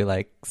 especially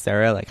like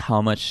Sarah, like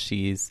how much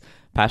she's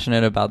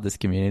passionate about this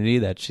community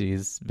that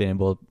she's been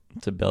able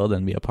to build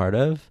and be a part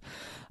of.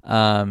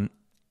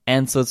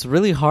 And so it's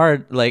really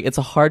hard. Like, it's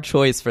a hard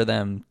choice for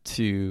them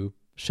to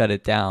shut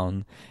it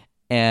down.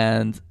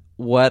 And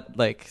what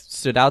like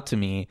stood out to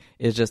me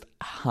is just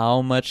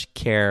how much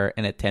care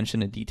and attention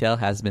to detail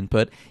has been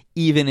put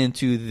even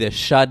into the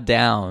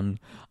shutdown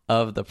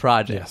of the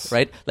project. Yes.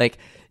 Right? Like,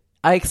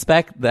 I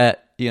expect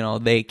that,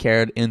 they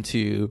cared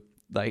into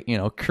like,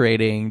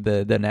 creating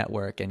the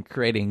network and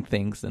creating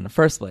things in the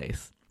first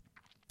place.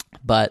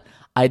 But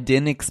I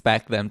didn't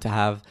expect them to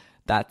have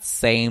that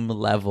same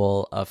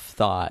level of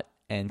thought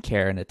and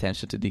care and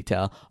attention to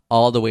detail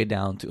all the way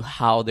down to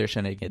how they're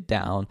shutting it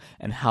down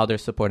and how they're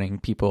supporting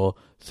people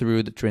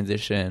through the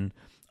transition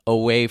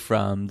away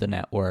from the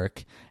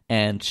network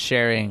and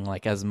sharing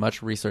like as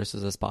much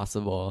resources as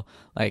possible.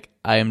 Like,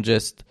 I am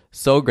just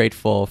so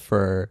grateful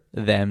for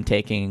them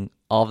taking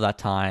all of that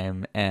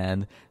time,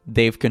 and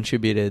they've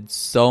contributed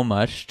so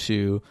much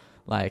to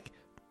like,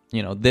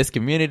 this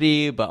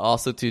community, but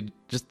also to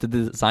just the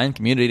design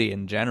community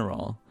in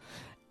general.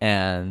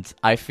 And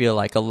I feel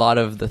like a lot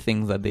of the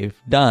things that they've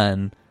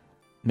done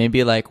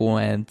maybe like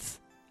went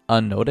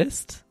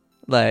unnoticed.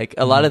 Like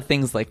a lot of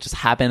things like just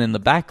happen in the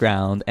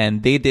background,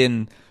 and they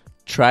didn't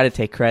try to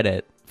take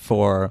credit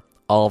for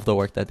all of the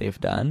work that they've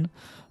done.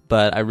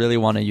 But I really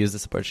want to use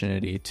this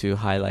opportunity to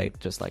highlight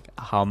just like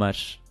how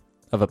much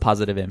of a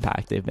positive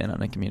impact they've been on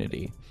the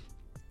community.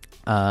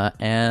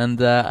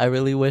 And I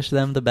really wish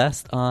them the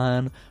best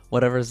on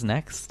whatever's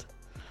next.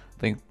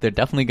 I think they're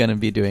definitely going to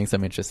be doing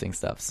some interesting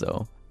stuff.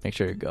 So make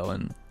sure to go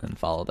and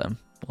follow them.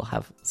 We'll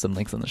have some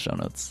links in the show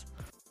notes.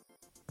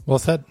 Well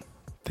said.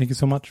 Thank you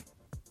so much.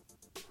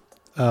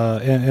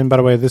 And by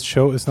the way, this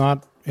show is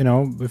not,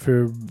 if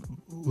you're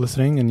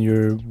listening and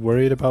you're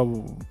worried about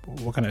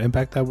what kind of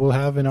impact that will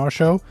have in our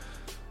show,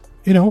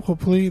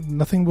 hopefully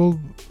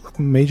nothing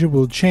major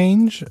will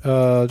change.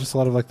 Just a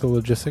lot of like the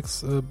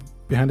logistics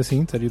behind the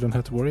scenes that you don't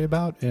have to worry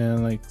about,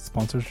 and like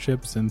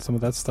sponsorships and some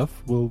of that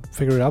stuff. We'll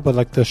figure it out, but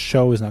like the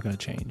show is not going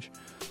to change.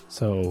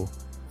 So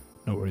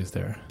no worries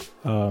there.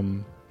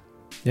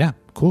 Yeah,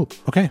 cool.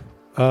 Okay.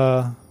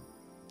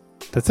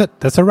 That's it.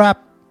 That's a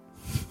wrap.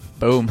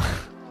 Boom.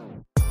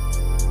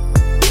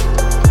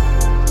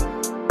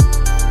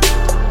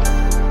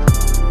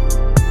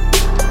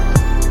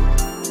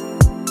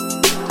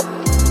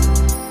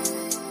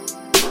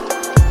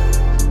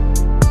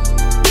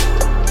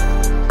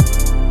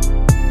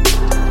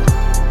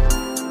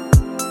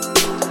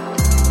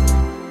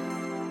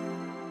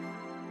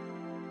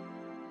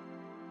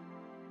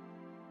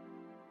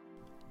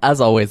 As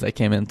always, I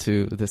came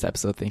into this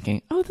episode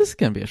thinking, oh, this is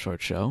going to be a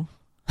short show.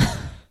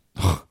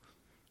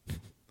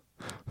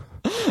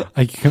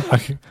 I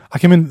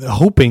came in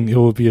hoping it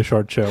would be a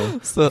short show.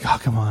 So, oh,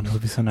 come on, it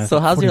would be so nice. So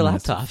how's your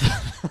laptop?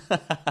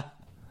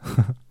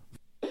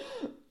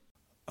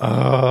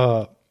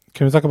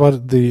 Can we talk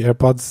about the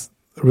AirPods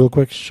real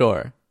quick?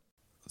 Sure.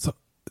 So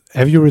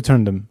Have you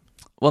returned them?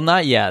 Well,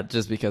 not yet,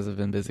 just because I've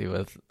been busy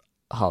with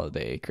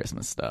holiday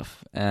Christmas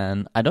stuff,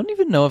 and I don't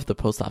even know if the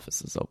post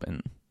office is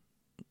open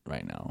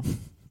right now,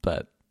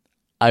 but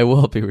I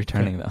will be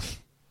returning them.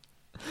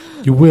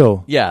 You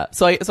will. Yeah,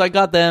 so I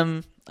got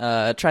them,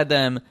 tried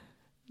them.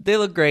 They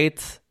look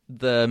great.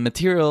 The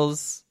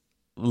materials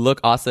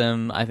look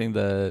awesome. I think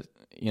the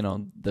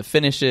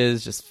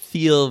finishes just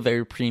feel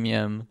very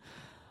premium.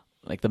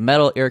 Like the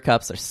metal ear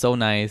cups are so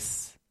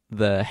nice.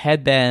 The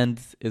headband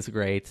is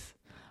great.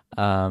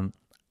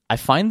 I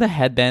find the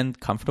headband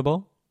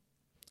comfortable.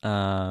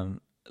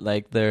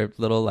 Like their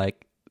little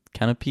like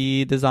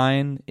canopy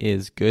design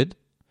is good.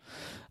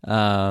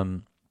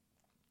 The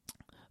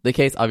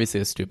case obviously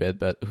is stupid,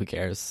 but who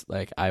cares?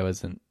 Like I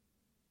wasn't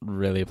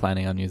really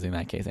planning on using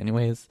that case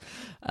anyways.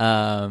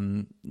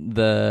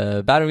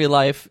 The battery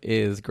life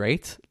is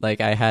great.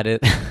 Like I had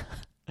it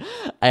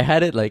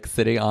like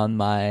sitting on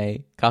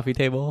my coffee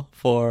table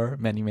for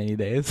many, many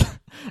days.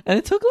 And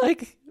it took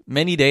like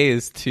many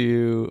days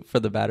for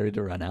the battery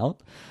to run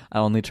out. I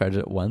only charged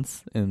it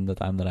once in the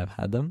time that I've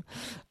had them.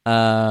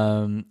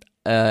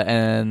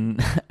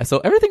 And so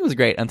everything was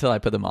great until I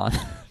put them on,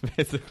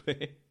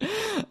 basically.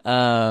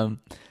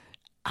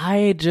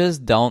 I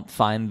just don't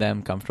find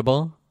them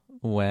comfortable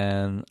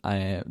when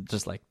I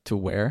just like to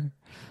wear.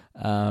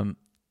 I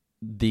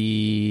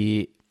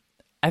think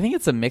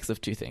it's a mix of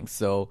two things.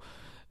 So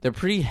they're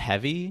pretty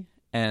heavy,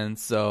 and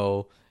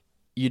so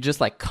you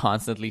just like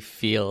constantly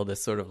feel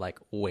this sort of like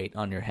weight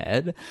on your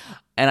head.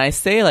 And I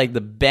say like the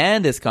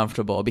band is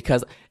comfortable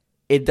because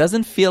it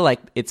doesn't feel like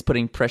it's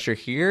putting pressure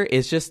here.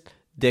 It's just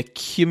the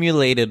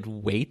accumulated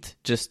weight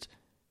just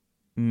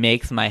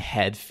makes my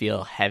head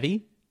feel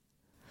heavy.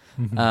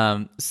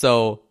 Mm-hmm.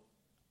 So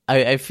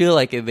I feel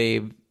like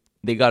they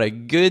got a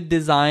good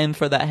design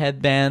for that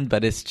headband,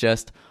 but it's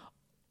just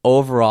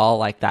overall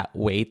like that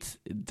weight.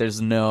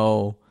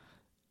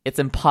 It's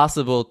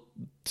impossible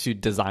to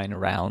design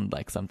around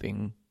like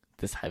something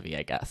this heavy,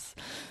 I guess.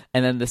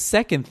 And then the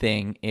second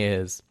thing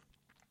is,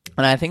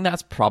 and I think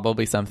that's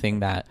probably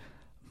something that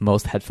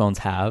most headphones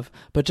have,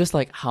 but just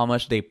like how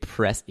much they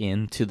press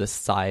into the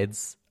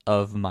sides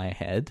of my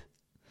head.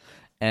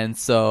 And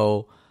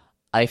so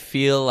I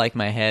feel like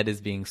my head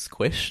is being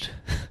squished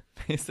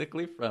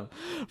basically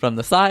from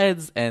the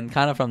sides and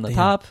kind of from the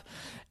top.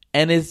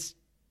 And it's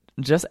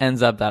just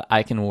ends up that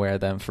I can wear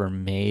them for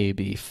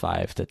maybe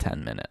 5 to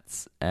 10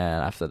 minutes.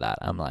 And after that,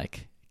 I'm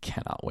like,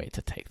 cannot wait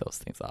to take those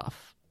things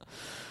off.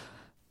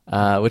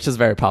 Which is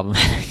very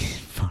problematic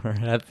for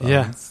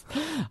headphones.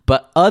 Yeah.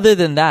 But other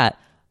than that,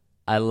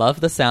 I love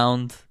the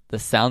sound. The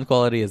sound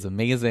quality is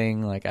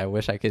amazing. Like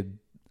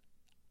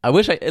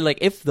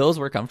if those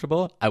were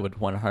comfortable, I would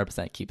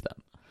 100% keep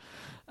them.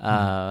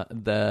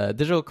 The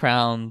digital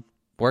crown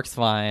works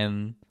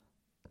fine.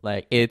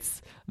 Like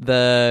it's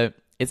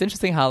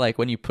interesting how like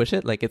when you push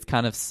it, like it's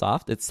kind of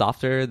soft. It's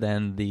softer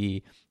than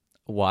the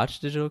watch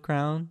digital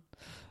crown.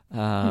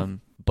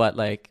 But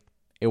like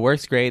it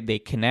works great. They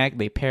connect,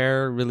 they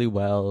pair really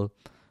well.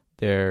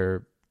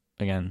 They're,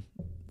 again,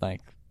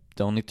 like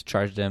don't need to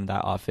charge them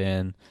that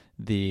often.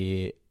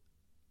 The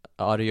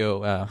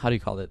audio, how do you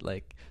call it?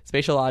 Like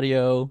spatial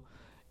audio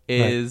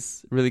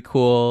is really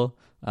cool.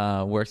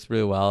 Works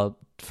really well.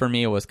 For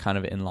me, it was kind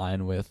of in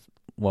line with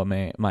what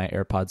my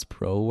AirPods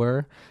Pro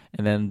were.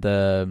 And then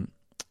the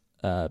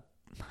how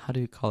do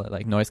you call it?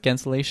 Like noise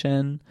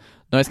cancellation.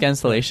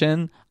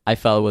 I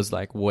felt was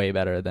like way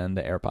better than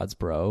the AirPods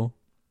Pro.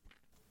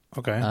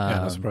 Okay,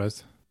 yeah, no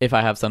surprise. If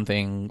I have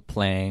something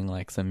playing,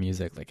 like some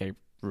music, like I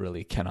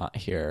really cannot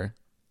hear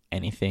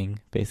anything,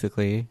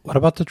 basically. What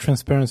about the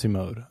transparency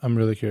mode? I'm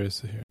really curious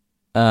to hear.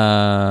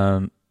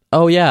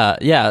 Oh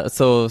yeah.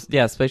 So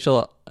yeah,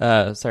 spatial.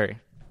 Sorry,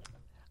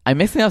 I'm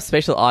mixing up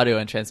spatial audio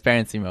and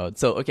transparency mode.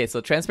 So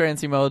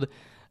transparency mode.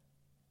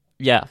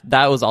 Yeah,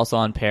 that was also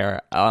on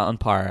par,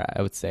 I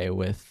would say,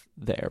 with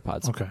the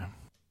AirPods. Okay.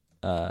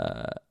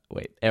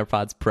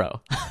 AirPods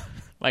Pro.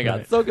 My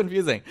God, so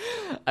confusing.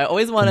 I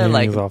always want to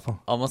like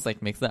almost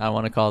like mix it. I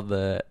want to call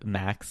the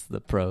Max the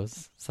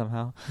Pros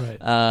somehow. Right.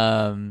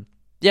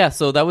 Yeah.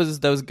 So that was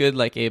good.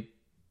 Like it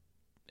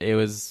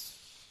was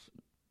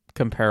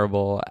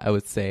comparable, I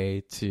would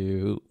say,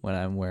 to when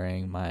I'm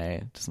wearing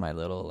my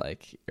little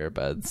like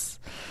earbuds.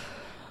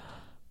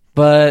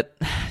 But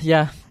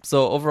yeah.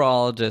 So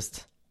overall,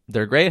 just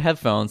they're great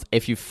headphones.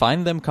 If you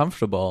find them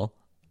comfortable,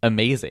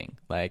 amazing.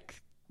 Like,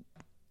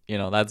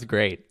 that's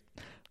great.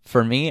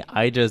 For me,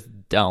 I just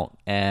don't.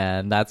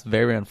 And that's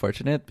very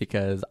unfortunate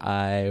because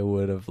I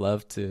would have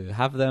loved to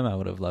have them. I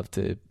would have loved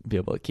to be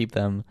able to keep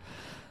them.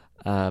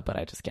 But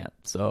I just can't.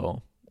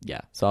 So,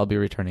 yeah. So I'll be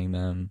returning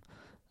them.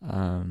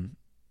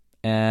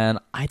 And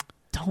I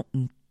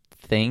don't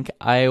think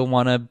I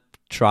want to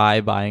try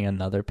buying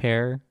another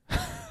pair.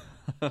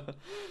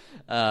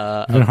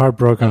 Even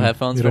heartbroken.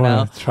 Headphones for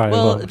now.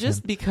 Well,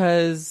 just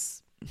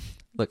because,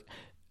 look,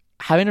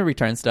 having to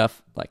return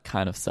stuff like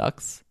kind of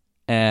sucks.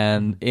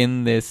 And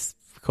in this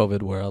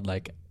COVID world,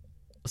 like,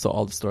 so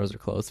all the stores are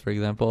closed, for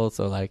example.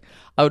 So like,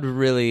 I'm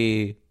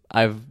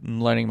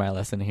learning my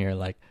lesson here.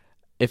 Like,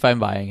 if I'm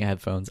buying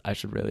headphones, I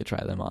should really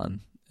try them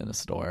on in a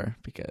store,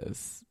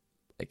 because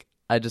like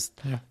I just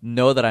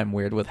know that I'm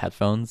weird with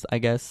headphones, I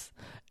guess.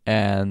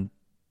 And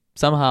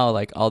somehow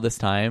like all this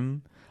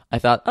time I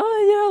thought,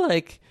 oh yeah,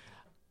 like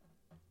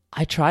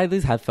I tried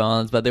these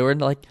headphones, but they were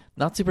like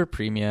not super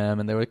premium,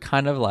 and they were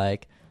kind of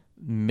like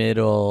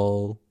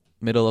middle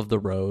of the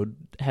road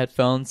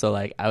headphones. So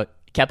like I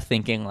kept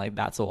thinking like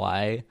that's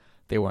why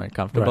they weren't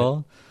comfortable.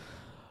 Right.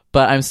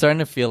 But I'm starting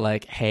to feel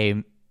like,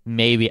 hey,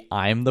 maybe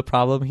I'm the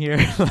problem here.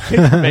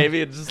 Like,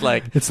 maybe it's just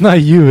like it's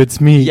not you, it's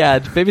me. Yeah,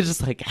 maybe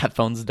just like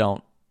headphones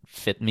don't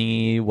fit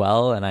me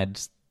well, and I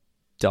just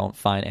don't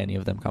find any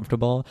of them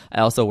comfortable.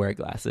 I also wear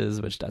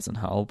glasses, which doesn't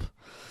help.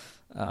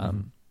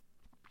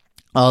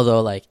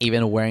 Although like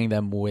even wearing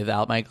them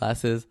without my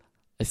glasses,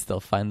 I still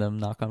find them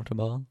not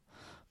comfortable.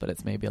 But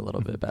it's maybe a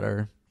little bit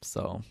better.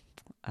 So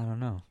I don't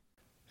know.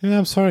 Yeah,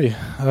 I'm sorry.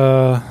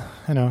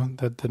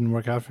 That didn't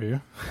work out for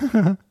you.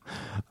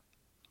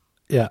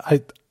 Yeah,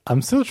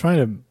 I'm still trying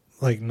to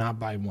like not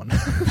buy one.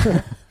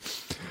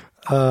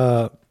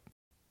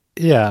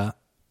 Yeah.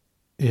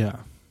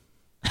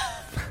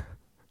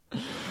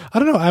 I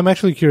don't know. I'm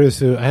actually curious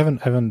to. I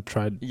haven't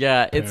tried.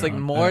 Yeah, it's like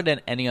more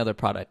than any other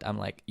product. I'm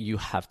like, you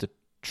have to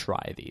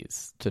try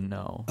these to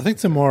know. I think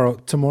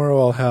tomorrow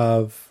I'll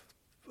have.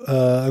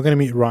 I'm gonna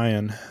meet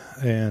Ryan,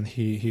 and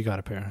he got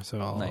a pair, so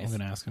I'm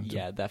gonna ask him.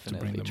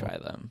 Definitely to try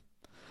them.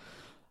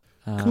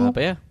 Cool.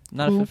 But yeah,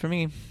 not a fit for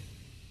me.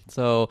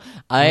 So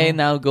I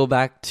now go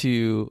back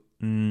to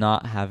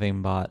not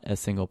having bought a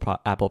single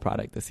Apple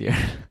product this year.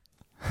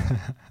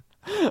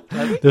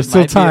 There's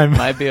still time.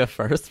 Might be a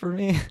first for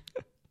me.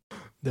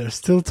 There's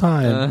still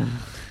time.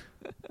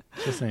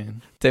 Just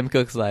saying. Tim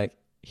Cook's like,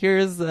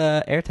 here's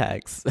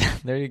AirTags.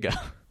 There you go.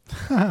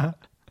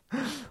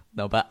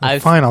 No, but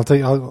fine. I'll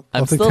take. I'm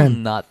take still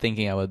 10. not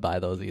thinking I would buy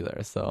those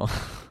either. So,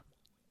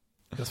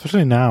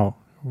 especially now,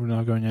 we're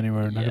not going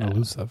anywhere. We're not going to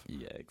lose stuff.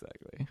 Yeah,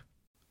 exactly.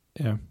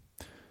 Yeah.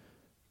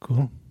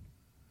 Cool.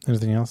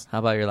 Anything else? How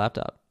about your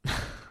laptop?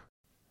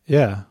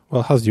 Yeah.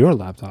 Well, how's your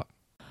laptop?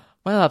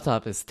 My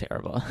laptop is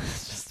terrible.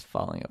 It's just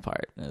falling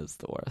apart. It's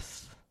the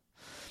worst.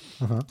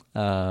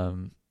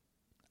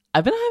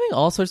 I've been having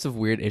all sorts of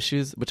weird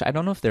issues, which I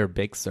don't know if they're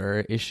Big Sur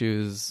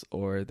issues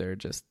or they're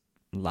just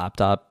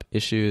laptop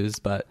issues,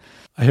 but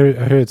I hear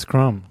it's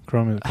Chrome.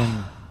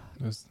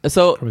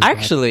 So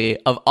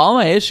actually, of all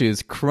my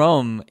issues,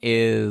 Chrome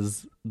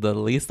is the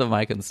least of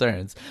my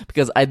concerns,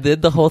 because I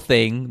did the whole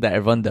thing that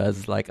everyone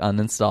does, like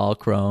uninstall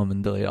Chrome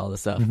and delete all the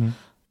stuff. Mm-hmm.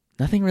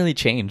 Nothing really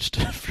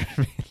changed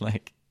for me.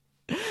 Like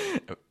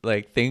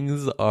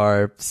things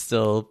are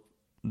still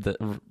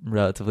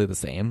relatively the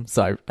same.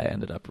 So I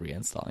ended up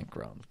reinstalling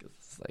Chrome, because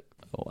it's like,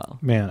 oh well,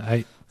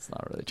 man, it's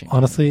not really changing.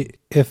 Honestly,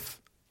 if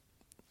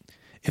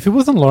it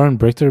wasn't Lauren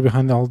Brichter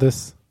behind all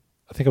this,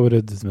 I think I would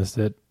have dismissed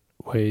it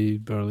way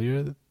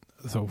earlier.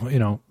 So,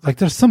 like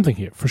there's something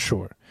here for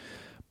sure.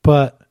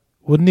 But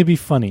wouldn't it be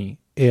funny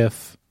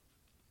if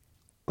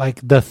like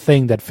the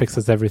thing that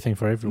fixes everything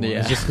for everyone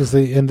is just because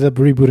they ended up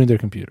rebooting their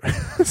computer?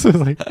 So it's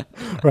like,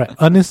 right,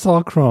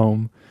 uninstall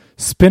Chrome,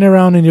 spin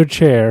around in your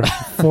chair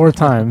 4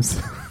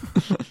 times,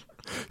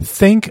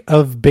 think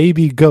of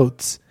baby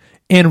goats,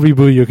 and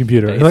reboot your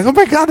computer. You're like, oh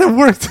my God, that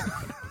worked.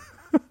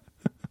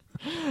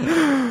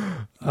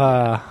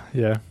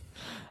 Yeah.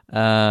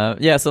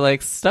 So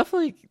like stuff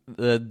like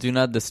the do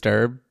not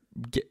disturb,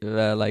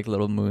 like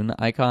little moon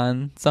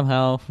icon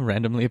somehow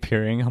randomly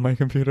appearing on my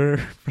computer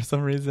for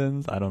some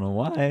reasons. I don't know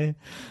why.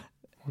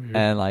 Weird.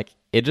 And like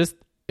it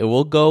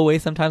will go away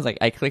sometimes. Like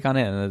I click on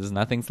it and there's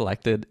nothing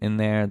selected in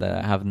there,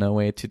 that I have no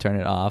way to turn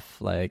it off.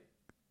 Like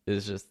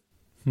it's just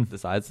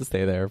decides to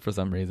stay there for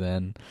some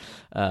reason.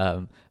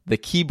 The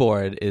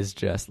keyboard is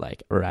just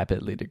like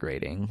rapidly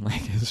degrading.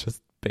 Like it's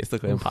just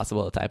basically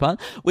impossible to type on,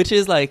 which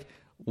is like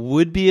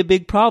would be a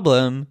big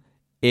problem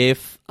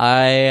if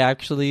I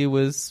actually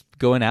was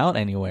going out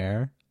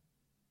anywhere,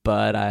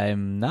 but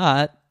I'm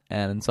not,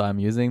 and so I'm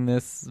using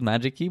this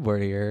magic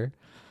keyboard here,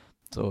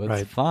 so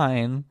it's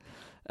fine.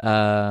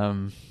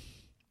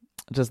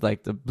 Just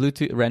like the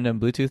random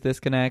Bluetooth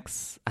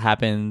disconnects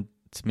happen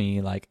to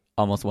me like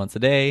almost once a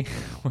day,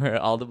 where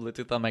all the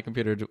Bluetooth on my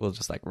computer will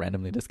just like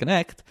randomly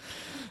disconnect.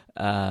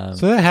 So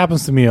that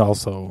happens to me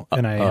also,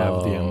 and I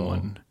have the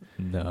M1.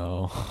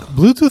 No.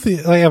 Bluetooth,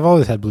 like I've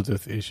always had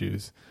Bluetooth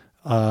issues.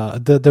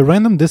 The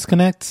random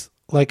disconnects,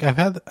 like I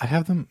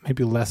have them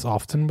maybe less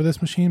often with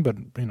this machine, but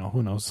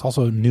who knows? It's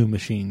also a new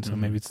machine, so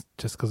maybe it's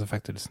just because the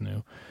fact that it's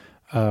new.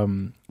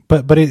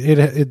 But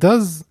it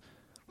does,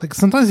 like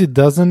sometimes it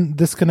doesn't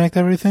disconnect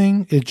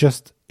everything. It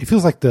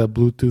feels like the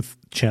Bluetooth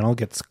channel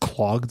gets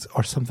clogged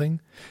or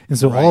something, and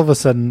so all of a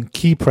sudden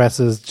key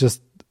presses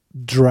just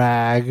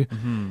drag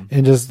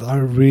and just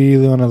are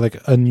really on a like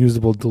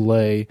unusable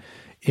delay.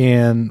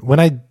 And when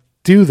I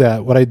do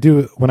that, what I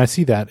do when I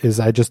see that is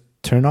I just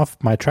turn off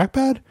my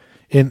trackpad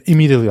and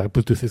immediately like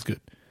Bluetooth is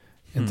good,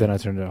 and then I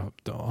turn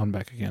it on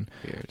back again.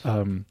 Weird.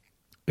 And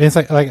it's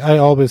like I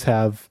always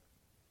have,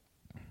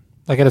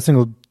 like at a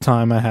single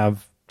time I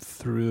have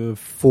 3 or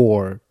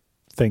 4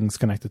 things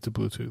connected to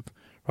Bluetooth,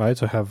 right?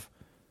 So I have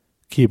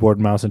keyboard,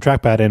 mouse, and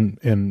trackpad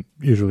in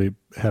usually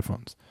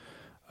headphones.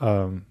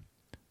 And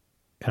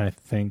I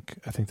think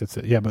that's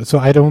it. Yeah, but so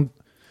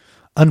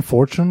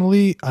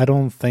unfortunately, I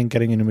don't think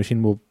getting a new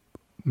machine will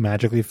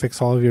magically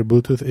fix all of your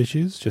Bluetooth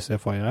issues, just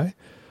FYI.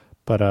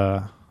 But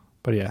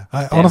yeah,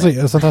 honestly,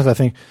 sometimes I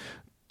think,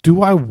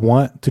 do I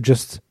want to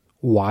just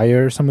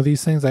wire some of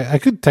these things? I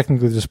could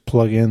technically just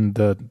plug in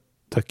the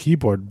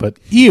keyboard, but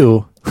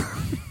ew.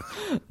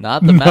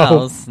 Not the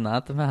mouse.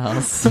 Not the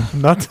mouse.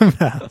 Not the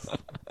mouse.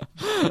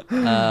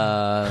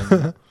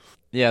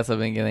 Yeah, so I've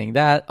been getting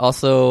that.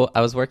 Also,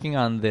 I was working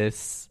on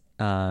this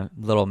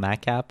little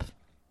Mac app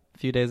a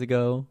few days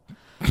ago.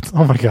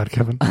 Oh my God,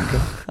 Kevin. Okay.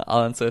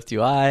 All in Swift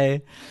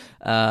UI.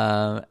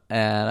 And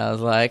I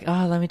was like,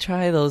 let me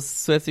try those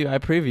Swift UI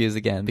previews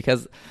again,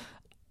 because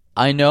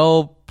I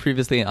know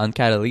previously on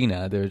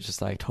Catalina, they were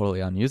just like totally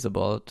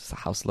unusable, just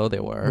how slow they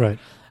were. Right.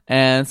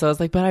 And so I was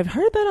like, but I've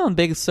heard that on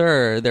Big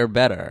Sur, they're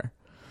better.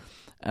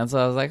 And so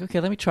I was like, okay,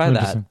 let me try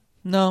that.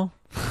 No.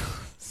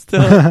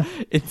 Still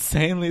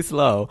insanely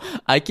slow.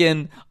 I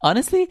can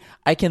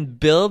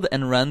build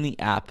and run the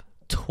app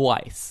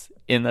twice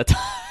in the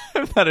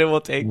time that it will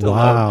take to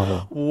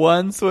load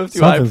one Swift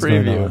UI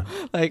preview.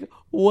 Like,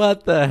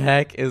 what the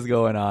heck is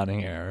going on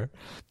here?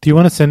 Do you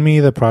want to send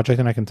me the project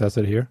and I can test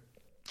it here?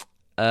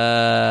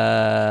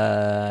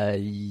 Yeah.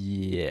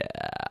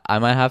 I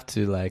might have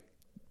to like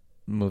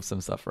move some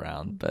stuff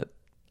around, but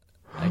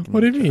I can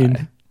what do you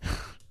mean?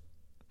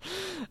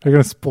 Are you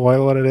going to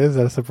spoil what it is? Is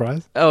that a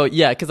surprise? Oh,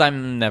 yeah, because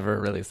I'm never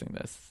releasing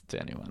this to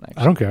anyone,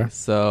 actually. I don't care.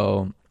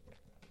 So,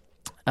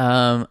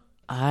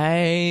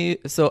 I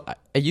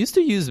used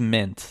to use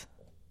Mint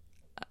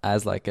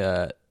as like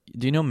a...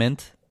 Do you know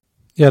Mint?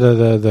 Yeah,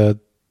 the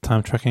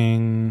time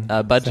tracking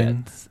budget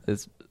thing?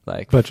 is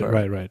like... Budget,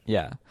 right.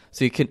 Yeah.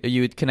 So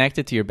you would connect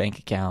it to your bank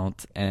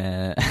account,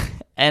 and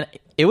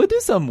it would do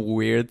some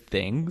weird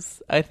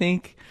things, I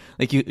think.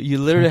 Like you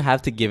literally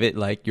have to give it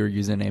like your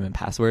username and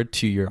password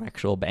to your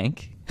actual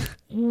bank.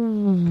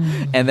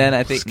 And then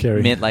I think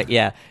Scary. Mint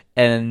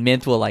and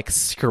Mint will like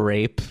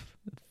scrape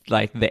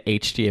like the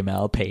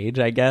HTML page,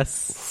 I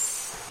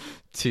guess,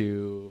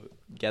 to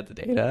get the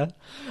data,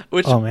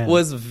 which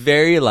was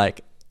very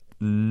like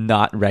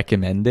not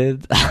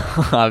recommended,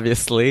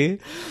 obviously,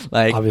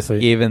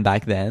 even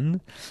back then.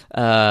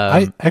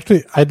 I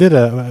did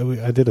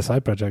a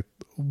side project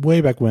way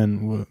back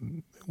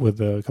when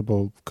with a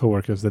couple of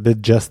coworkers that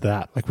did just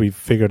that. Like we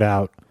figured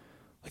out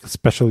like a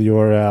special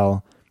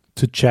URL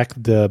to check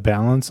the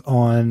balance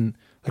on,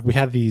 like we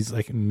had these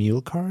like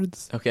meal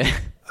cards. Okay.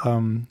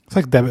 It's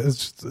like it's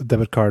just a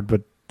debit card,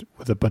 but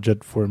with a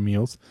budget for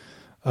meals.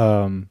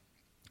 And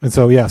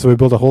so we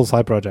built a whole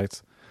side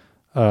project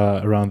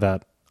around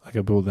that. Like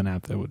I build an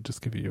app that would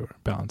just give you your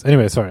balance.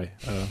 Anyway, sorry.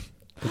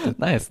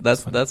 Nice.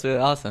 That's really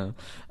awesome.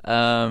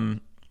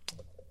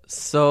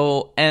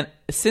 So, and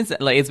since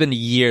like it's been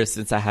years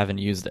since I haven't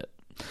used it,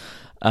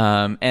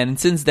 and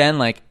since then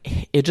like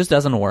it just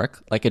doesn't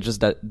work. Like it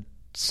just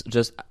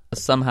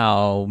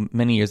somehow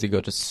many years ago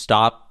just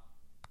stopped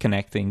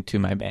connecting to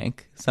my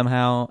bank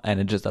somehow, and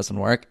it just doesn't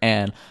work.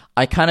 And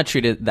I kind of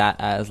treated that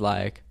as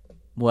like,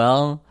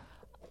 well,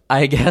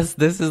 I guess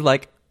this is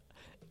like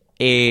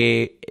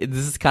this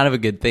is kind of a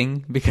good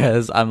thing,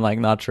 because I'm like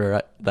not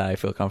sure that I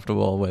feel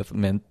comfortable with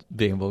Mint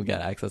being able to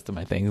get access to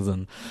my things,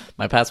 and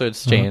my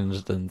password's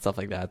changed and stuff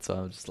like that. So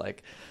I'm just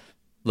like,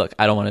 look,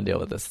 I don't want to deal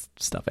with this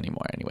stuff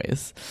anymore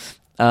anyways.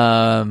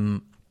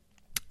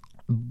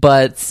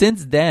 But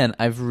since then,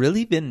 I've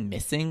really been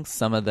missing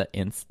some of the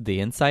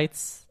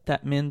insights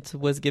that Mint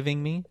was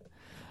giving me.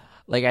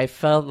 Like I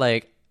felt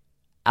like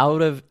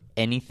out of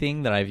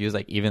anything that I've used,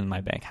 like even my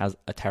bank has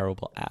a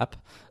terrible app.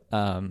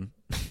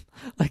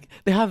 Like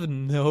they have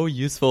no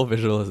useful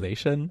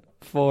visualization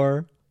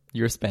for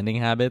your spending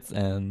habits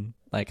and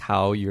like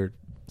how you're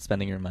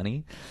spending your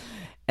money.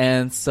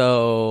 And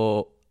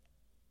so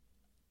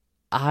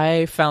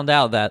I found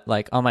out that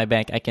like on my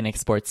bank, I can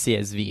export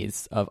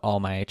CSVs of all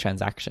my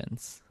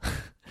transactions.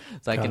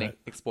 So I can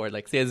export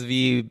like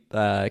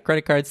CSV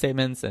credit card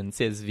statements and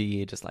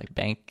CSV just like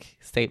bank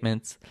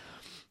statements.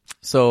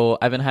 So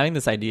I've been having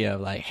this idea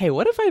of like, hey,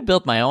 what if I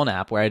built my own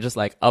app where I just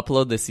like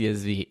upload the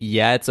CSV?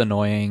 Yeah, it's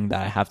annoying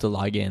that I have to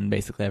log in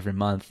basically every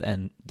month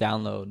and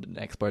download and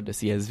export the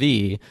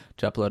CSV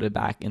to upload it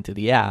back into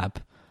the app.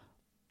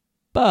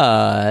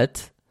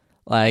 But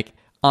like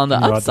on the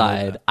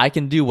upside, I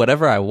can do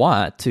whatever I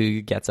want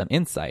to get some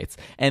insights.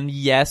 And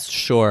yes,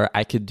 sure,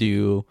 I could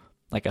do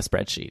like a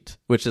spreadsheet,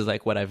 which is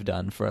like what I've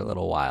done for a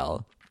little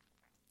while,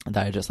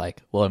 that I just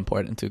like will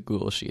import into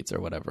Google Sheets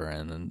or whatever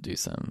and then do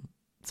some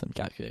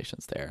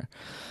calculations there.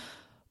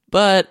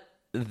 But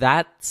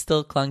that's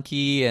still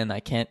clunky and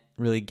I can't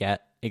really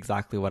get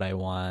exactly what I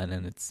want,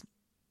 and it's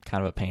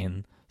kind of a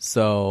pain.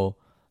 So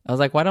I was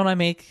like, why don't I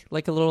make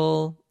like a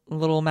little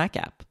Mac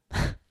app?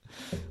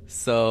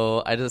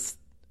 So I just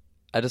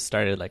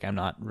started. Like I'm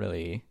not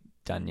really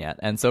done yet.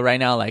 And so right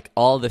now like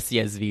all the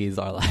CSVs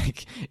are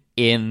like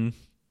in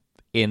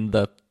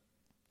the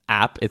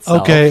app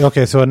itself.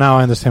 Okay. So now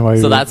I understand why.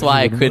 So that's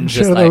why I couldn't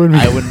just like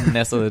I wouldn't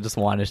necessarily just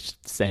want to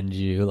send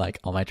you like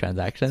all my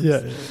transactions.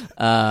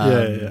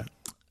 Yeah.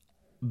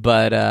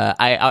 But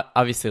I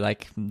obviously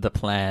like the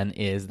plan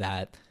is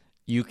that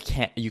you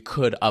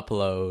could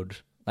upload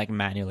like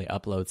manually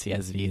upload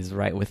CSVs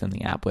right within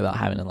the app without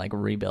having to like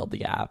rebuild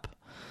the app.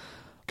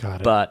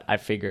 Got it. But I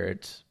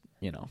figured,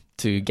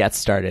 to get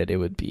started, it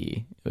would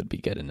be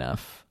good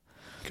enough.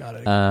 Got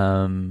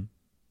it.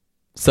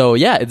 So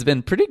yeah, it's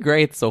been pretty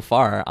great so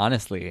far,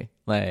 honestly.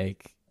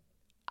 Like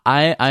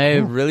I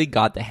really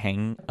got the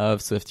hang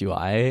of Swift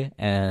UI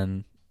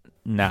and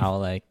now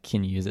like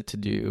can use it to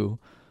do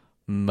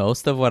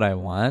most of what I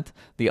want.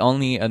 The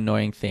only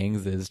annoying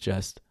things is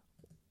just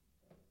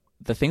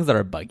the things that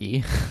are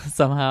buggy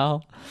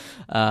somehow.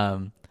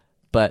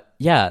 But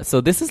yeah,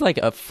 so this is like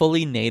a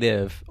fully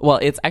native, well,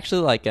 it's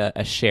actually like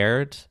a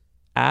shared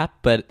app,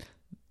 but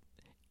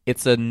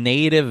it's a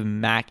native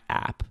Mac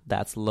app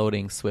that's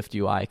loading Swift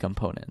UI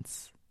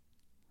components.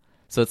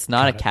 So it's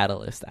not a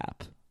Catalyst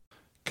app.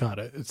 Got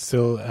it. It's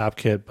still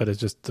AppKit, but it's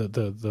just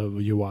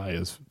the UI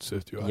is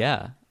Swift UI.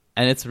 Yeah.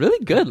 And it's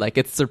really good. Like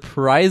it's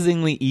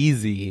surprisingly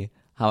easy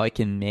how I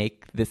can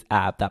make this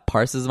app that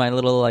parses my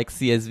little like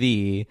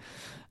CSV.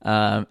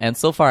 And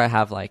so far I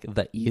have like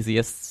the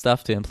easiest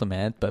stuff to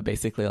implement, but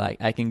basically like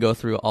I can go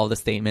through all the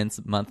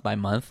statements month by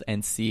month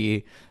and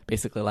see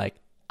basically like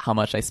how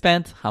much I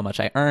spent, how much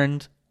I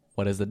earned,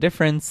 what is the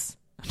difference,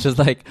 which is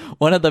like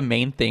one of the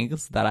main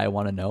things that I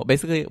want to know.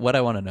 Basically what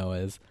I want to know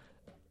is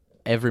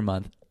every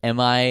month, am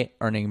I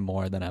earning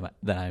more than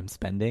I'm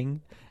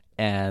spending?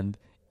 And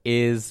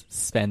is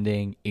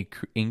spending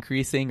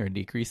increasing or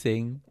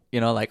decreasing?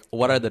 Like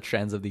what are the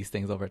trends of these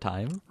things over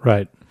time?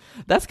 Right.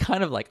 That's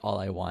kind of like all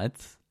I want,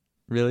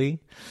 really.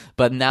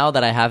 But now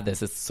that I have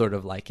this, it's sort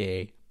of like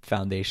a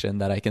foundation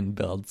that I can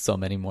build so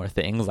many more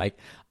things. Like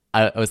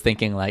I was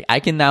thinking like I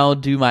can now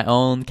do my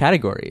own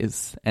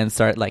categories and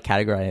start like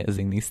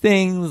categorizing these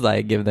things,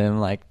 like give them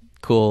like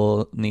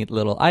cool, neat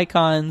little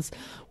icons.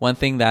 One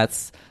thing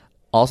that's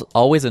also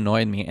always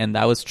annoyed me, and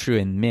that was true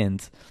in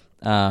Mint,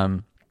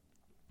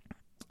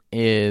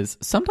 is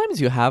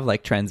sometimes you have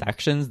like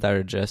transactions that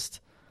are just,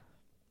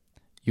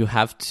 you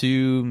have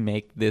to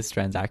make this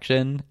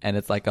transaction and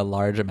it's like a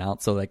large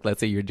amount. So like, let's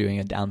say you're doing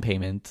a down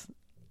payment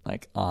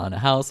like on a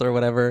house or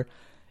whatever.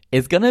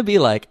 It's going to be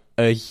like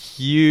a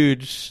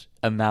huge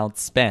amount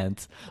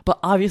spent, but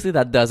obviously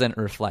that doesn't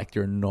reflect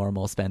your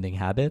normal spending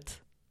habit.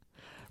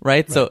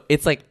 Right? So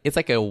it's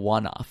like a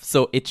one-off.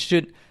 So it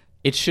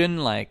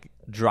shouldn't like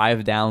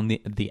drive down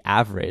the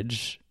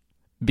average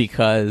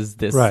because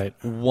this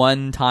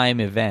one-time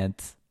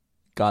event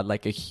got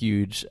like a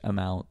huge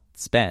amount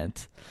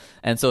spent.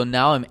 And so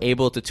now I'm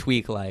able to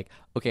tweak like,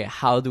 okay,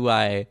 how do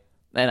I,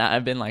 and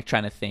I've been like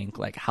trying to think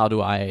like, how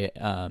do I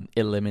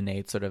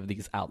eliminate sort of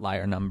these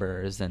outlier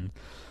numbers? And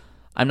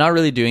I'm not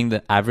really doing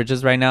the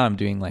averages right now. I'm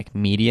doing like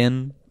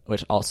median,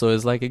 which also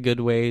is like a good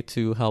way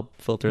to help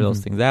filter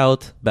those things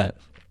out. But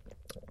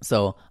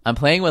so I'm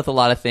playing with a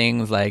lot of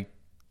things, like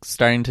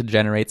starting to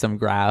generate some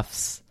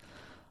graphs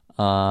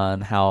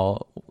on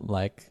how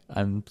like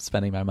I'm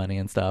spending my money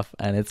and stuff.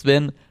 And it's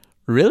been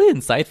really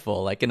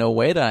insightful, like in a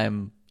way that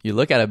you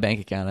look at a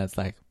bank account and it's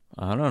like,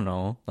 I don't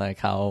know, like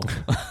how,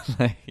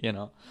 like,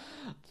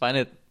 find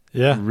it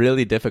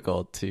really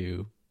difficult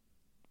to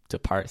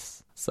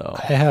parse. So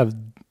I have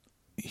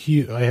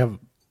a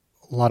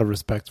lot of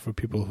respect for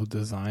people who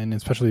design,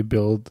 especially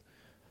build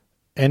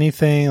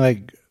anything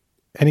like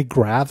any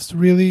graphs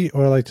really,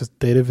 or like just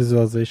data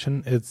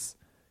visualization. It's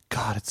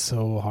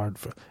so hard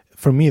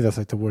for me. That's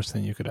like the worst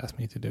thing you could ask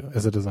me to do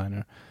as a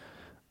designer.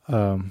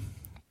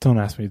 Don't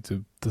ask me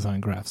to design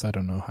graphs. I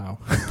don't know how.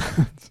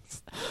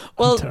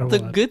 Well,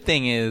 the good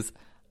thing is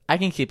I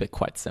can keep it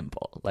quite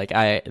simple. Like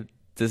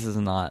this is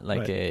not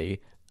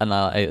like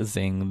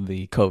analyzing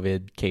the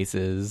COVID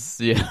cases,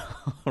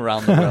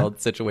 around the world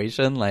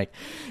situation. Like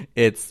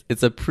it's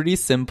a pretty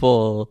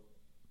simple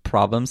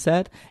problem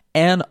set.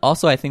 And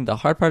also I think the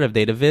hard part of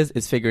data viz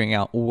is figuring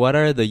out what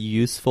are the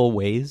useful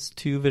ways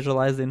to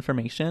visualize the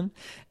information.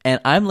 And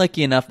I'm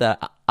lucky enough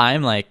that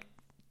I'm like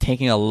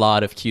taking a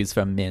lot of cues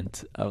from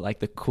Mint of like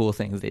the cool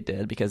things they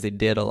did, because they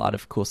did a lot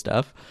of cool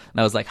stuff. And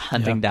I was like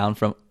hunting down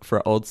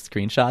for old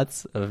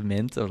screenshots of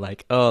Mint of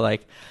like, oh,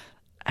 like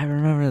I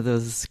remember there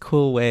was this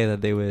cool way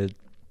that they would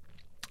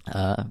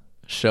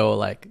show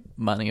like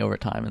money over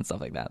time and stuff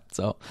like that.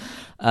 So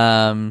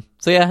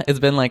yeah, it's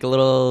been like a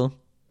little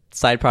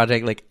side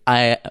project. Like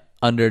I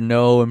under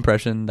no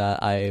impression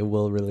that I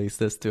will release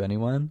this to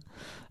anyone.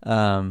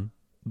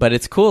 But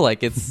it's cool.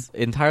 Like it's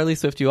entirely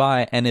Swift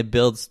UI and it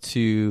builds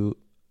to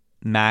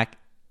Mac,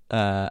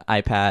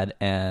 iPad,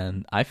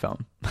 and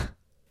iPhone.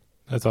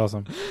 That's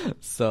awesome.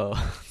 So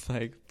it's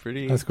like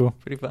that's cool.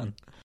 Pretty fun.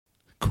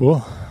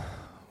 Cool.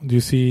 Do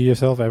you see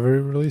yourself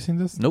ever releasing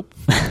this? Nope.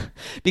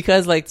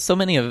 Because like so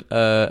many of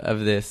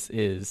this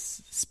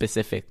is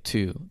specific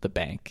to the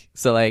bank.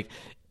 So like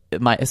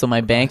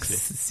my bank's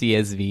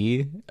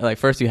CSV, like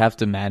first you have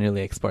to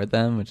manually export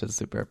them, which is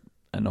super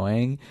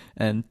annoying.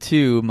 And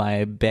two,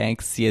 my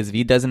bank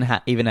CSV doesn't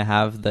even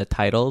have the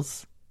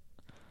titles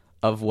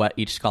of what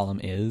each column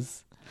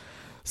is.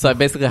 So I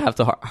basically have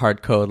to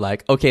hard code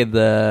like, okay,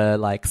 the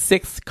like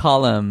sixth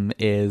column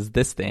is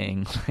this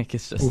thing. Like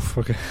it's just, Oof,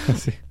 okay. I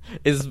see.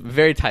 It's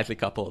very tightly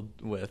coupled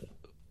with,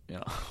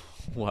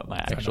 what my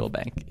Fair actual enough.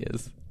 bank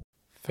is.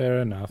 Fair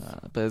enough.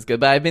 But it's good.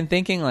 But I've been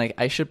thinking like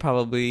I should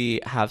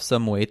probably have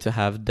some way to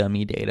have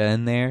dummy data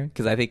in there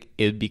because I think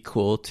it would be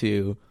cool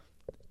to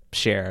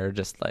share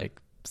just like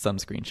some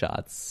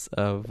screenshots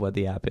of what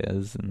the app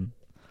is. And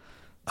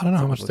I don't know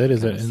how much we'll data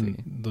is there kinda in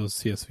see. those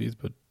CSVs,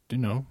 but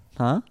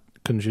Huh?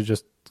 couldn't you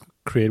just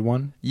create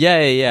one?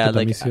 Yeah. The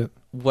dummy Like CS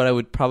what I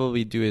would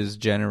probably do is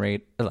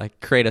create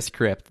a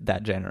script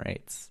that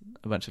generates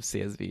a bunch of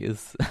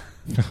CSVs.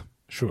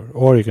 Sure.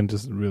 Or you can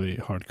just really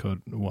hard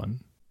code one.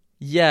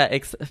 Yeah,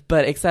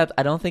 except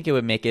I don't think it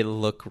would make it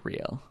look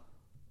real.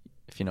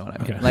 If you know what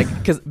I mean. Okay. Like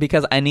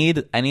because I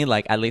need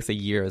like at least a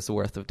year's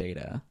worth of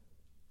data.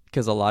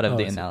 Because a lot of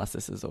the I see.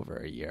 analysis is over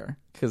a year.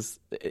 Because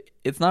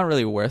it's not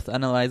really worth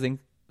analyzing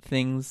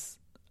things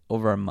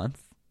over a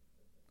month.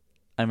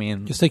 I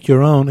mean, Just take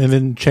your own and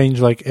then change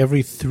like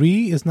every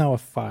 3 is now a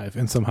 5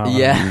 and somehow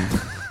yeah,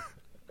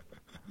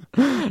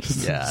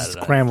 just yeah, I don't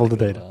know. scramble the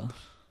It's like, data. well,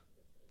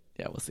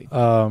 yeah, we'll see.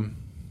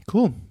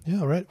 Cool.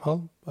 Yeah, all right.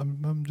 Well,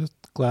 I'm just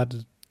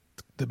glad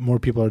that more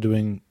people are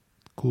doing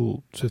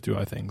cool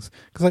SwiftUI things.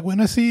 Because like when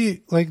I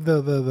see like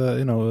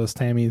the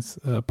Stammy's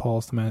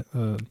Paul's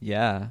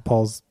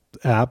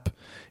app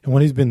and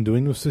what he's been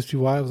doing with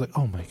SwiftUI, I was like,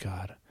 oh my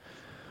god,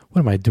 what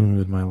am I doing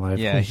with my life?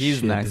 Yeah, Holy he's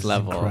shit, next this is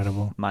level.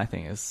 incredible. My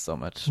thing is so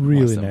much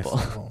Really more next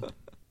simple.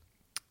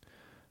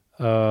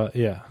 level.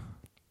 Yeah.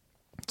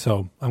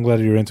 So I'm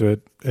glad you're into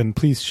it, and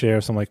please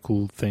share some like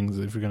cool things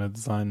if you're gonna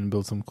design and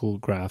build some cool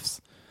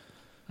graphs.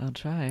 I'll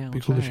try. It'd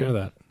be cool to share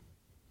that.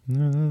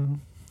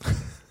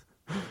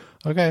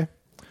 Okay.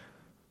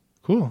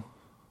 Cool.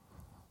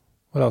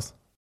 What else?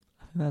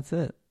 That's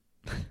it.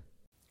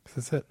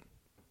 That's it.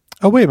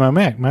 Oh wait, my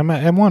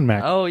M1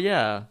 Mac. Oh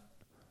yeah,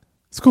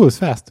 It's cool. It's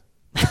fast.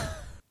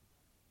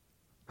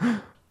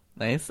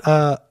 nice.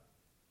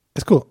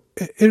 It's cool.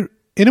 It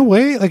in a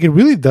way, like it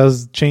really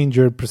does change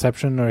your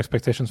perception or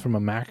expectations from a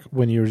Mac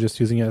when you're just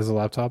using it as a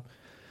laptop.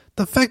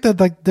 The fact that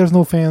like there's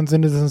no fans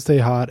and it doesn't stay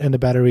hot and the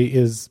battery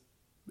is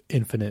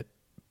infinite,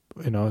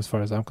 as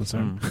far as I'm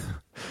concerned.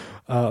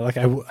 Like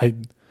I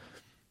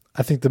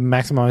think the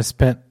maximum I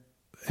spent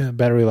in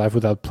battery life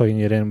without plugging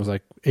it in was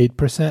like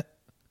 8%.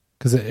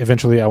 Because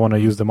eventually I want to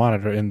use the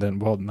monitor and then,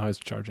 now it's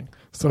charging.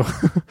 So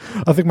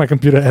I think my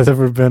computer has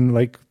ever been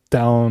like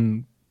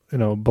down,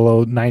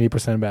 below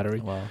 90% battery,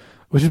 Wow.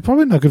 which is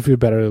probably not good for your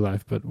battery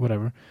life, but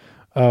whatever.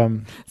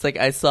 It's like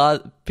I saw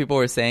people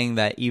were saying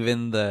that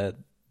even the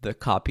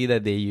copy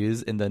that they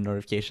use in the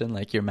notification,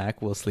 like your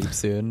Mac will sleep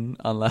soon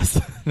unless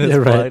it's Yeah,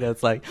 right. plugged.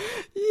 It's like,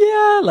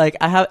 yeah, like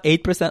I have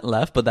 8%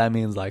 left, but that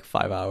means like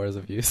 5 hours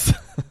of use.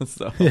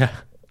 So Yeah.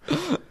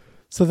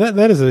 So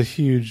that is a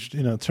huge,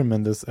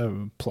 tremendous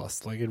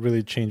plus. Like it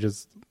really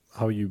changes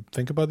how you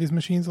think about these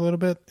machines a little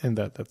bit, and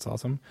that's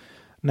awesome.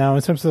 Now,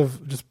 in terms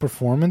of just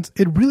performance,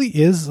 it really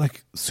is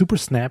like super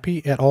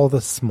snappy at all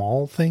the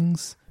small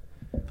things,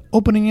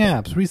 opening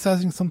apps,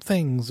 resizing some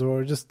things,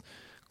 or just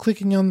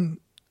clicking on,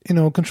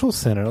 control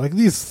center. Like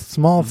these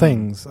small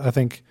things, I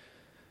think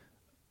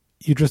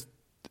you just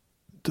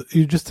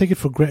take it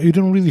for granted. You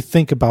don't really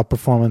think about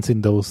performance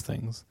in those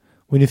things.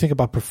 When you think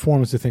about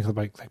performance, you think of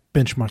like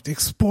benchmarks,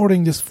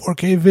 exporting this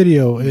 4K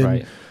video and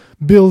Right.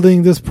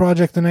 building this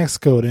project in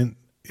Xcode. And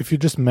if you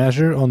just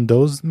measure on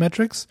those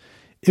metrics,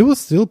 it will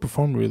still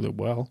perform really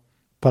well.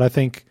 But I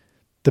think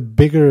the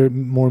bigger,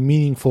 more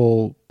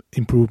meaningful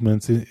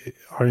improvements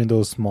are in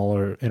those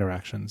smaller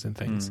interactions and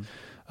things.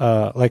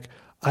 We've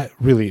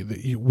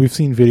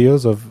seen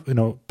videos of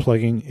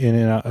plugging in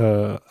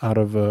and out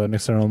of an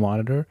external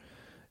monitor,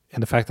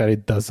 and the fact that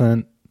it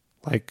doesn't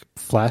like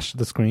flash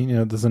the screen,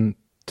 it doesn't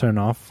turn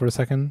off for a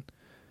second.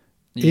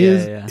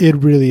 It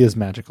really is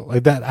magical.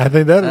 Like that, I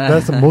think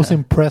that's the most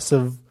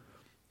impressive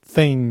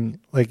thing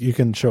like you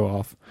can show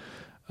off.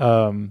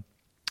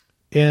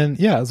 And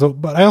yeah,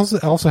 but I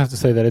also have to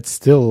say that it's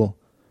still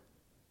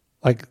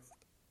like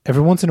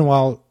every once in a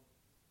while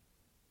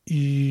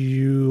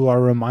you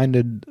are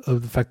reminded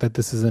of the fact that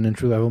this is an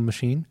entry level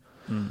machine.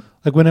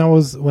 Like when I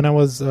was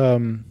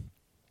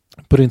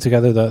putting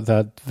together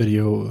that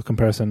video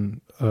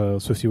comparison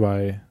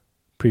SwiftUI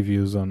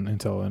previews on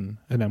Intel and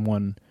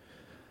M1,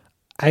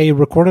 I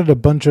recorded a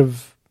bunch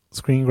of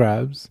screen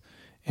grabs,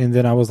 and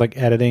then I was like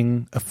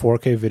editing a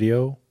 4K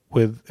video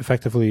with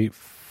effectively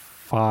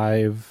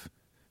 5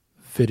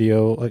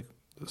 video like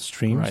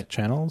streams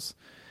channels,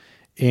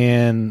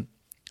 and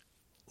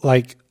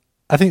like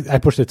I think I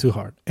pushed it too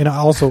hard. And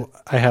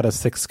I had a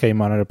 6K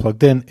monitor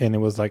plugged in, and it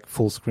was like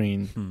full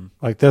screen.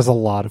 Like there's a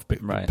lot of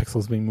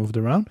pixels being moved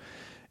around.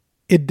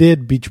 It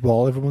did beach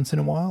ball every once in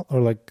a while,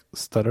 or like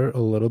stutter a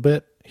little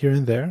bit here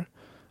and there.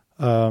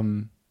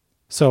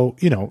 So,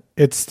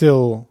 it's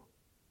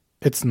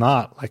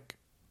not like,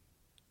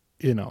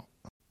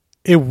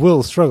 it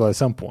will struggle at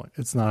some point.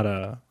 It's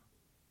not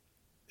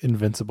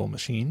invincible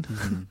machine.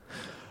 Mhm.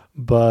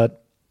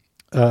 But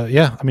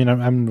yeah, I mean,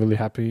 I'm really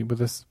happy with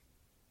this.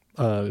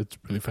 It's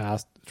really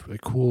fast. It's really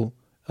cool.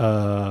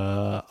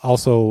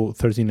 Also,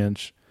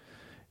 13-inch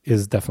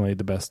is definitely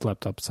the best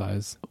laptop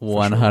size.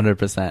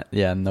 100%.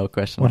 Yeah, no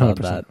question about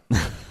that.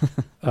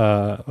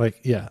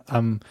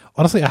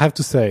 Honestly, I have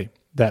to say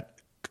that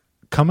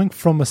coming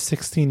from a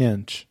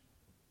 16-inch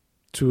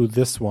to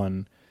this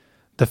one,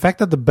 the fact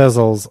that the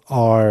bezels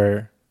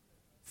are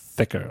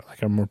thicker,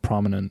 like are more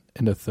prominent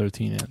in the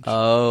 13-inch.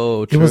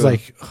 Oh, It true. was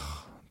like,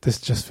 this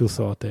just feels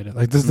so outdated.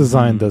 Like this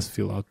design does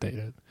feel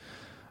outdated.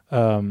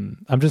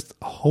 I'm just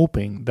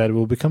hoping that it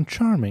will become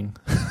charming,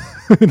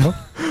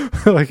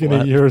 like in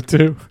a year or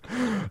two.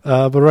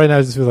 But right now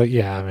I just feel like,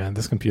 yeah, man,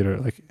 this computer,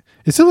 like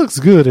it still looks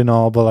good and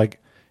all, but like,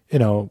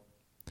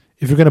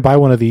 if you're going to buy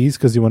one of these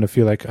because you want to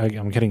feel like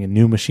I'm getting a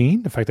new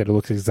machine, the fact that it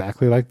looks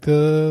exactly like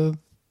the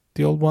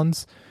old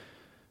ones,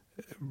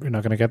 you're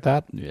not going to get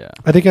that. Yeah.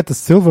 I did get the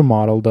silver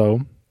model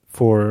though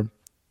for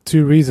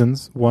two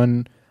reasons.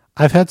 One,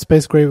 I've had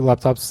Space Gray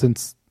laptops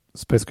since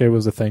Space Gray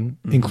was a thing,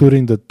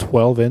 including the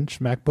 12-inch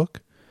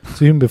MacBook.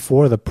 So even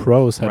before the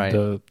Pros had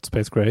the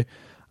Space Gray,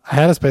 I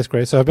had a Space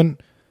Gray. So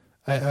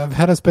I've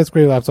had a Space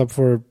Gray laptop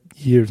for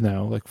years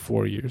now, like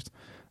 4 years.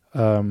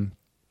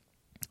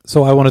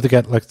 So I wanted to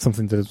get like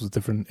something that was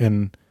different,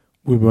 and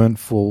we went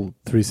full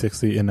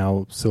 360, and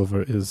now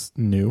silver is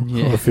new,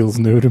 or feels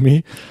new to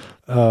me.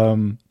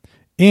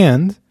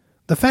 And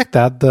the fact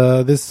that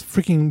this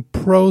freaking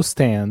Pro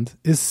stand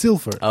is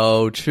silver.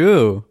 Oh,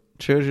 true.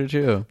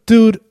 True.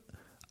 Dude,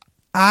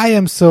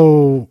 I'm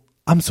so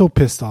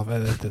pissed off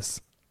at this.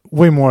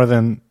 Way more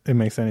than it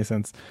makes any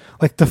sense.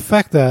 Like the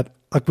fact that,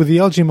 like with the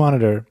LG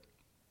monitor,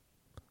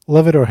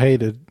 love it or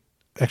hate it,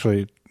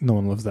 actually no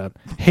one loves that.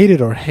 Hate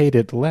it or hate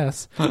it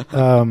less.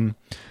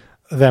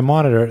 That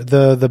monitor,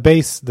 the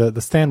base,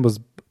 the stand was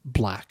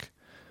black.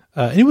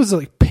 And it was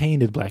like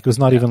painted black. It was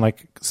not even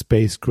like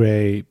space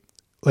gray.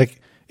 Like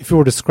if you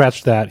were to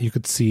scratch that, you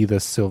could see the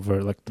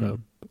silver, like the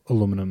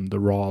aluminum, the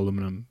raw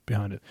aluminum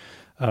behind it.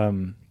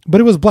 But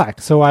it was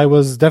black, so I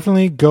was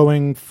definitely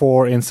going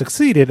for and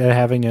succeeded at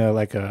having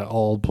a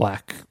all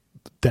black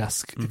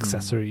desk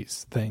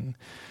accessories thing,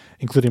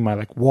 including my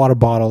like water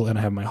bottle, and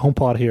I have my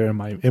HomePod here and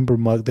my Ember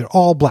mug. They're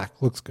all black.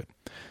 Looks good.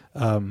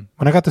 When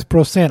I got this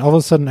Pro stand, all of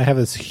a sudden I have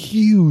this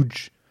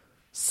huge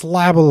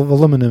slab of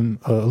aluminum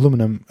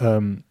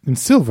in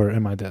silver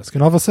in my desk,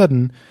 and all of a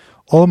sudden,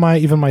 all of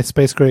even my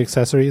Space Gray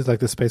accessories, like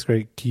the Space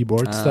Gray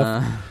keyboard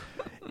stuff,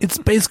 it's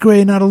Space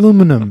Gray, not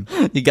aluminum.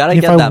 You gotta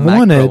get that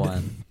Mac Pro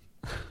one.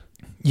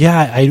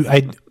 Yeah,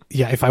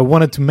 if I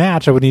wanted to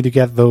match, I would need to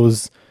get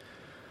those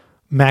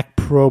Mac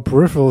Pro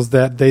peripherals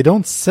that they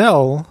don't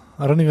sell.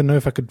 I don't even know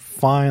if I could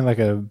find like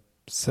a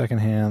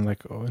secondhand,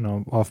 like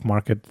off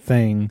market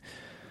thing.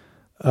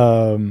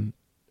 And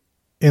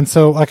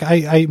so like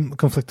I'm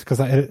conflicted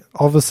because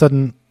all of a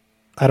sudden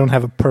I don't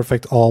have a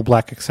perfect all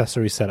black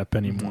accessory setup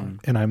anymore,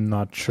 and I'm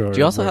not sure. Do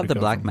you also have the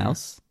black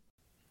mouse?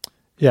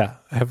 Yeah,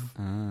 I have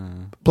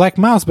black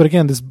mouse, but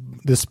again,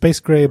 this Space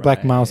Gray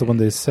black mouse, the one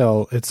they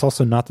sell, it's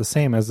also not the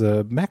same as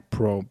a Mac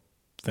Pro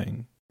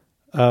thing.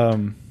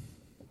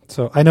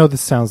 So I know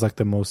this sounds like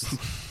the most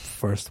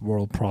first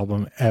world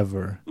problem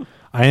ever.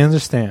 I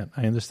understand.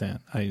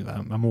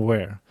 I'm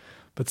aware,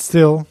 but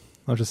still,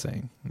 I'm just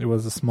saying it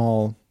was a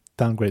small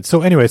downgrade.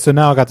 So anyway, so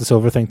now I got the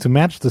silver thing to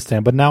match the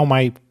stand, but now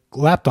my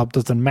laptop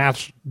doesn't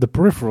match the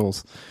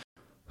peripherals.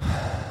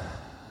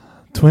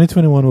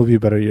 2021 will be a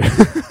better year.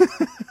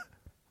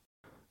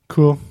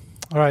 Cool.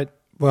 All right.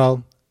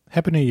 Well,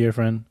 Happy New Year,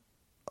 friend.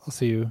 I'll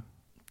see you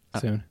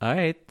soon. All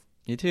right.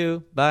 You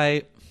too.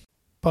 Bye.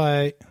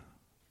 Bye.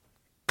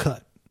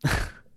 Cut.